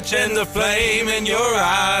touch and the flame in your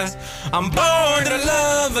eyes. I'm born to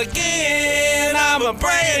love again. I'm a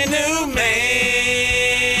brand new man.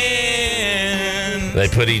 They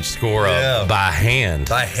put each score up by hand.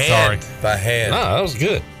 By hand. Sorry. By hand. No, that was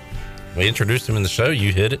good. We introduced him in the show.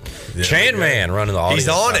 You hit it. Yeah, Chan Man running the audience.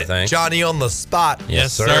 He's on I it. think. Johnny on the spot.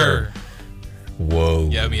 Yes, sir. Whoa.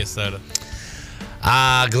 Yeah, me a soda.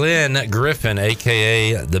 Glenn Griffin,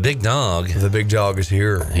 a.k.a. The Big Dog. The Big Dog is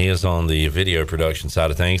here. He is on the video production side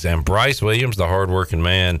of things. And Bryce Williams, the hardworking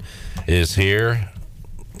man, is here.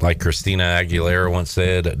 Like Christina Aguilera once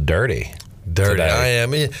said, dirty. Dirty. Today. I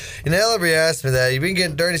am. You know, Ellery asked me that. You've been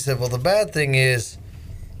getting dirty. I said, well, the bad thing is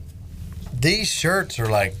these shirts are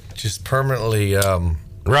like just permanently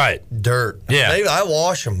right dirt. Yeah. I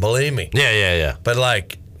wash them, believe me. Yeah. But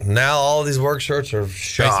like now all these work shirts are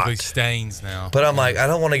shot. Basically stains now. But I'm like, I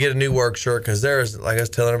don't want to get a new work shirt because there's, like I was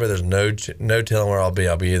telling everybody, there's no telling where I'll be.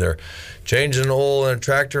 I'll be either changing oil in a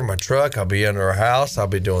tractor in my truck. I'll be under a house. I'll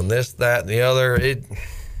be doing this, that, and the other.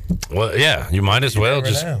 Well, yeah, you might as well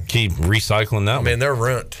just keep recycling that. I mean, they're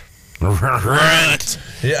runt. Runt.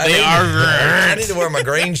 Yeah, They are runt. I need to wear my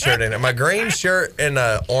green shirt in it. My green shirt and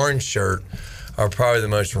orange shirt are probably the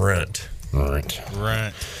most runt. Runt.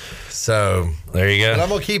 So there you go. But I'm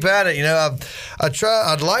gonna keep at it. You know,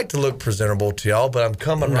 I'd like to look presentable to y'all, but I'm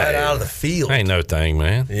coming right out of the field. Ain't no thing,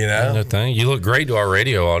 man. You know? Ain't no thing. You look great to our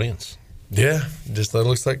radio audience. Yeah, just it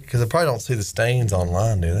looks like, because they probably don't see the stains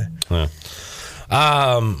online, do they? Yeah.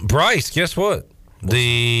 Bryce, guess what?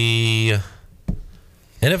 The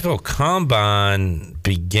NFL Combine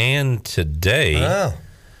began today. Oh.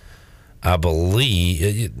 I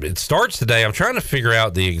believe it starts today. I'm trying to figure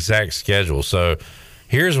out the exact schedule. So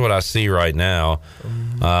here's what I see right now.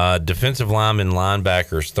 Defensive linemen,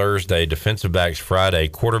 linebackers Thursday, defensive backs Friday,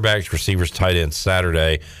 quarterbacks, receivers, tight ends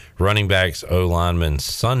Saturday, running backs, O-linemen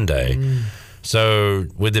Sunday. So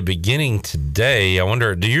with it beginning today, I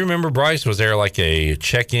wonder, do you remember, Bryce, was there like a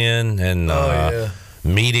check-in and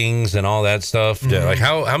meetings and all that stuff? Like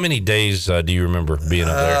how many days do you remember being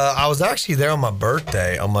up there? I was actually there on my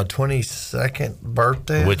birthday, on my 22nd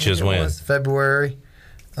birthday. Which is when? February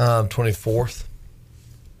 24th.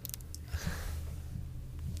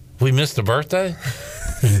 We missed a birthday?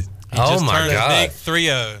 Oh my God. Big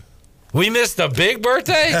 3-0. We missed a big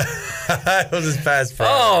birthday? It was this past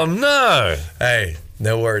Friday. Oh no. Hey,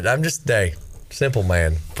 no words. I'm just a simple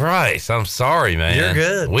man. Bryce, I'm sorry, man. You're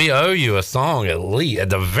good. We owe you a song at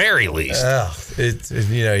the very least.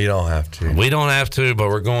 You know, you don't have to. We don't have to, but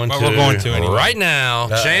we're going to. We're going to anyway. Right now.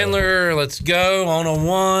 Chandler, let's go on a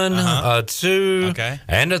 1, a 2,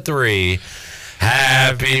 and a 3.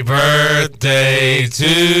 Happy birthday to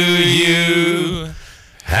you.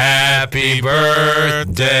 Happy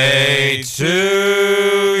birthday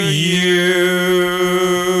to you.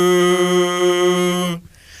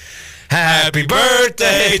 Happy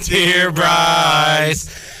birthday, dear Bryce.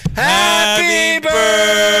 Happy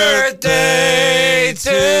birthday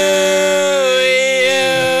to you.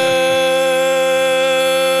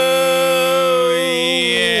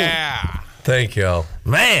 Yeah. Thank y'all.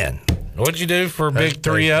 Man, what'd you do for a big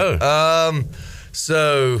 3-0?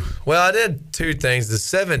 So, well, I did two things. The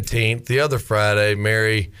 17th, the other Friday,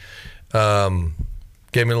 Mary gave me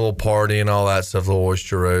a little party and all that stuff, a little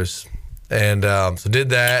oyster roast. And so did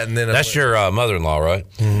that. And then that's your mother-in-law, right?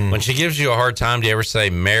 Mm-hmm. When she gives you a hard time, do you ever say,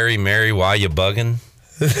 Mary, why you bugging?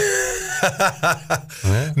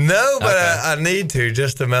 No, but I need to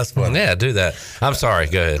just to mess with her. Yeah, do that. I'm sorry.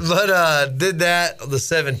 Go ahead. But did that the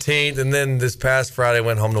 17th. And then this past Friday,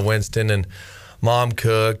 went home to Winston and Mom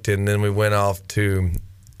cooked, and then we went off to,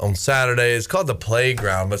 on Saturday, it's called the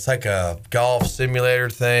Playground, but it's like a golf simulator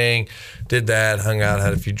thing. Did that, hung out,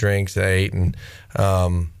 had a few drinks, ate, and,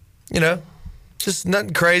 you know, just nothing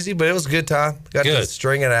crazy, but it was a good time. Got to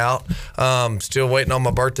string it out. Still waiting on my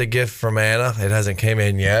birthday gift from Anna. It hasn't came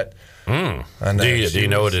in yet. I know. Do you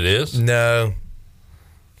know what it is? No.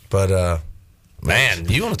 But, man,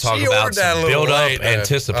 you want to talk about some build-up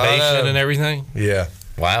anticipation and everything? Yeah.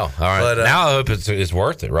 Wow. All right. But, now I hope it's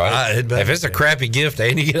worth it, right? If it's a crappy gift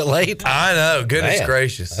and you get it late. I know. Goodness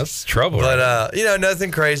gracious. That's trouble. But, you know,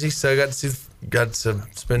 nothing crazy. So got to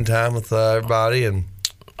spend time with everybody. And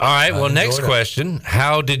all right. Well, next question.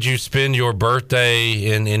 How did you spend your birthday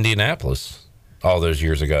in Indianapolis all those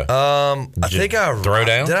years ago? I think I throw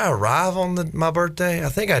down. Did I arrive on my birthday? I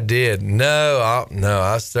think I did. No, I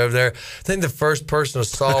was over there. I think the first person I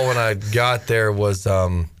saw when I got there was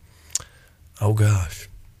oh gosh,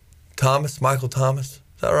 Michael Thomas. Is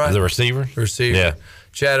that right? The receiver. The receiver. Yeah.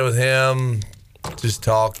 Chatted with him, just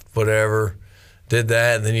talked, whatever. Did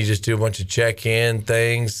that, and then you just do a bunch of check-in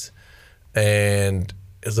things. and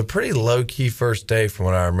it was a pretty low key first day from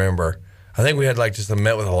what I remember. I think we had like just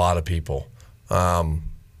met with a lot of people.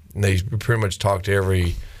 They pretty much talked to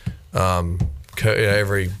every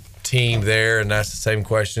team there and asked the same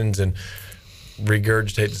questions and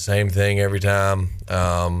regurgitate the same thing every time,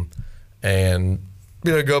 and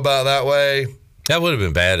go about that way. That would have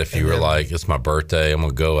been bad if you were like, "It's my birthday. I'm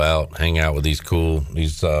gonna go out, hang out with these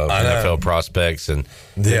NFL prospects," and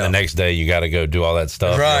then the next day you got to go do all that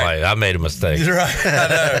stuff. Right. Like, I made a mistake. Right. I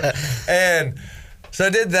know. And so I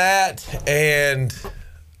did that, and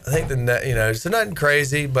I think so nothing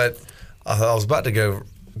crazy, but I was about to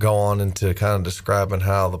go on into kind of describing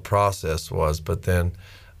how the process was, but then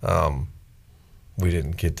we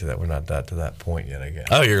didn't get to that. We're not to that point yet, I guess.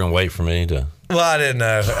 Oh, you're gonna wait for me to? Well, I didn't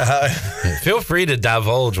know. Feel free to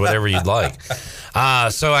divulge whatever you'd like.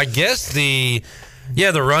 So I guess the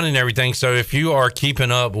run and everything. So if you are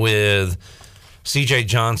keeping up with C.J.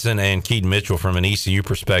 Johnson and Keaton Mitchell from an ECU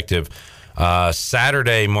perspective,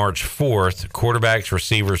 Saturday, March 4th, quarterbacks,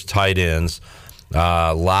 receivers, tight ends,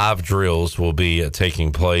 live drills will be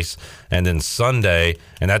taking place. And then Sunday,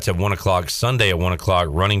 and that's at 1 o'clock, Sunday at 1 o'clock,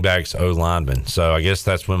 running backs, O-linemen. So I guess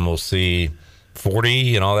that's when we'll see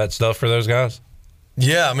 40 and all that stuff for those guys?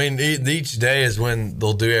 Yeah, I mean, each day is when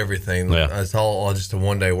they'll do everything. Yeah. It's all just a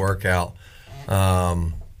one-day workout.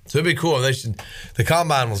 So it'd be cool. The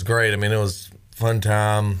combine was great. I mean, it was a fun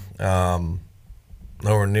time.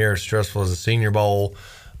 Nowhere near as stressful as the Senior Bowl.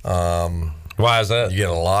 Why is that? You get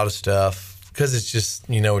a lot of stuff. Because it's just,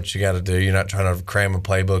 you know what you got to do. You're not trying to cram a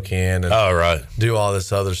playbook in and do all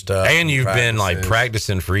this other stuff. And you've been like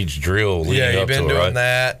practicing for each drill. Yeah, you've been doing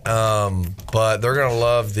that. But they're going to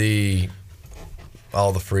love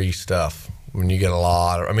all the free stuff. When you get a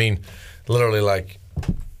lot. Literally like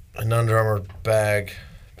an Under Armour bag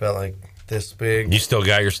about like this big. You still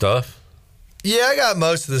got your stuff? Yeah, I got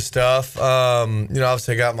most of the stuff.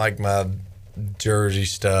 Obviously I got like my jersey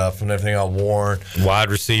stuff and everything I worn.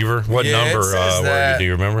 Wide receiver? What number were you? Do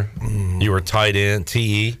you remember? You were tight end,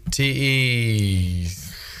 TE? TE,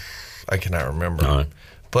 I cannot remember. Right.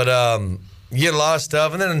 But you get a lot of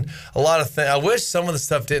stuff, and then a lot of things. I wish some of the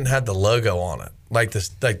stuff didn't have the logo on it, like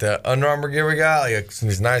the Under Armour gear we got, like some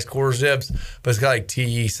of these nice quarter zips, but it's got like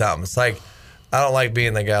TE something. It's like, I don't like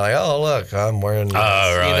being the guy like, oh look, I'm wearing this.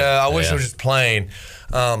 Right. I wish it was just plain.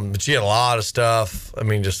 But you get a lot of stuff.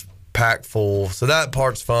 Just packed full, so that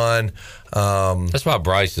part's fun. That's why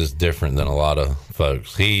Bryce is different than a lot of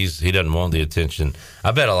folks. He doesn't want the attention.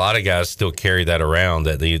 I bet a lot of guys still carry that around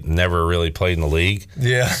that they never really played in the league.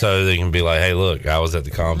 Yeah, so they can be like, "Hey, look, I was at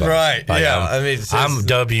the combine." Right? Like, yeah, I'm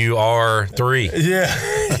WR3.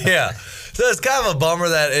 Yeah. So it's kind of a bummer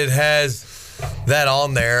that it has that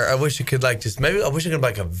on there. I wish it could like just maybe. I wish it could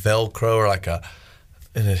like a Velcro or like a.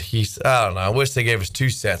 And I don't know. I wish they gave us two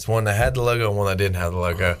sets, one that had the logo and one that didn't have the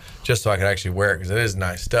logo, just so I could actually wear it because it is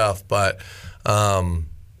nice stuff. But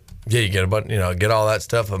you get get all that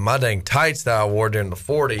stuff. But my dang tights that I wore during the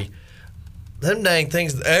 40, them dang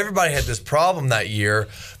things. Everybody had this problem that year.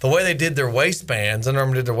 The way they did their waistbands, Under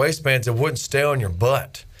Armour did their waistbands, it wouldn't stay on your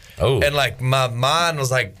butt. Oh, and like mine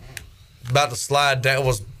was like about to slide down.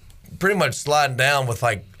 Was pretty much sliding down with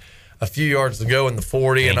like a few yards to go in the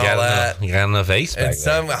 40 and all that. You got enough ace back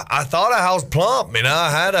there. I thought I was plump.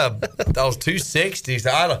 I was 260.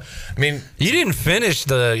 So you didn't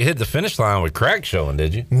hit the finish line with crack showing,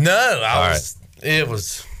 did you? No, It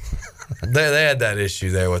was. They had that issue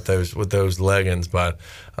there with those leggings, but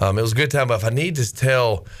it was a good time. But if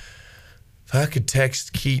I could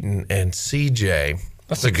text Keaton and CJ.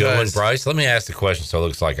 That's a good one, Bryce. Let me ask the question so it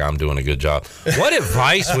looks like I'm doing a good job. What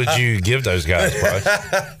advice would you give those guys, Bryce?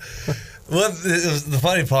 Well, it was the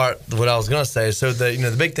funny part, what I was going to say, so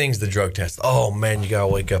the big thing is the drug test. Oh, man, you got to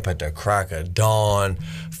wake up at the crack of dawn,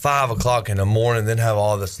 5 o'clock in the morning, then have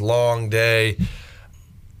all this long day.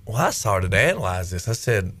 Well, I started to analyze this. I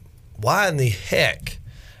said, why in the heck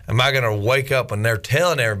am I going to wake up when they're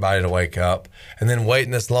telling everybody to wake up and then wait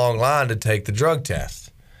in this long line to take the drug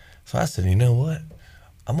test? So I said, you know what?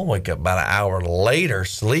 I'm going to wake up about an hour later,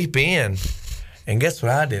 sleep in, and guess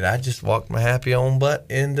what I did? I just walked my happy own butt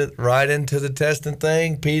right into the testing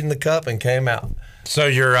thing, peed in the cup, and came out. So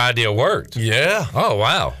your idea worked? Yeah. Oh,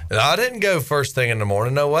 wow. I didn't go first thing in the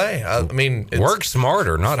morning. No way. Work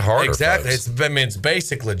smarter, not harder. Exactly. Folks. It's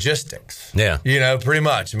basic logistics. Yeah. Pretty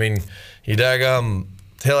much. You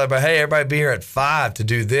tell everybody, hey, everybody be here at 5 to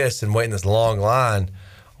do this and wait in this long line.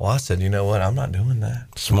 Well, I said, you know what? I'm not doing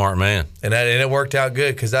that. Smart man. And it worked out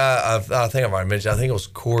good because I think I've already mentioned, I think it was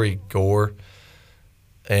Corey Gore,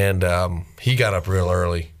 and he got up real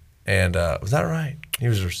early. And was that right? He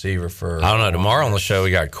was a receiver for. I don't know. Tomorrow on the show, we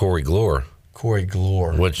got Corey Glore. Corey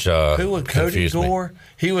Glore. Which who was Cody confused me. Glore?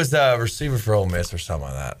 He was the receiver for Ole Miss or something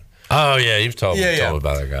like that. Oh yeah, you've told me about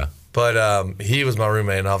that guy. But he was my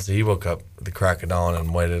roommate, and obviously he woke up at the crack of dawn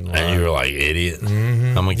and waited in line. And you were like, idiot.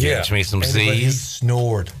 Mm-hmm. I'm gonna catch me some And he Z's.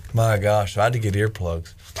 snored. My gosh, I had to get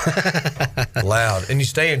earplugs. Loud. And you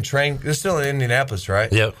stay in train. They're still in Indianapolis,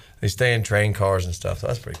 right? Yep. They stay in train cars and stuff. So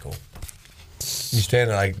that's pretty cool. You stay in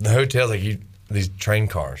like the hotels, like these train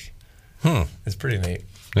cars. It's pretty neat.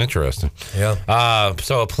 Interesting. Yeah.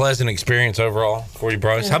 So a pleasant experience overall for you,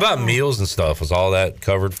 Bryce. How about meals and stuff? Was all that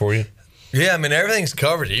covered for you? Yeah, I mean, everything's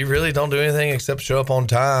covered. You really don't do anything except show up on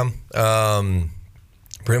time.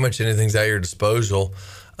 Pretty much anything's at your disposal.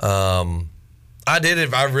 I did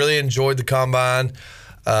it. I really enjoyed the combine.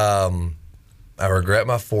 I regret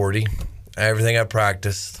my 40. Everything I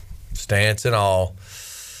practiced, stance and all,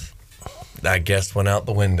 I guess went out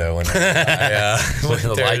the window. And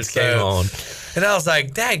the lights came on. And I was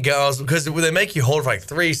like, that goes, because they make you hold for like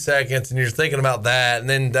 3 seconds and you're thinking about that and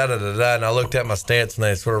then da-da-da-da. And I looked at my stance and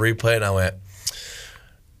they sort of replayed and I went,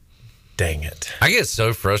 dang it. I get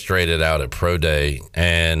so frustrated out at Pro Day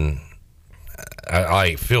and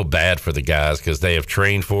I feel bad for the guys because they have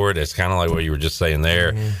trained for it. It's kind of like what you were just saying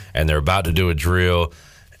there. And they're about to do a drill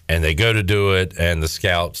and they go to do it and the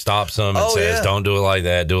scout stops them and says, don't do it like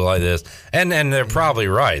that, do it like this. And they're probably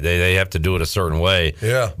right. They have to do it a certain way.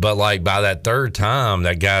 Yeah. But like by that third time,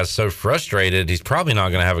 that guy's so frustrated, he's probably not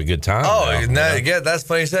going to have a good time. That's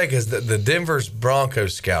funny you say, because the Denver's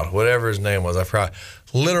Broncos scout, whatever his name was, I forgot,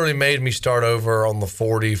 literally made me start over on the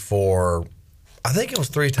 40 for, I think it was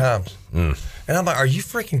 3 times. And I'm like, are you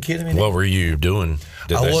freaking kidding me? What were you doing?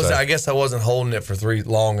 I guess I wasn't holding it for 3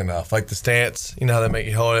 long enough. Like the stance, you know how they make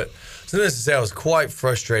you hold it. So needless to say, I was quite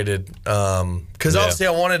frustrated because obviously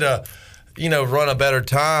I wanted to, run a better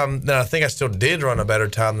time. Then I think I still did run a better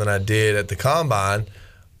time than I did at the combine.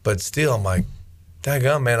 But still, I'm like,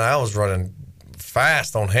 daggone, man, I was running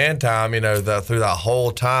fast on hand time, through that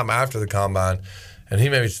whole time after the combine. And he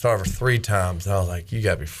made me start for 3 times. And I was like, you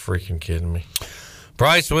got to be freaking kidding me.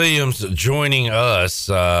 Bryce Williams joining us.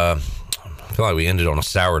 I feel like we ended on a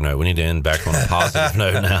sour note. We need to end back on a positive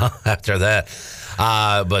note now after that.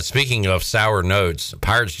 But speaking of sour notes,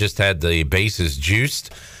 Pirates just had the bases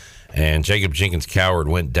juiced, and Jacob Jenkins Coward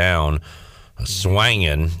went down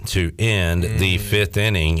swinging to end the 5th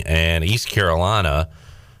inning, and East Carolina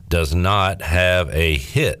does not have a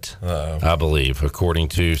hit, I believe, according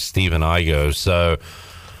to Stephen Igo. So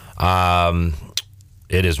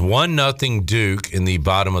it is 1-0 Duke in the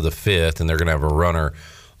bottom of the 5th, and they're going to have a runner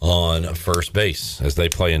on first base as they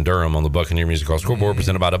play in Durham on the Buccaneer Music Hall scoreboard,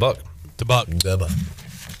 presented by DeBuck.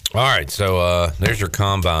 All right, so there's your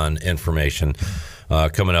combine information.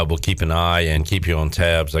 Coming up, we'll keep an eye and keep you on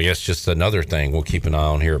tabs. I guess just another thing we'll keep an eye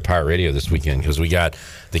on here at Pirate Radio this weekend, because we got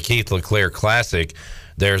the Keith LeClaire Classic.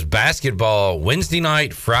 There's basketball Wednesday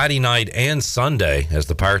night, Friday night, and Sunday as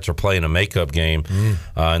the Pirates are playing a makeup game,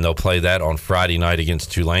 and they'll play that on Friday night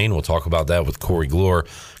against Tulane. We'll talk about that with Corey Glore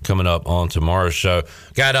coming up on tomorrow's show.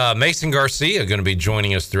 Got Mason Garcia going to be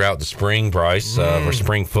joining us throughout the spring, Bryce, for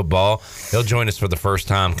spring football. He'll join us for the first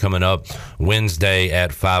time coming up Wednesday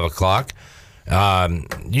at 5 o'clock.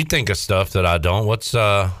 You think of stuff that I don't. What's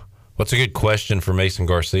a good question for Mason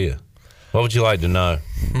Garcia? What would you like to know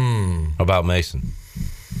about Mason?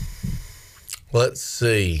 Let's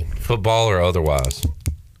see. Football or otherwise?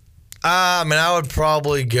 I would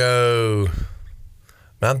probably go.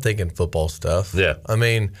 I'm thinking football stuff. Yeah.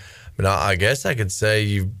 I guess I could say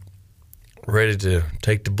you ready to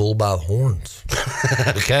take the bull by the horns.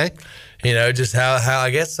 Okay. Just how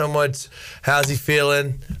I guess so much. How's he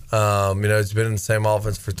feeling? It's been in the same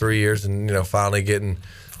offense for 3 years, and finally getting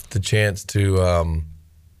the chance to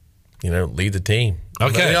lead the team.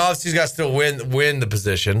 Okay. Obviously he's got to still win the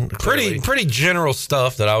position. Pretty general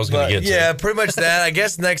stuff that I was going to get to. Yeah, pretty much that. I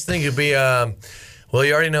guess the next thing could be, you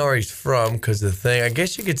already know where he's from, because the thing, I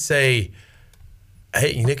guess you could say,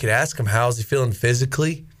 hey, you could ask him, how's he feeling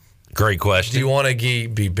physically? Great question. Do you want to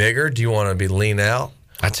be bigger? Do you want to be lean out?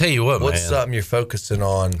 I tell you what, what's something you're focusing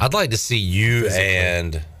on? I'd like to see you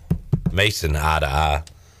and Mason eye to eye.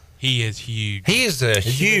 He is huge. He is a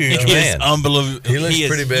huge man. He is unbelievable. He looks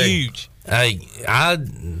pretty big. Huge. I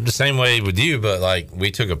the same way with you, but like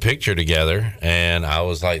we took a picture together, and I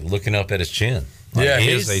was like looking up at his chin. He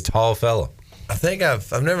is a tall fella. I think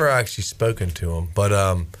I've never actually spoken to him, but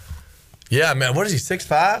man, what is he,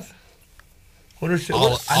 6'5"? What is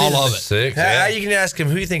all of it? 6. How you can ask him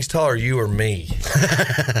who you think's taller, you or me?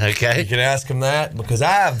 Okay, you can ask him that, because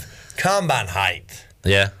I have combine height.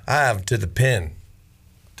 Yeah, I have to the pin,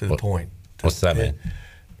 to the point. What's that mean?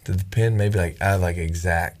 To the pin, maybe I have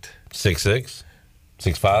exact 6'6".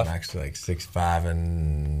 6'5"? I'm actually like 6'5"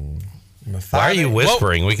 and. Why are you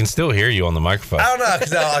whispering? We can still hear you on the microphone. I don't know,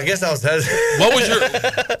 because I guess I was hesitant. What was your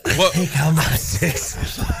what? I'm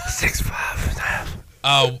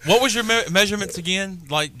 6'5". What was your measurements again?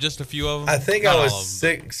 Like just a few of them? I think I was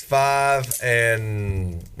 6'5"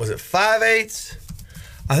 and was it 5/8?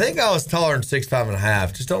 I think I was taller than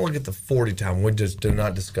 6'5.5". Just don't look at the 40 time. We just do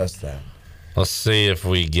not discuss that. Let's see if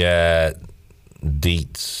we got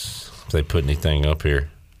deets. If they put anything up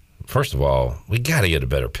here. First of all, we got to get a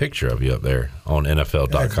better picture of you up there on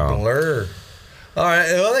NFL.com. Blur. All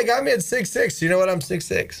right. Well, they got me at 6'6". You know what? I'm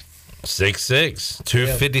 6'6". 6'6",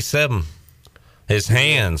 257. His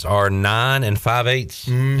hands are 9 5/8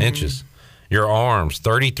 inches. Your arms,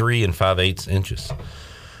 33 5/8 inches.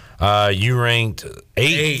 You ranked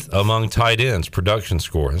 8th among tight ends production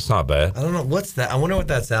score. That's not bad. I don't know. What's that? I wonder what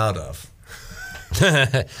that's out of.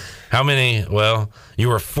 How many? Well, you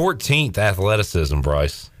were 14th athleticism,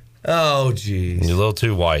 Bryce. Oh, geez. You're a little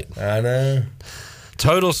too white. I know.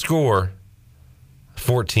 Total score,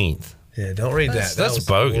 14th. Yeah, don't read that. That's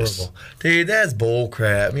bogus. Horrible. Dude, that's bull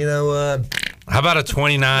crap. You know what? How about a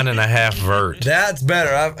 29.5 vert? That's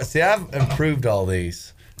better. I've improved all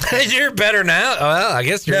these. You're better now? Well, I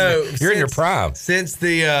guess you're in your prime. Since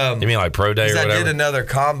the... you mean like pro day or whatever? I did another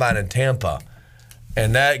combine in Tampa,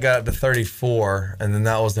 and that got up to 34, and then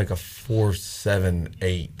that was like a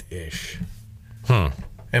 4.78-ish.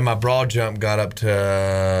 And my broad jump got up to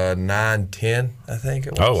 9.10, I think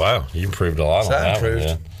it was. Oh, wow. You improved a lot on that one.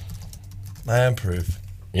 Yeah. I improved.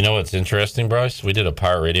 You know what's interesting, Bryce? We did a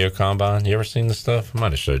Pirate Radio Combine. You ever seen this stuff? I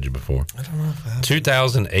might have showed you before. I don't know if I have.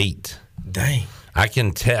 2008. Dang. I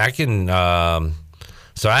can so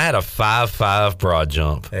I had a 5.5 broad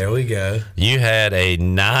jump. There we go. You had a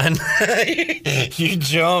 9. You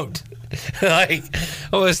jumped like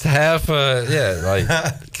almost half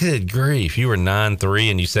good grief. You were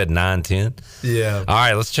 9.3 and you said 9.10. Yeah. All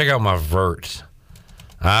right, let's check out my vert.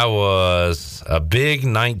 I was a big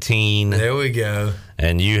 19. There we go.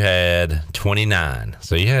 And you had 29.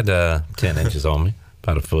 So you had 10 inches on me,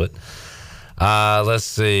 about a foot. Let's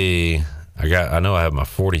see. I know I have my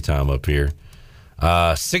 40 time up here.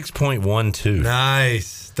 6.12.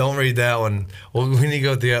 Nice. Don't read that one. Well, we need to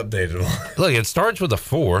go with the updated one. Look, it starts with a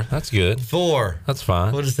 4. That's good. 4. That's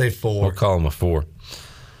fine. We'll just say 4. We'll call him a 4.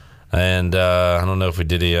 And I don't know if we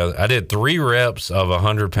did any other. I did 3 reps of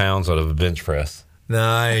 100 pounds out of a bench press.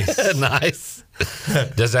 Nice. Nice.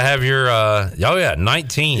 Does it have your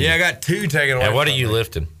 19? Yeah, I got 2 taken away. And what are you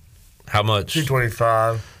lifting? How much?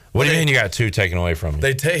 225. What do you mean you got 2 taken away from you?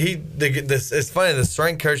 It's funny, the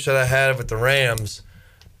strength coach that I had with the Rams,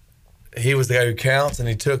 he was the guy who counts, and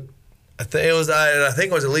he took I think it was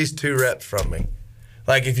at least 2 reps from me.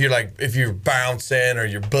 Like if you're bouncing or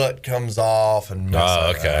your butt comes off and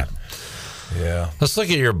okay. Yeah. Let's look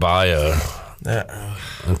at your bio.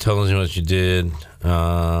 And tell us what you did.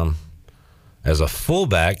 As a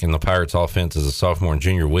fullback in the Pirates offense as a sophomore and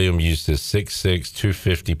junior, Williams used his 6'6",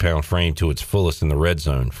 250-pound frame to its fullest in the red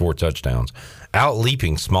zone, 4 touchdowns,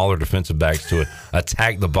 out-leaping smaller defensive backs to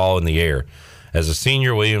attack the ball in the air. As a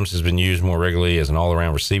senior, Williams has been used more regularly as an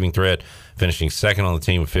all-around receiving threat, finishing second on the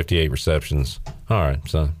team with 58 receptions. All right,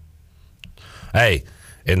 so. Hey,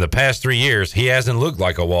 in the past 3 years, he hasn't looked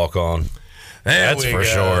like a walk-on. That's for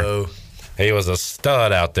sure. He was a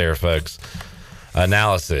stud out there, folks.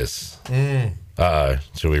 Analysis.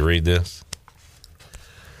 Should we read this?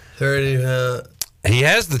 30. He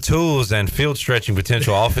has the tools and field stretching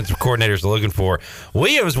potential offensive coordinators are looking for.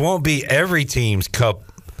 Williams won't be every team's cup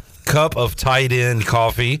of tight end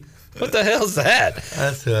coffee. What the hell's that?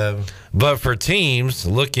 That's But for teams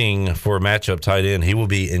looking for a matchup tight end, he will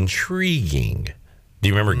be intriguing. Do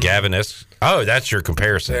you remember Gavin Oh, that's your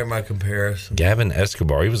comparison. They're my comparison. Gavin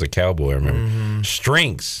Escobar. He was a Cowboy, I remember.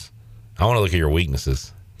 Strengths. I want to look at your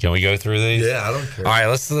weaknesses. Can we go through these? Yeah, I don't care. All right,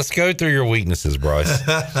 let's go through your weaknesses, Bryce.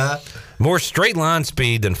 More straight line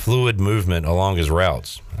speed than fluid movement along his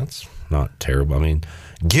routes. That's not terrible. I mean,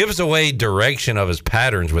 gives away direction of his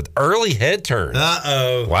patterns with early head turns.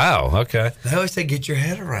 Uh-oh. Wow, okay. They always say get your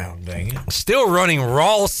head around, dang it. Still running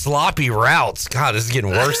raw, sloppy routes. God, this is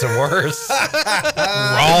getting worse and worse.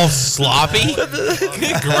 Raw, sloppy?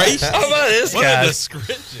 Good gracious. How about this, what guys? A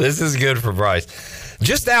description. This is good for Bryce.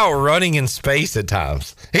 Just out running in space at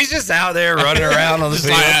times. He's just out there running around on the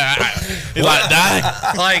field.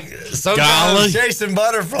 Like sometimes chasing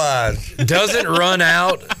butterflies. Doesn't run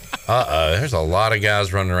out. There's a lot of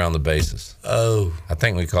guys running around the bases. Oh. I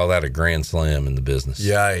think we call that a grand slam in the business.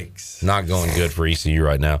 Yikes. Not going good for ECU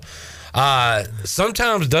right now.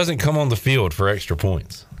 Sometimes doesn't come on the field for extra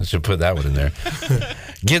points. I should put that one in there.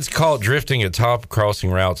 Gets caught drifting at top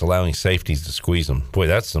crossing routes, allowing safeties to squeeze them. Boy,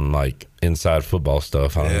 that's some like inside football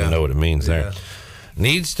stuff. I don't even know what it means there.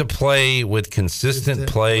 Needs to play with consistent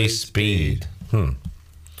play speed.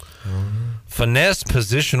 Finesse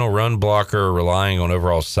positional run blocker, relying on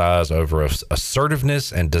overall size over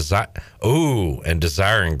assertiveness and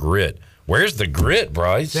desiring grit. Where's the grit,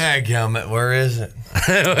 Bryce? Dadgummit, where is it?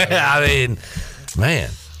 I mean, man.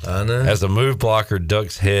 I know. As a move blocker,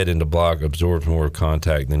 ducks head into block, absorbs more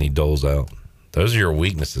contact than he doles out. Those are your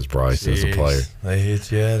weaknesses, Bryce, as a player. They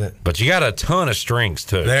hit you at it. But you got a ton of strengths,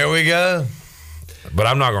 too. There we go. But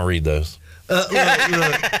I'm not going to read those. Look.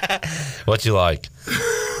 What you like?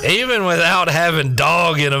 Even without having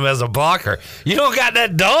dog in him as a blocker, you don't got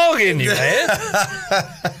that dog in you, man.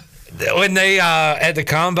 When they at the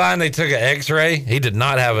combine, they took an X-ray. He did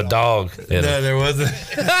not have a dog in him. No, there wasn't.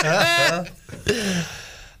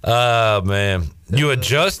 Oh, man. You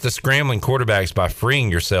adjust the scrambling quarterbacks by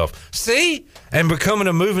freeing yourself. See? And becoming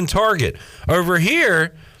a moving target. Over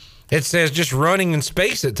here, it says just running in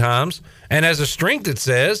space at times. And as a strength, it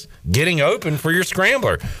says getting open for your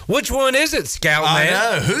scrambler. Which one is it, Scout Man? I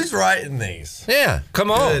know. Who's writing these? Yeah, come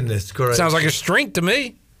on. Goodness gracious. Sounds like a strength to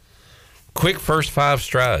me. Quick first 5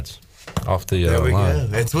 strides off the there we line.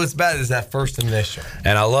 go. It's what's bad is that first initial.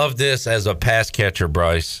 And I love this as a pass catcher,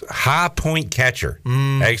 Bryce. High point catcher.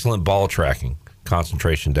 Excellent ball tracking.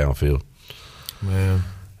 Concentration downfield. Man.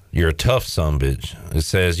 You're a tough sumbitch. It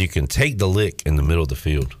says you can take the lick in the middle of the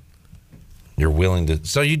field. You're willing to.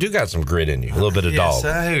 So you do got some grit in you. A little bit of dog.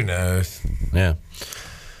 Who knows? Yeah.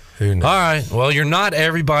 Who knows? All right. Well, you're not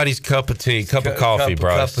everybody's cup of coffee,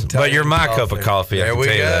 Bryce. But you're my cup of coffee. There we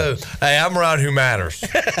go. That. Hey, I'm around who matters.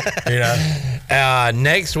 You know.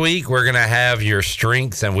 Next week, we're going to have your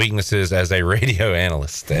strengths and weaknesses as a radio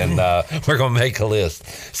analyst. And we're going to make a list.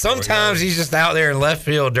 Sometimes he's just out there in left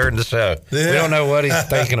field during the show. Yeah. We don't know what he's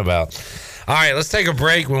thinking about. All right. Let's take a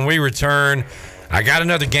break. When we return, I got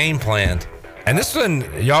another game planned. And this one,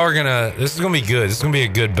 this is going to be good. This is going to be a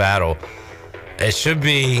good battle. It's going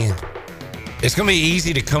to be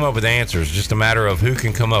easy to come up with answers. Just a matter of who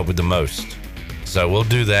can come up with the most. So we'll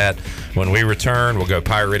do that when we return. We'll go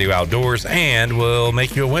Pirate Radio Outdoors, and we'll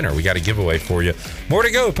make you a winner. We got a giveaway for you. More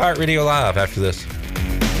to go, Pirate Radio Live after this.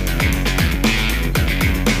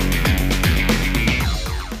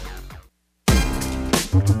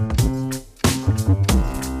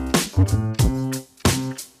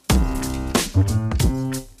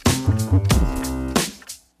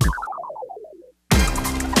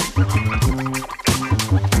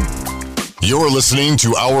 You're listening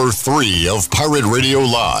to Hour 3 of Pirate Radio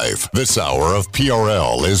Live. This hour of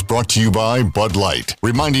PRL is brought to you by Bud Light,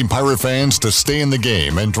 reminding Pirate fans to stay in the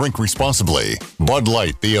game and drink responsibly. Bud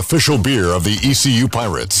Light, the official beer of the ECU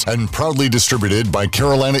Pirates, and proudly distributed by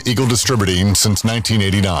Carolina Eagle Distributing since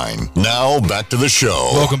 1989. Now, back to the show.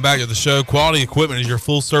 Welcome back to the show. Quality Equipment is your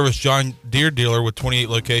full-service John Deere dealer with 28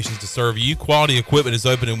 locations to serve you. Quality Equipment is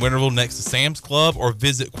open in Winterville next to Sam's Club, or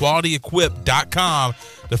visit qualityequip.com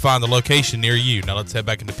to find the location near you. Now let's head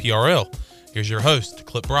back into PRL. Here's your host,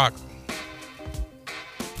 Clip Brock.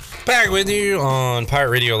 Back with you on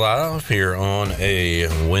Pirate Radio Live here on a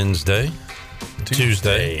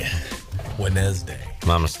Tuesday. Wednesday.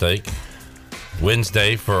 My mistake.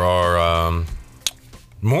 Wednesday for our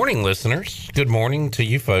morning listeners. Good morning to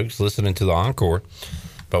you folks listening to the Encore.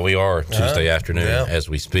 But we are Tuesday afternoon as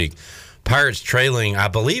we speak. Pirates trailing, I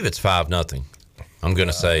believe it's 5-0. I'm going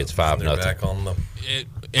to say it's 5-0. Back on the.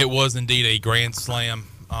 It was indeed a grand slam.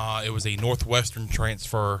 It was a Northwestern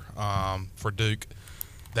transfer for Duke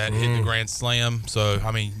that hit the grand slam. So,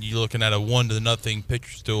 I mean, you're looking at a 1-0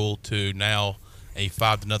 pitcher stool to now a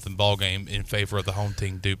 5-0 ball game in favor of the home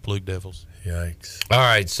team, Duke Blue Devils. Yikes. All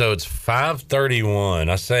right, so it's 5:31.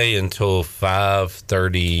 I say until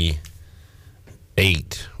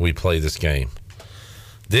 5:38 we play this game.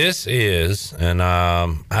 This is, and I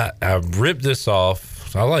ripped this off.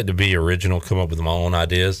 I like to be original, come up with my own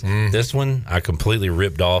ideas. This one I completely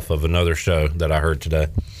ripped off of another show that I heard today.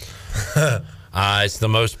 It's the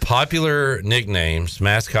most popular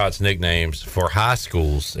mascots nicknames for high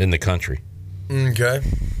schools in the country. Okay.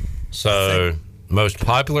 So, most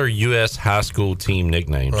popular U.S. high school team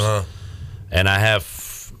nicknames. And I have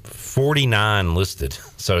 49 listed.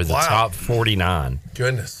 So, the top 49.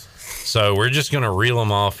 Goodness. So, we're just going to reel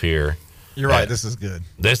them off here. You're right. This is good.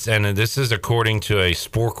 This is according to a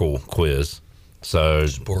Sporkle quiz. So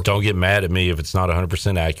don't get mad at me if it's not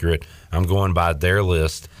 100% accurate. I'm going by their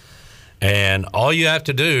list. And all you have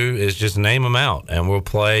to do is just name them out, and we'll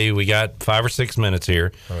play. We got 5 or 6 minutes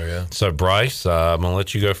here. Oh, yeah. So, Bryce, I'm going to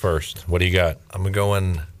let you go first. What do you got? I'm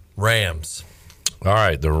going Rams. All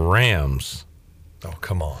right, the Rams. Oh,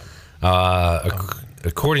 come on.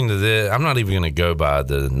 According to this, I'm not even going to go by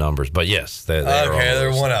the numbers, but yes.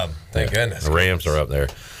 They're one of them. Thank goodness. The Rams are up there.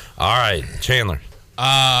 All right, Chandler.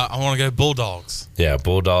 I want to go Bulldogs. Yeah,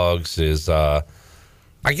 Bulldogs is, I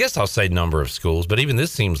guess I'll say number of schools, but even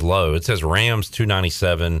this seems low. It says Rams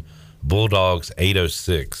 297, Bulldogs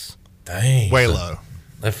 806. Dang. Way low.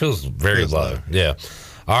 That feels very low. Yeah.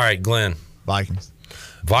 All right, Glenn.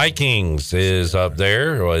 Vikings is up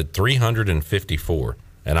there at 354.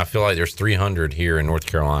 And I feel like there's 300 here in North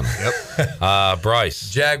Carolina. Yep.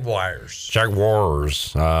 Bryce. Jaguars.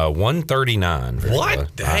 139.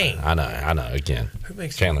 What? Dang. I know. Again. Who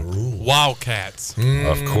makes Chandler? rules? Wildcats.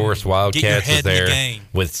 Of course, Wildcats is there game.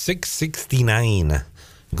 with 669.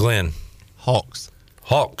 Glenn. Hawks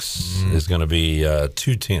is going to be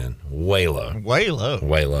 210. Way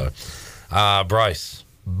low. Bryce.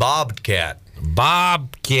 Bobcat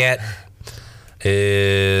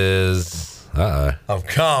is... Uh-oh. Oh,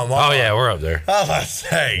 come on. Oh, yeah, we're up there. I was about to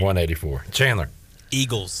say. 184. Chandler.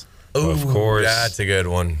 Eagles. Ooh, of course. That's a good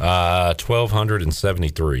one.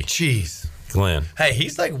 1,273. Jeez. Glenn. Hey,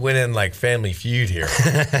 he's like winning like Family Feud here.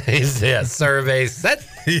 Surveys.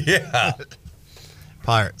 Yeah.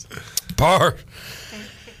 Pirates.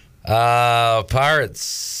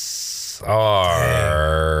 Pirates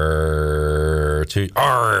are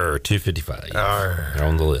 255. They're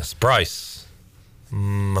on the list. Bryce.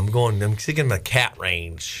 I'm sticking my cat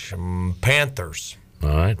range. Panthers. All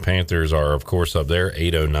right. Panthers are, of course, up there.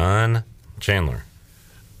 809. Chandler.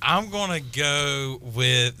 I'm going to go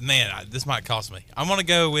with, this might cost me. I'm going to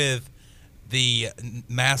go with the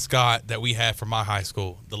mascot that we have for my high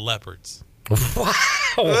school, the Leopards. Wow.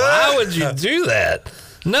 Why would you do that?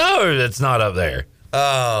 No, that's not up there.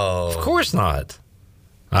 Oh. Of course not.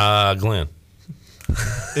 Glenn.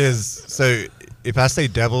 If I say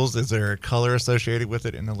Devils, is there a color associated with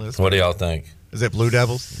it in the list? What do y'all think? Is it Blue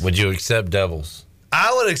Devils? Would you accept Devils?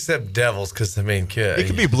 I would accept Devils because, it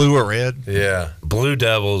could be blue or red. Yeah. Blue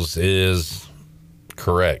Devils is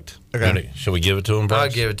correct. Okay. Should we give it to him, Bryce? I'll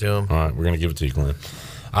give it to him. All right, we're going to give it to you, Glenn.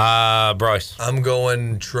 Bryce. I'm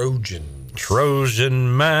going Trojan.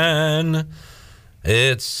 Trojan Man.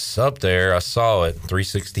 It's up there. I saw it.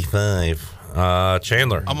 365.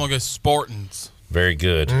 Chandler. I'm going to go Spartans. Very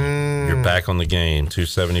good. You're back on the game.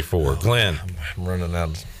 274. Glenn. I'm running out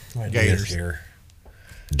of Gators here.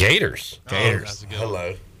 Gators.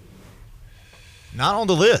 Hello. Not on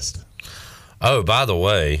the list. Oh, by the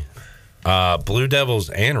way, Blue Devils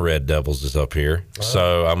and Red Devils is up here.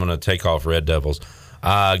 So I'm going to take off Red Devils.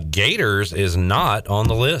 Gators is not on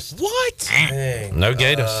the list. What? Dang. No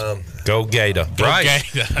Gators. Go Gator.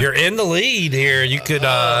 Bryce, you're in the lead here. You could.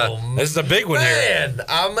 This is a big one here. Man,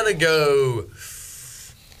 I'm going to go.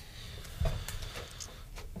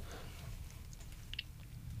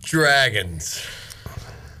 Dragons.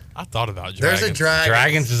 I thought about Dragons. There's a Dragons.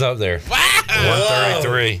 Dragons is up there. Wow.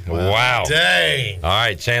 133. Wow. Dang. All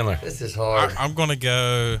right, Chandler. This is hard. I'm going to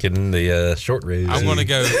go. Getting the short raise. I'm going to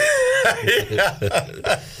go. We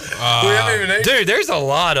haven't even dude, there's a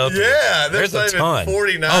lot up here. Yeah, there's a ton.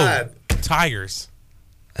 49. Oh, Tigers.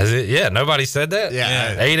 Is it? Yeah, nobody said that?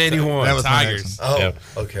 Yeah. 881. That was Tigers. Oh, Yep.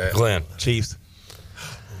 okay. Glenn. Chiefs.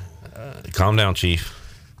 Calm down, Chief.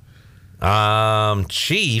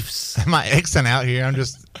 Chiefs. Am I Xing out here?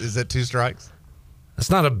 Is that 2 strikes? That's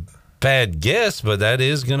not a bad guess, but that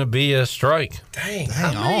is going to be a strike. Dang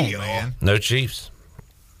on, man. No Chiefs.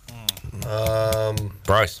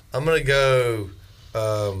 Bryce. I'm going to go,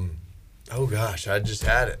 oh gosh, I just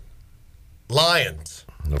had it. Lions.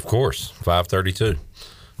 Of course. 532.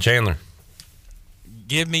 Chandler.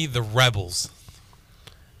 Give me the Rebels.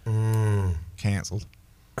 Canceled.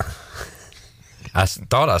 I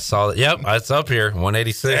thought I saw it. Yep, it's up here.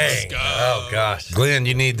 186. Dang. Oh gosh. Glenn,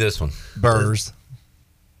 you need this one. Bears.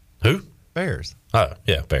 Who? Bears. Oh,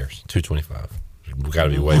 yeah, Bears. 225. We got to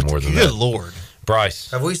be way more than that. Good Lord.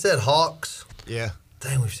 Bryce. Have we said Hawks? Yeah.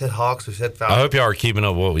 Dang, we've said Hawks. We've said I Falcons. hope y'all are keeping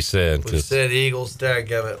up with what we said. We've said Eagles.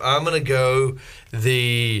 Dadgummit. I'm going to go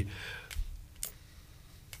the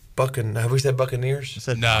Have we said Buccaneers? I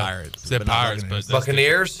said No. Pirates. Said but not Pirates, but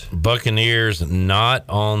Buccaneers? Buccaneers not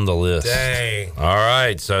on the list. Dang. All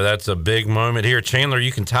right, so that's a big moment here. Chandler,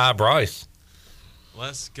 you can tie Bryce.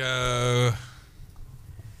 Let's go.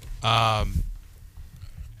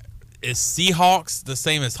 Is Seahawks the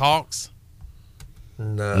same as Hawks?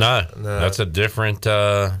 No. That's a different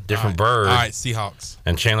bird. All right, Seahawks.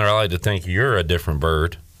 And Chandler, I like to think you're a different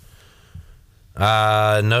bird.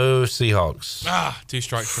 No Seahawks. 2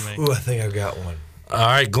 strikes for me. Ooh, I think I've got one. All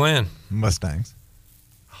right, Glenn. Mustangs.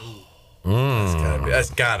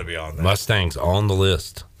 That's got to be on there. Mustangs on the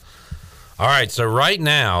list. All right, so right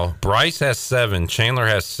now, Bryce has 7, Chandler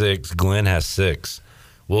has 6, Glenn has 6.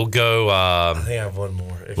 We'll go. I think I have one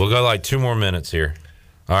more. We'll go like 2 more minutes here.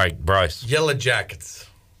 All right, Bryce. Yellow Jackets.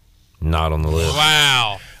 Not on the list.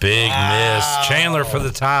 Wow. Big miss. Chandler for the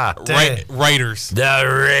tie. Raiders. The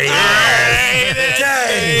Raiders.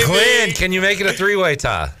 Dang. Glenn, can you make it a 3-way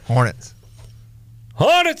tie? Hornets.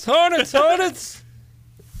 Hornets.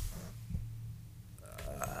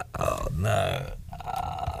 Oh, no.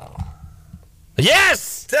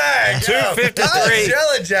 Yes! Dang. 253.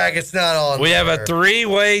 Yellow Jackets not on We there. have a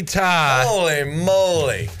 3-way tie. Holy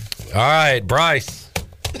moly. All right, Bryce.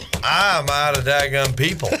 I'm out of daggum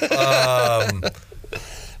people.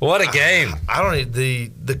 What a game. I don't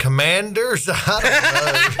need the Commanders.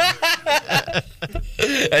 I don't know.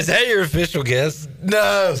 Is that your official guess?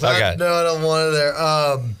 No. Okay. I don't want it there.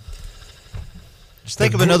 Just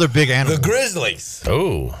think of another big animal. The Grizzlies.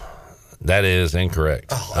 Oh, that is incorrect.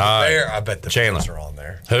 Oh, the Bear. I bet the Chandler. Bears are on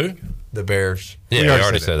there. Who? The Bears. Yeah, we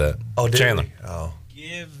already said that. Oh, did Chandler. we? Oh.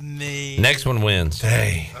 Give me. Next one wins.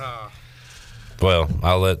 Dang. Well,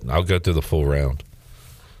 I'll go through the full round.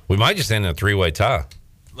 We might just end in a 3-way tie.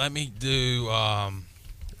 Let me do. I'd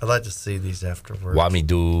like to see these afterwards. Why me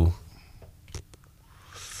do?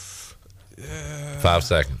 5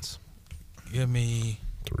 seconds. Give me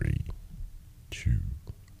 3, 2,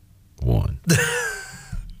 1. The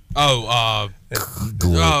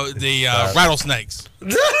rattlesnakes.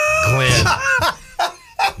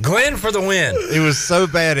 Glenn for the win. It was so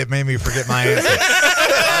bad it made me forget my answer.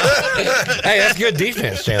 Hey, that's good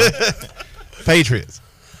defense, Chandler. Patriots.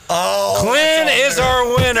 Oh, Glenn is our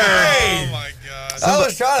winner. Oh my God! I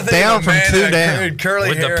was trying to think down of a from man 2 that down could curly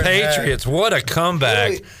with hair the and that. Patriots. What a comeback!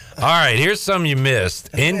 Really? All right, here's some you missed.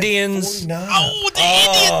 Indians,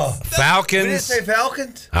 Indians. Falcons. We didn't say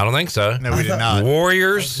Falcons. I don't think so. No, we did not.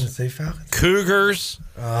 Warriors, Say Falcons. Cougars.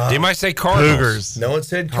 Did anybody say Cardinals? Cougars. No one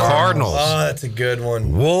said Cardinals. Oh, that's a good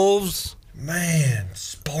one. Wolves. Man,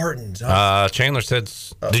 Spartans. Chandler said.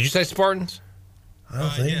 Did you say Spartans? I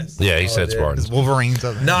don't think. Yes. Yeah, he said Is Spartans. Wolverines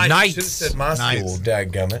up there? Knights. You should have said my school.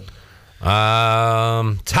 Dadgummit.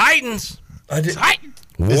 Titans. Titans.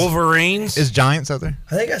 Wolverines. Is Giants up there?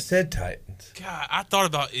 I think I said Titans. God, I thought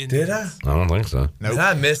about Indians. Did I? I don't think so. Nope. Did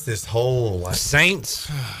I missed this whole life. Saints.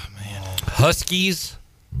 Huskies.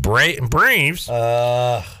 Braves.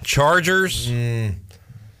 Chargers.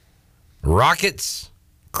 Rockets.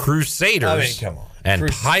 Crusaders. I mean, come on. And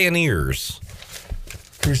Pioneers.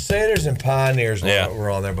 Crusaders and Pioneers Yeah. were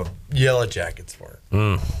on there, but Yellow Jackets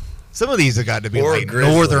weren't. Some of these have got to be Or like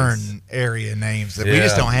Grizzlies. northern area names that we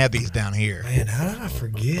just Yeah. don't have these down here. Man, how did I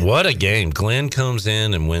forget? What a game. Glenn comes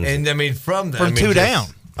in and wins. And I mean, from From 2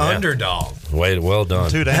 down. Underdog. Well done.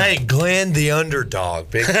 2 down. Hey, Glenn, the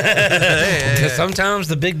underdog. Big Because sometimes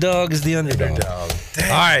the big dog is the underdog. All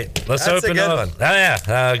right, let's That's a open good up. one. Oh, yeah.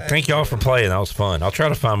 Thank y'all for playing. That was fun. I'll try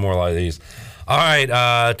to find more like these. All right,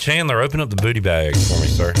 Chandler, open up the booty bag for me,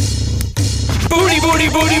 sir. Booty, booty,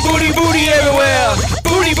 booty, booty, booty everywhere.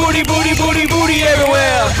 Booty, booty, booty, booty, booty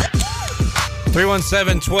everywhere.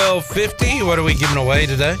 317-1250. What are we giving away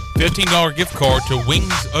today? $15 gift card to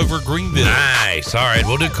Wings Over Greenville. Nice. All right,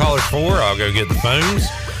 we'll do caller 4. I'll go get the phones.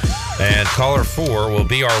 And caller 4 will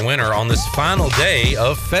be our winner on this final day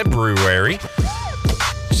of February.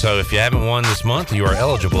 So if you haven't won this month, you are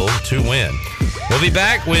eligible to win. We'll be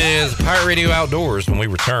back with Pirate Radio Outdoors when we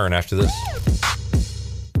return after this.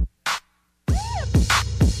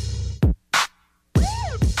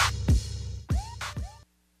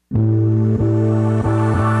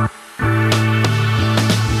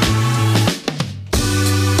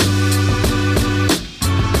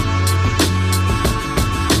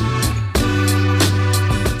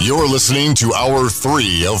 You're listening to Hour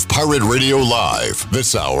 3 of Pirate Radio Live.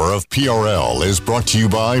 This hour of PRL is brought to you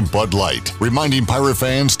by Bud Light, reminding Pirate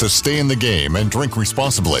fans to stay in the game and drink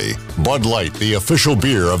responsibly. Bud Light, the official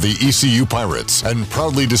beer of the ECU Pirates, and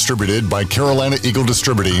proudly distributed by Carolina Eagle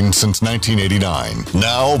Distributing since 1989.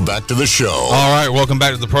 Now, back to the show. All right, welcome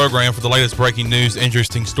back to the program. For the latest breaking news,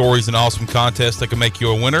 interesting stories, and awesome contests that can make you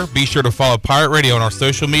a winner, be sure to follow Pirate Radio on our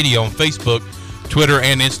social media on Facebook, Twitter,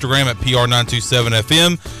 and Instagram at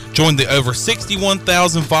PR927FM. Join the over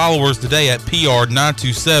 61,000 followers today at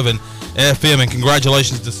PR927FM. And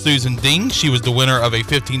congratulations to Susan Ding. She was the winner of a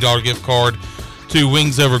 $15 gift card to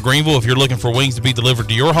Wings Over Greenville. If you're looking for wings to be delivered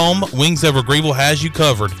to your home, Wings Over Greenville has you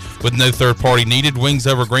covered with no third party needed. Wings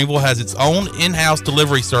Over Greenville has its own in-house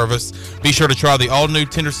delivery service. Be sure to try the all-new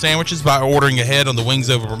tender sandwiches by ordering ahead on the Wings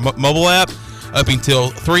Over mobile app. up until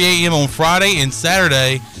 3 a.m. on Friday and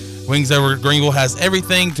Saturday. Wings Over Greenville has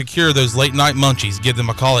everything to cure those late night munchies. Give them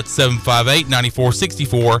a call at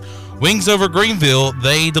 758-9464. Wings Over Greenville,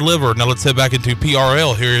 they deliver. Now let's head back into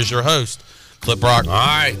PRL. Here is your host, Clip Brock. All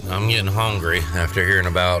right, I'm getting hungry after hearing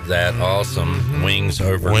about that awesome Wings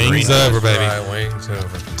Over Wings Greenville. Over, baby. Right, Wings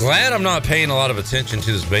Over. Glad I'm not paying a lot of attention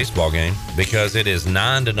to this baseball game because it is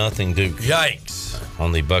 9-0 Duke. Yikes.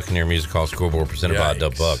 On the Buccaneer Music Hall scoreboard presented by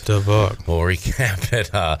Dub Buck. Dub Buck. We'll recap it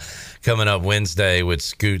coming up Wednesday with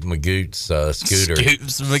Scoots Magoots. Scooter.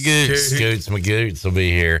 Scoots Magoots. Scoots Magoots will be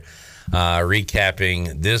here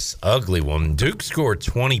recapping this ugly one. Duke scored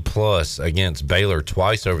 20-plus against Baylor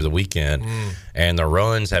twice over the weekend, and the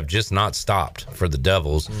runs have just not stopped for the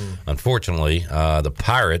Devils. Unfortunately, the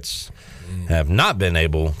Pirates have not been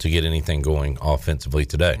able to get anything going offensively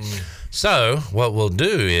today. So what we'll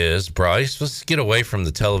do is, Bryce, let's get away from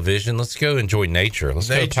the television. Let's go enjoy nature. Let's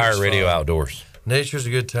go Pirate Radio outdoors. Nature's a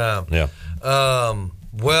good time. Yeah.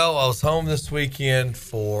 Well, I was home this weekend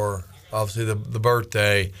for, obviously, the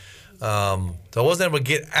birthday. So I wasn't able to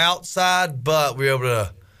get outside, but we were able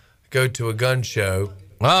to go to a gun show.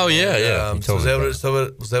 Oh, yeah. So I was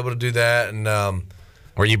able to do that. And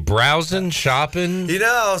were you browsing, shopping? You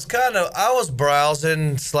know, I was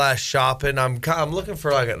browsing / shopping. I'm looking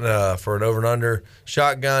for like for an over and under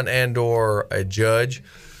shotgun and or a Judge,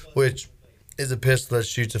 which is a pistol that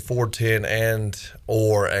shoots a .410 and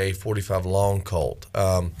or a .45 long Colt.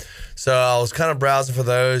 So I was kind of browsing for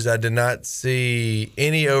those. I did not see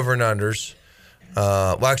any over and unders.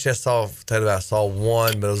 Well, actually, I saw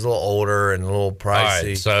one, but it was a little older and a little pricey. All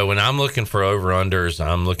right, so when I'm looking for over-unders,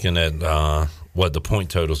 I'm looking at what the point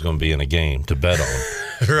total is going to be in a game to bet on.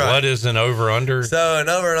 Right. What is an over-under? So an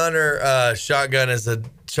over-and-under shotgun has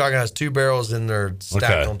 2 barrels and they're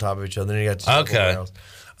stacked on top of each other. Then you got 2 barrels.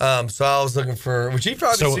 So I was looking for, which you've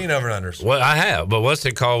probably seen over and unders. Well, I have, but what's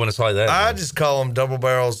it called when it's like that? I just call them double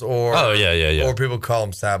barrels, or or people call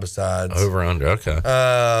them side-by-sides. Over and under, okay.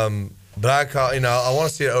 But I want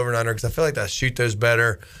to see it over and under because I feel like I shoot those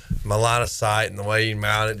better. My line of sight and the way you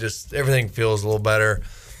mount it, just everything feels a little better.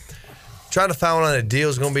 Trying to find one on a deal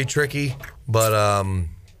is going to be tricky, but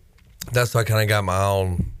that's why I kind of got my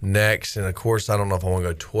own next. And of course, I don't know if I want to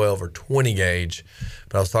go 12 or 20 gauge.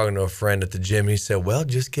 But I was talking to a friend at the gym. He said, "Well,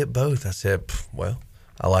 just get both." I said, "Well,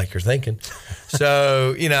 I like your thinking."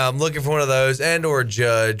 So I'm looking for one of those and or a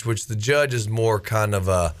Judge, which the Judge is more kind of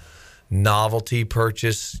a novelty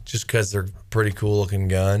purchase, just because they're pretty cool looking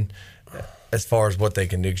gun as far as what they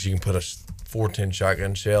can do. Because you can put a .410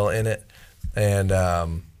 shotgun shell in it, and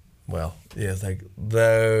it's like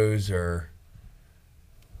those are.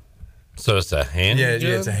 So it's a handgun?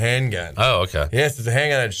 Yeah, it's a handgun. Oh, okay. Yes, it's a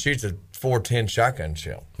handgun that shoots a .410 shotgun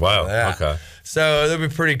shell. Wow. Okay. So that'd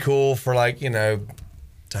be pretty cool for to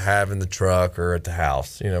have in the truck or at the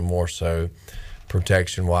house. More so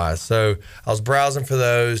protection wise. So I was browsing for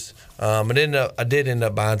those. I did end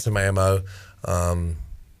up buying some ammo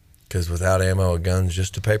because without ammo, a gun's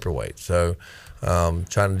just a paperweight. So. Trying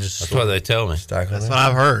to just. That's what they tell me. That's what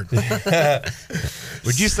I've heard.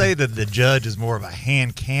 Would you say that the Judge is more of a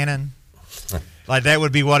hand cannon? Like that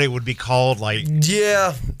would be what it would be called, like.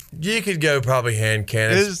 Yeah, you could go probably hand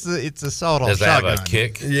cannon. It's a sawed-off shotgun. Does it have a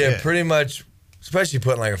kick? Yeah, pretty much. Especially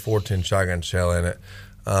putting like a .410 shotgun shell in it.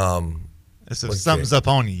 If something's up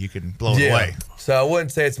on you, you can blow it away. So I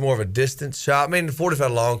wouldn't say it's more of a distance shot. I mean, the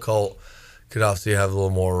 .45 long Colt could obviously have a little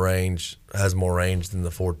more range, has more range than the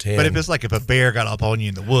 .410. But if a bear got up on you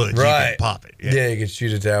in the woods, you can pop it. Yeah, you could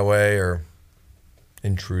shoot it that way, or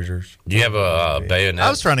intruders. Do you have a bayonet? I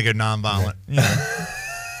was trying to go nonviolent.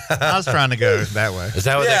 I was trying to go that way. Is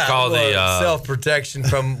that what they call the self-protection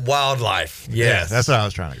from wildlife? Yes, that's what I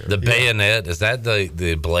was trying to go. The bayonet, is that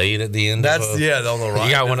the blade at the end? That's on the right.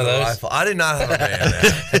 You got one of those? Rifle. I do not have a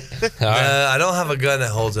bayonet. I don't have a gun that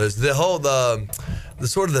holds those. The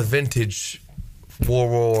sort of the vintage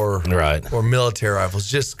World War or military rifles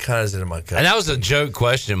just kind of is in my cut. And that was a joke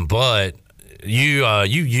question, but you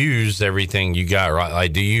use everything you got, right?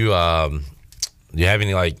 Like, do you have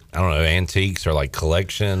any antiques or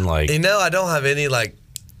collection? I don't have any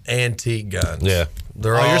antique guns. Yeah,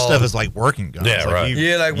 all your stuff is working guns. Yeah,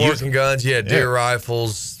 right. Working guns. Yeah, deer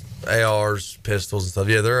rifles, ARs, pistols, and stuff.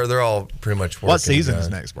 Yeah, they're all pretty much working. What season guns.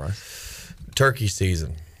 is next, bro? Turkey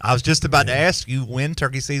season. I was just about to ask you when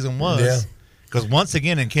turkey season was. Yeah. Because once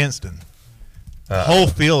again in Kinston, the whole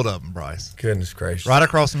field of them, Bryce. Goodness gracious. Right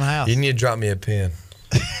across from the house. You need to drop me a pin.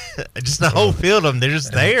 Just the whole field of them. They're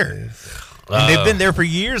just there. And they've been there for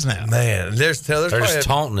years now. Man, they're just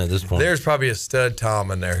taunting at this point. There's probably a stud Tom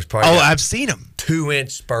in there. I've seen him.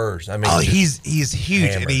 2-inch spurs. I mean, he's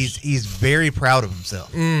huge, hammers. And he's very proud of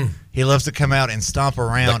himself. he loves to come out and stomp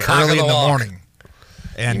around early in the morning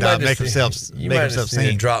and make himself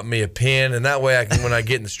seen. Drop me a pin, and that way I can, when I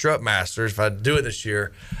get in the Strut Masters, if I do it this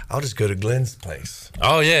year, I'll just go to Glenn's place.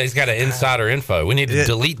 Oh yeah, he's got an insider info. We need to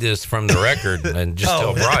delete this from the record and just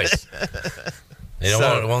tell Bryce. They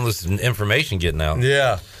don't want this information getting out.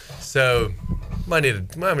 Yeah. So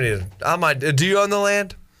I might. Do you own the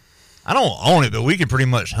land? I don't own it, but we can pretty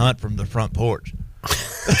much hunt from the front porch.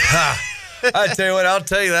 I tell you what, I'll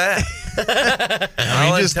tell you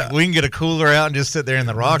that. We can get a cooler out and just sit there in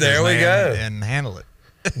the rockers. There we go, and handle it.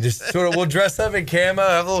 Just sort of, we'll dress up in camo,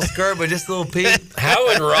 have a little skirt, but just a little peep. How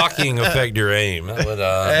would rocking affect your aim? That would,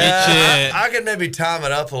 I could maybe time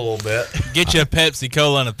it up a little bit. Get you a Pepsi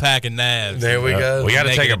Cola and a pack of nabs. There we go. We got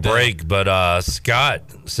to take a break, but Scott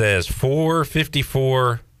says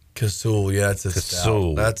 454 Casull. Yeah, that's a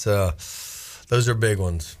stout. That's those are big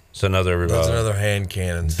ones. It's another. That's another hand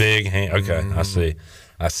cannons. Big hand. Okay, I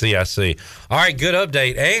see. All right, good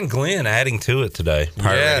update. And Glenn adding to it today.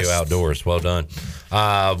 Pirate Radio Outdoors. Well done.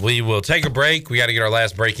 We will take a break. We got to get our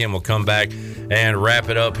last break in. We'll come back and wrap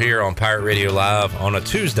it up here on Pirate Radio Live on a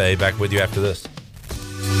Tuesday. Back with you after this.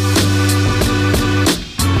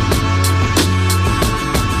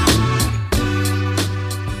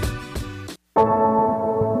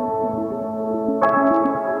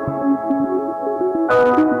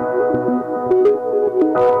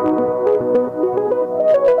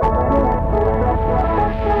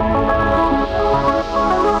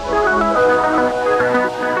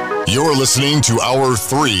 You're listening to Hour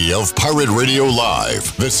 3 of Pirate Radio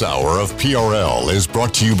Live. This hour of PRL is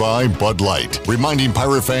brought to you by Bud Light, reminding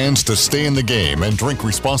Pirate fans to stay in the game and drink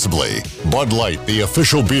responsibly. Bud Light, the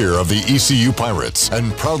official beer of the ECU Pirates,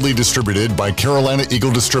 and proudly distributed by Carolina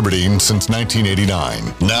Eagle Distributing since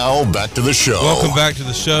 1989. Now, back to the show. Welcome back to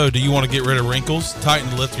the show. Do you want to get rid of wrinkles, tighten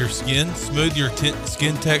and lift your skin, smooth your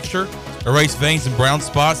skin texture, erase veins and brown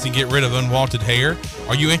spots, and get rid of unwanted hair?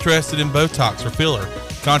 Are you interested in Botox or filler?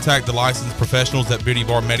 Contact the licensed professionals at Beauty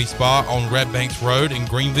Bar Medi Spa on Red Banks Road in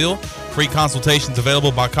Greenville. Free consultations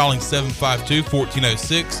available by calling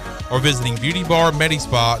 752-1406 or visiting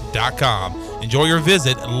beautybarmedispa.com. Enjoy your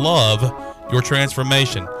visit and love your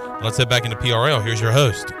transformation. Let's head back into PRL. Here's your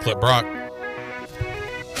host, Clip Brock. All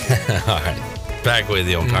right. Back with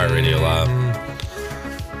you on Pirate Radio Live.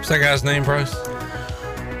 What's that guy's name, Bryce?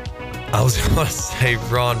 I was going to say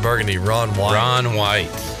Ron Burgundy. Ron White. Ron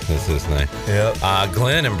White is his name. Yep.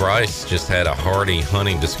 Glenn and Bryce just had a hearty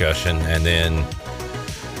hunting discussion, and then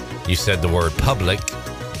you said the word public,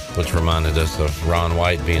 which reminded us of Ron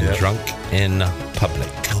White being drunk in public.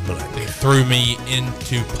 They threw me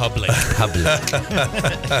into public.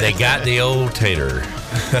 They got the old tater.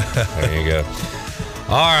 There you go.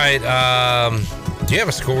 All right. Do you have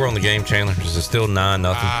a score on the game, Chandler? Is it still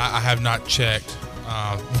 9-0? I have not checked.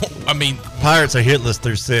 I mean, Pirates are hitless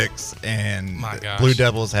through 6, and Blue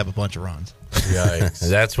Devils have a bunch of runs. Yikes.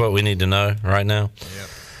 That's what we need to know right now.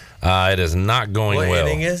 Yep. It is not going what well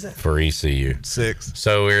inning is it? For ECU. 6.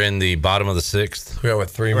 So we're in the bottom of the 6th. We got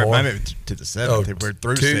 3 more. Maybe to the 7th. We're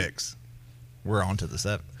through 6. We're on to the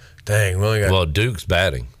 7th. Dang, we only got. Well, Duke's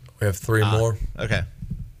batting. We have 3 more. Okay.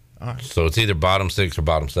 All right. So it's either bottom 6 or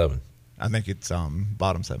bottom 7. I think it's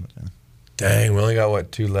bottom 7. Then. Dang, we only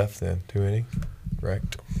got 2 left then? 2 innings.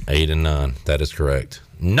 Correct. 8 and 9. That is correct.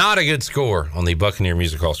 Not a good score on the Buccaneer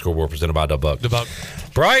Music Hall scoreboard presented by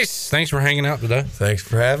DeBuck. Bryce, thanks for hanging out today. Than's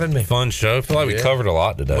for having me. Fun show. I feel like we covered a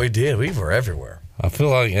lot today. We did. We were everywhere. I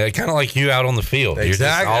feel like kind of like you out on the field.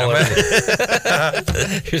 Exactly. You're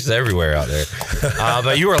just you're just everywhere out there.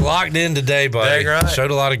 But you were locked in today, buddy. Right.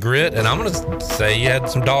 Showed a lot of grit, and I'm going to say you had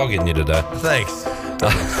some dog in you today. Thanks.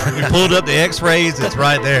 We pulled up the X-rays. It's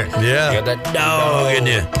right there. Yeah. You got that dog in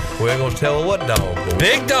you. We ain't going to tell what dog.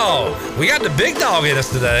 Big dog. We got the big dog in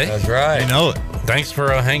us today. That's right. You know it. Thanks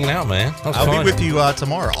for hanging out, man. I'll be with you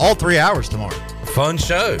tomorrow. All 3 hours tomorrow. Fun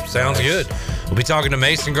show. Sounds good. We'll be talking to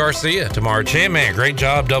Mason Garcia tomorrow. Chan, man, great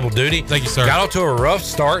job. Double duty. Thank you, sir. Got off to a rough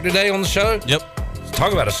start today on the show. Yep.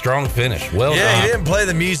 Talk about a strong finish. Well yeah, done. He didn't play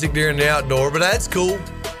the music during the outdoor, but that's cool.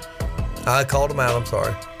 I called him out. I'm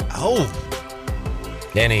sorry. Oh.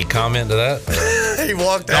 Any comment to that? He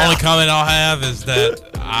walked out. The only comment I'll have is that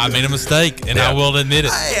I made a mistake, and I will admit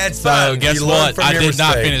it. Hey, that's so fine. Guess what? I did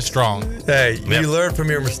not finish strong. Hey, you learned from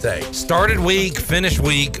your mistake. Started weak, finished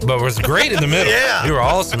weak, but was great in the middle. Yeah. You were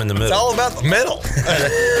awesome in the middle. It's all about the middle.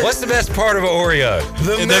 What's the best part of an Oreo?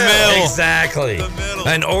 The middle. Exactly. The middle.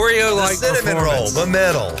 An Oreo-like the cinnamon performance. roll. The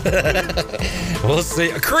middle. We'll see.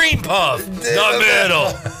 A cream puff. The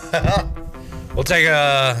middle. We'll take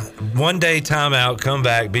a one-day timeout, come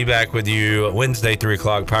back, be back with you Wednesday, 3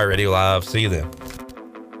 o'clock, Pirate Radio Live. See you then.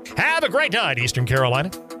 Have a great night, Eastern Carolina.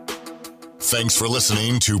 Thanks for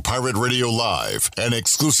listening to Pirate Radio Live, an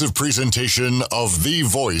exclusive presentation of the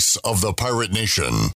voice of the Pirate Nation.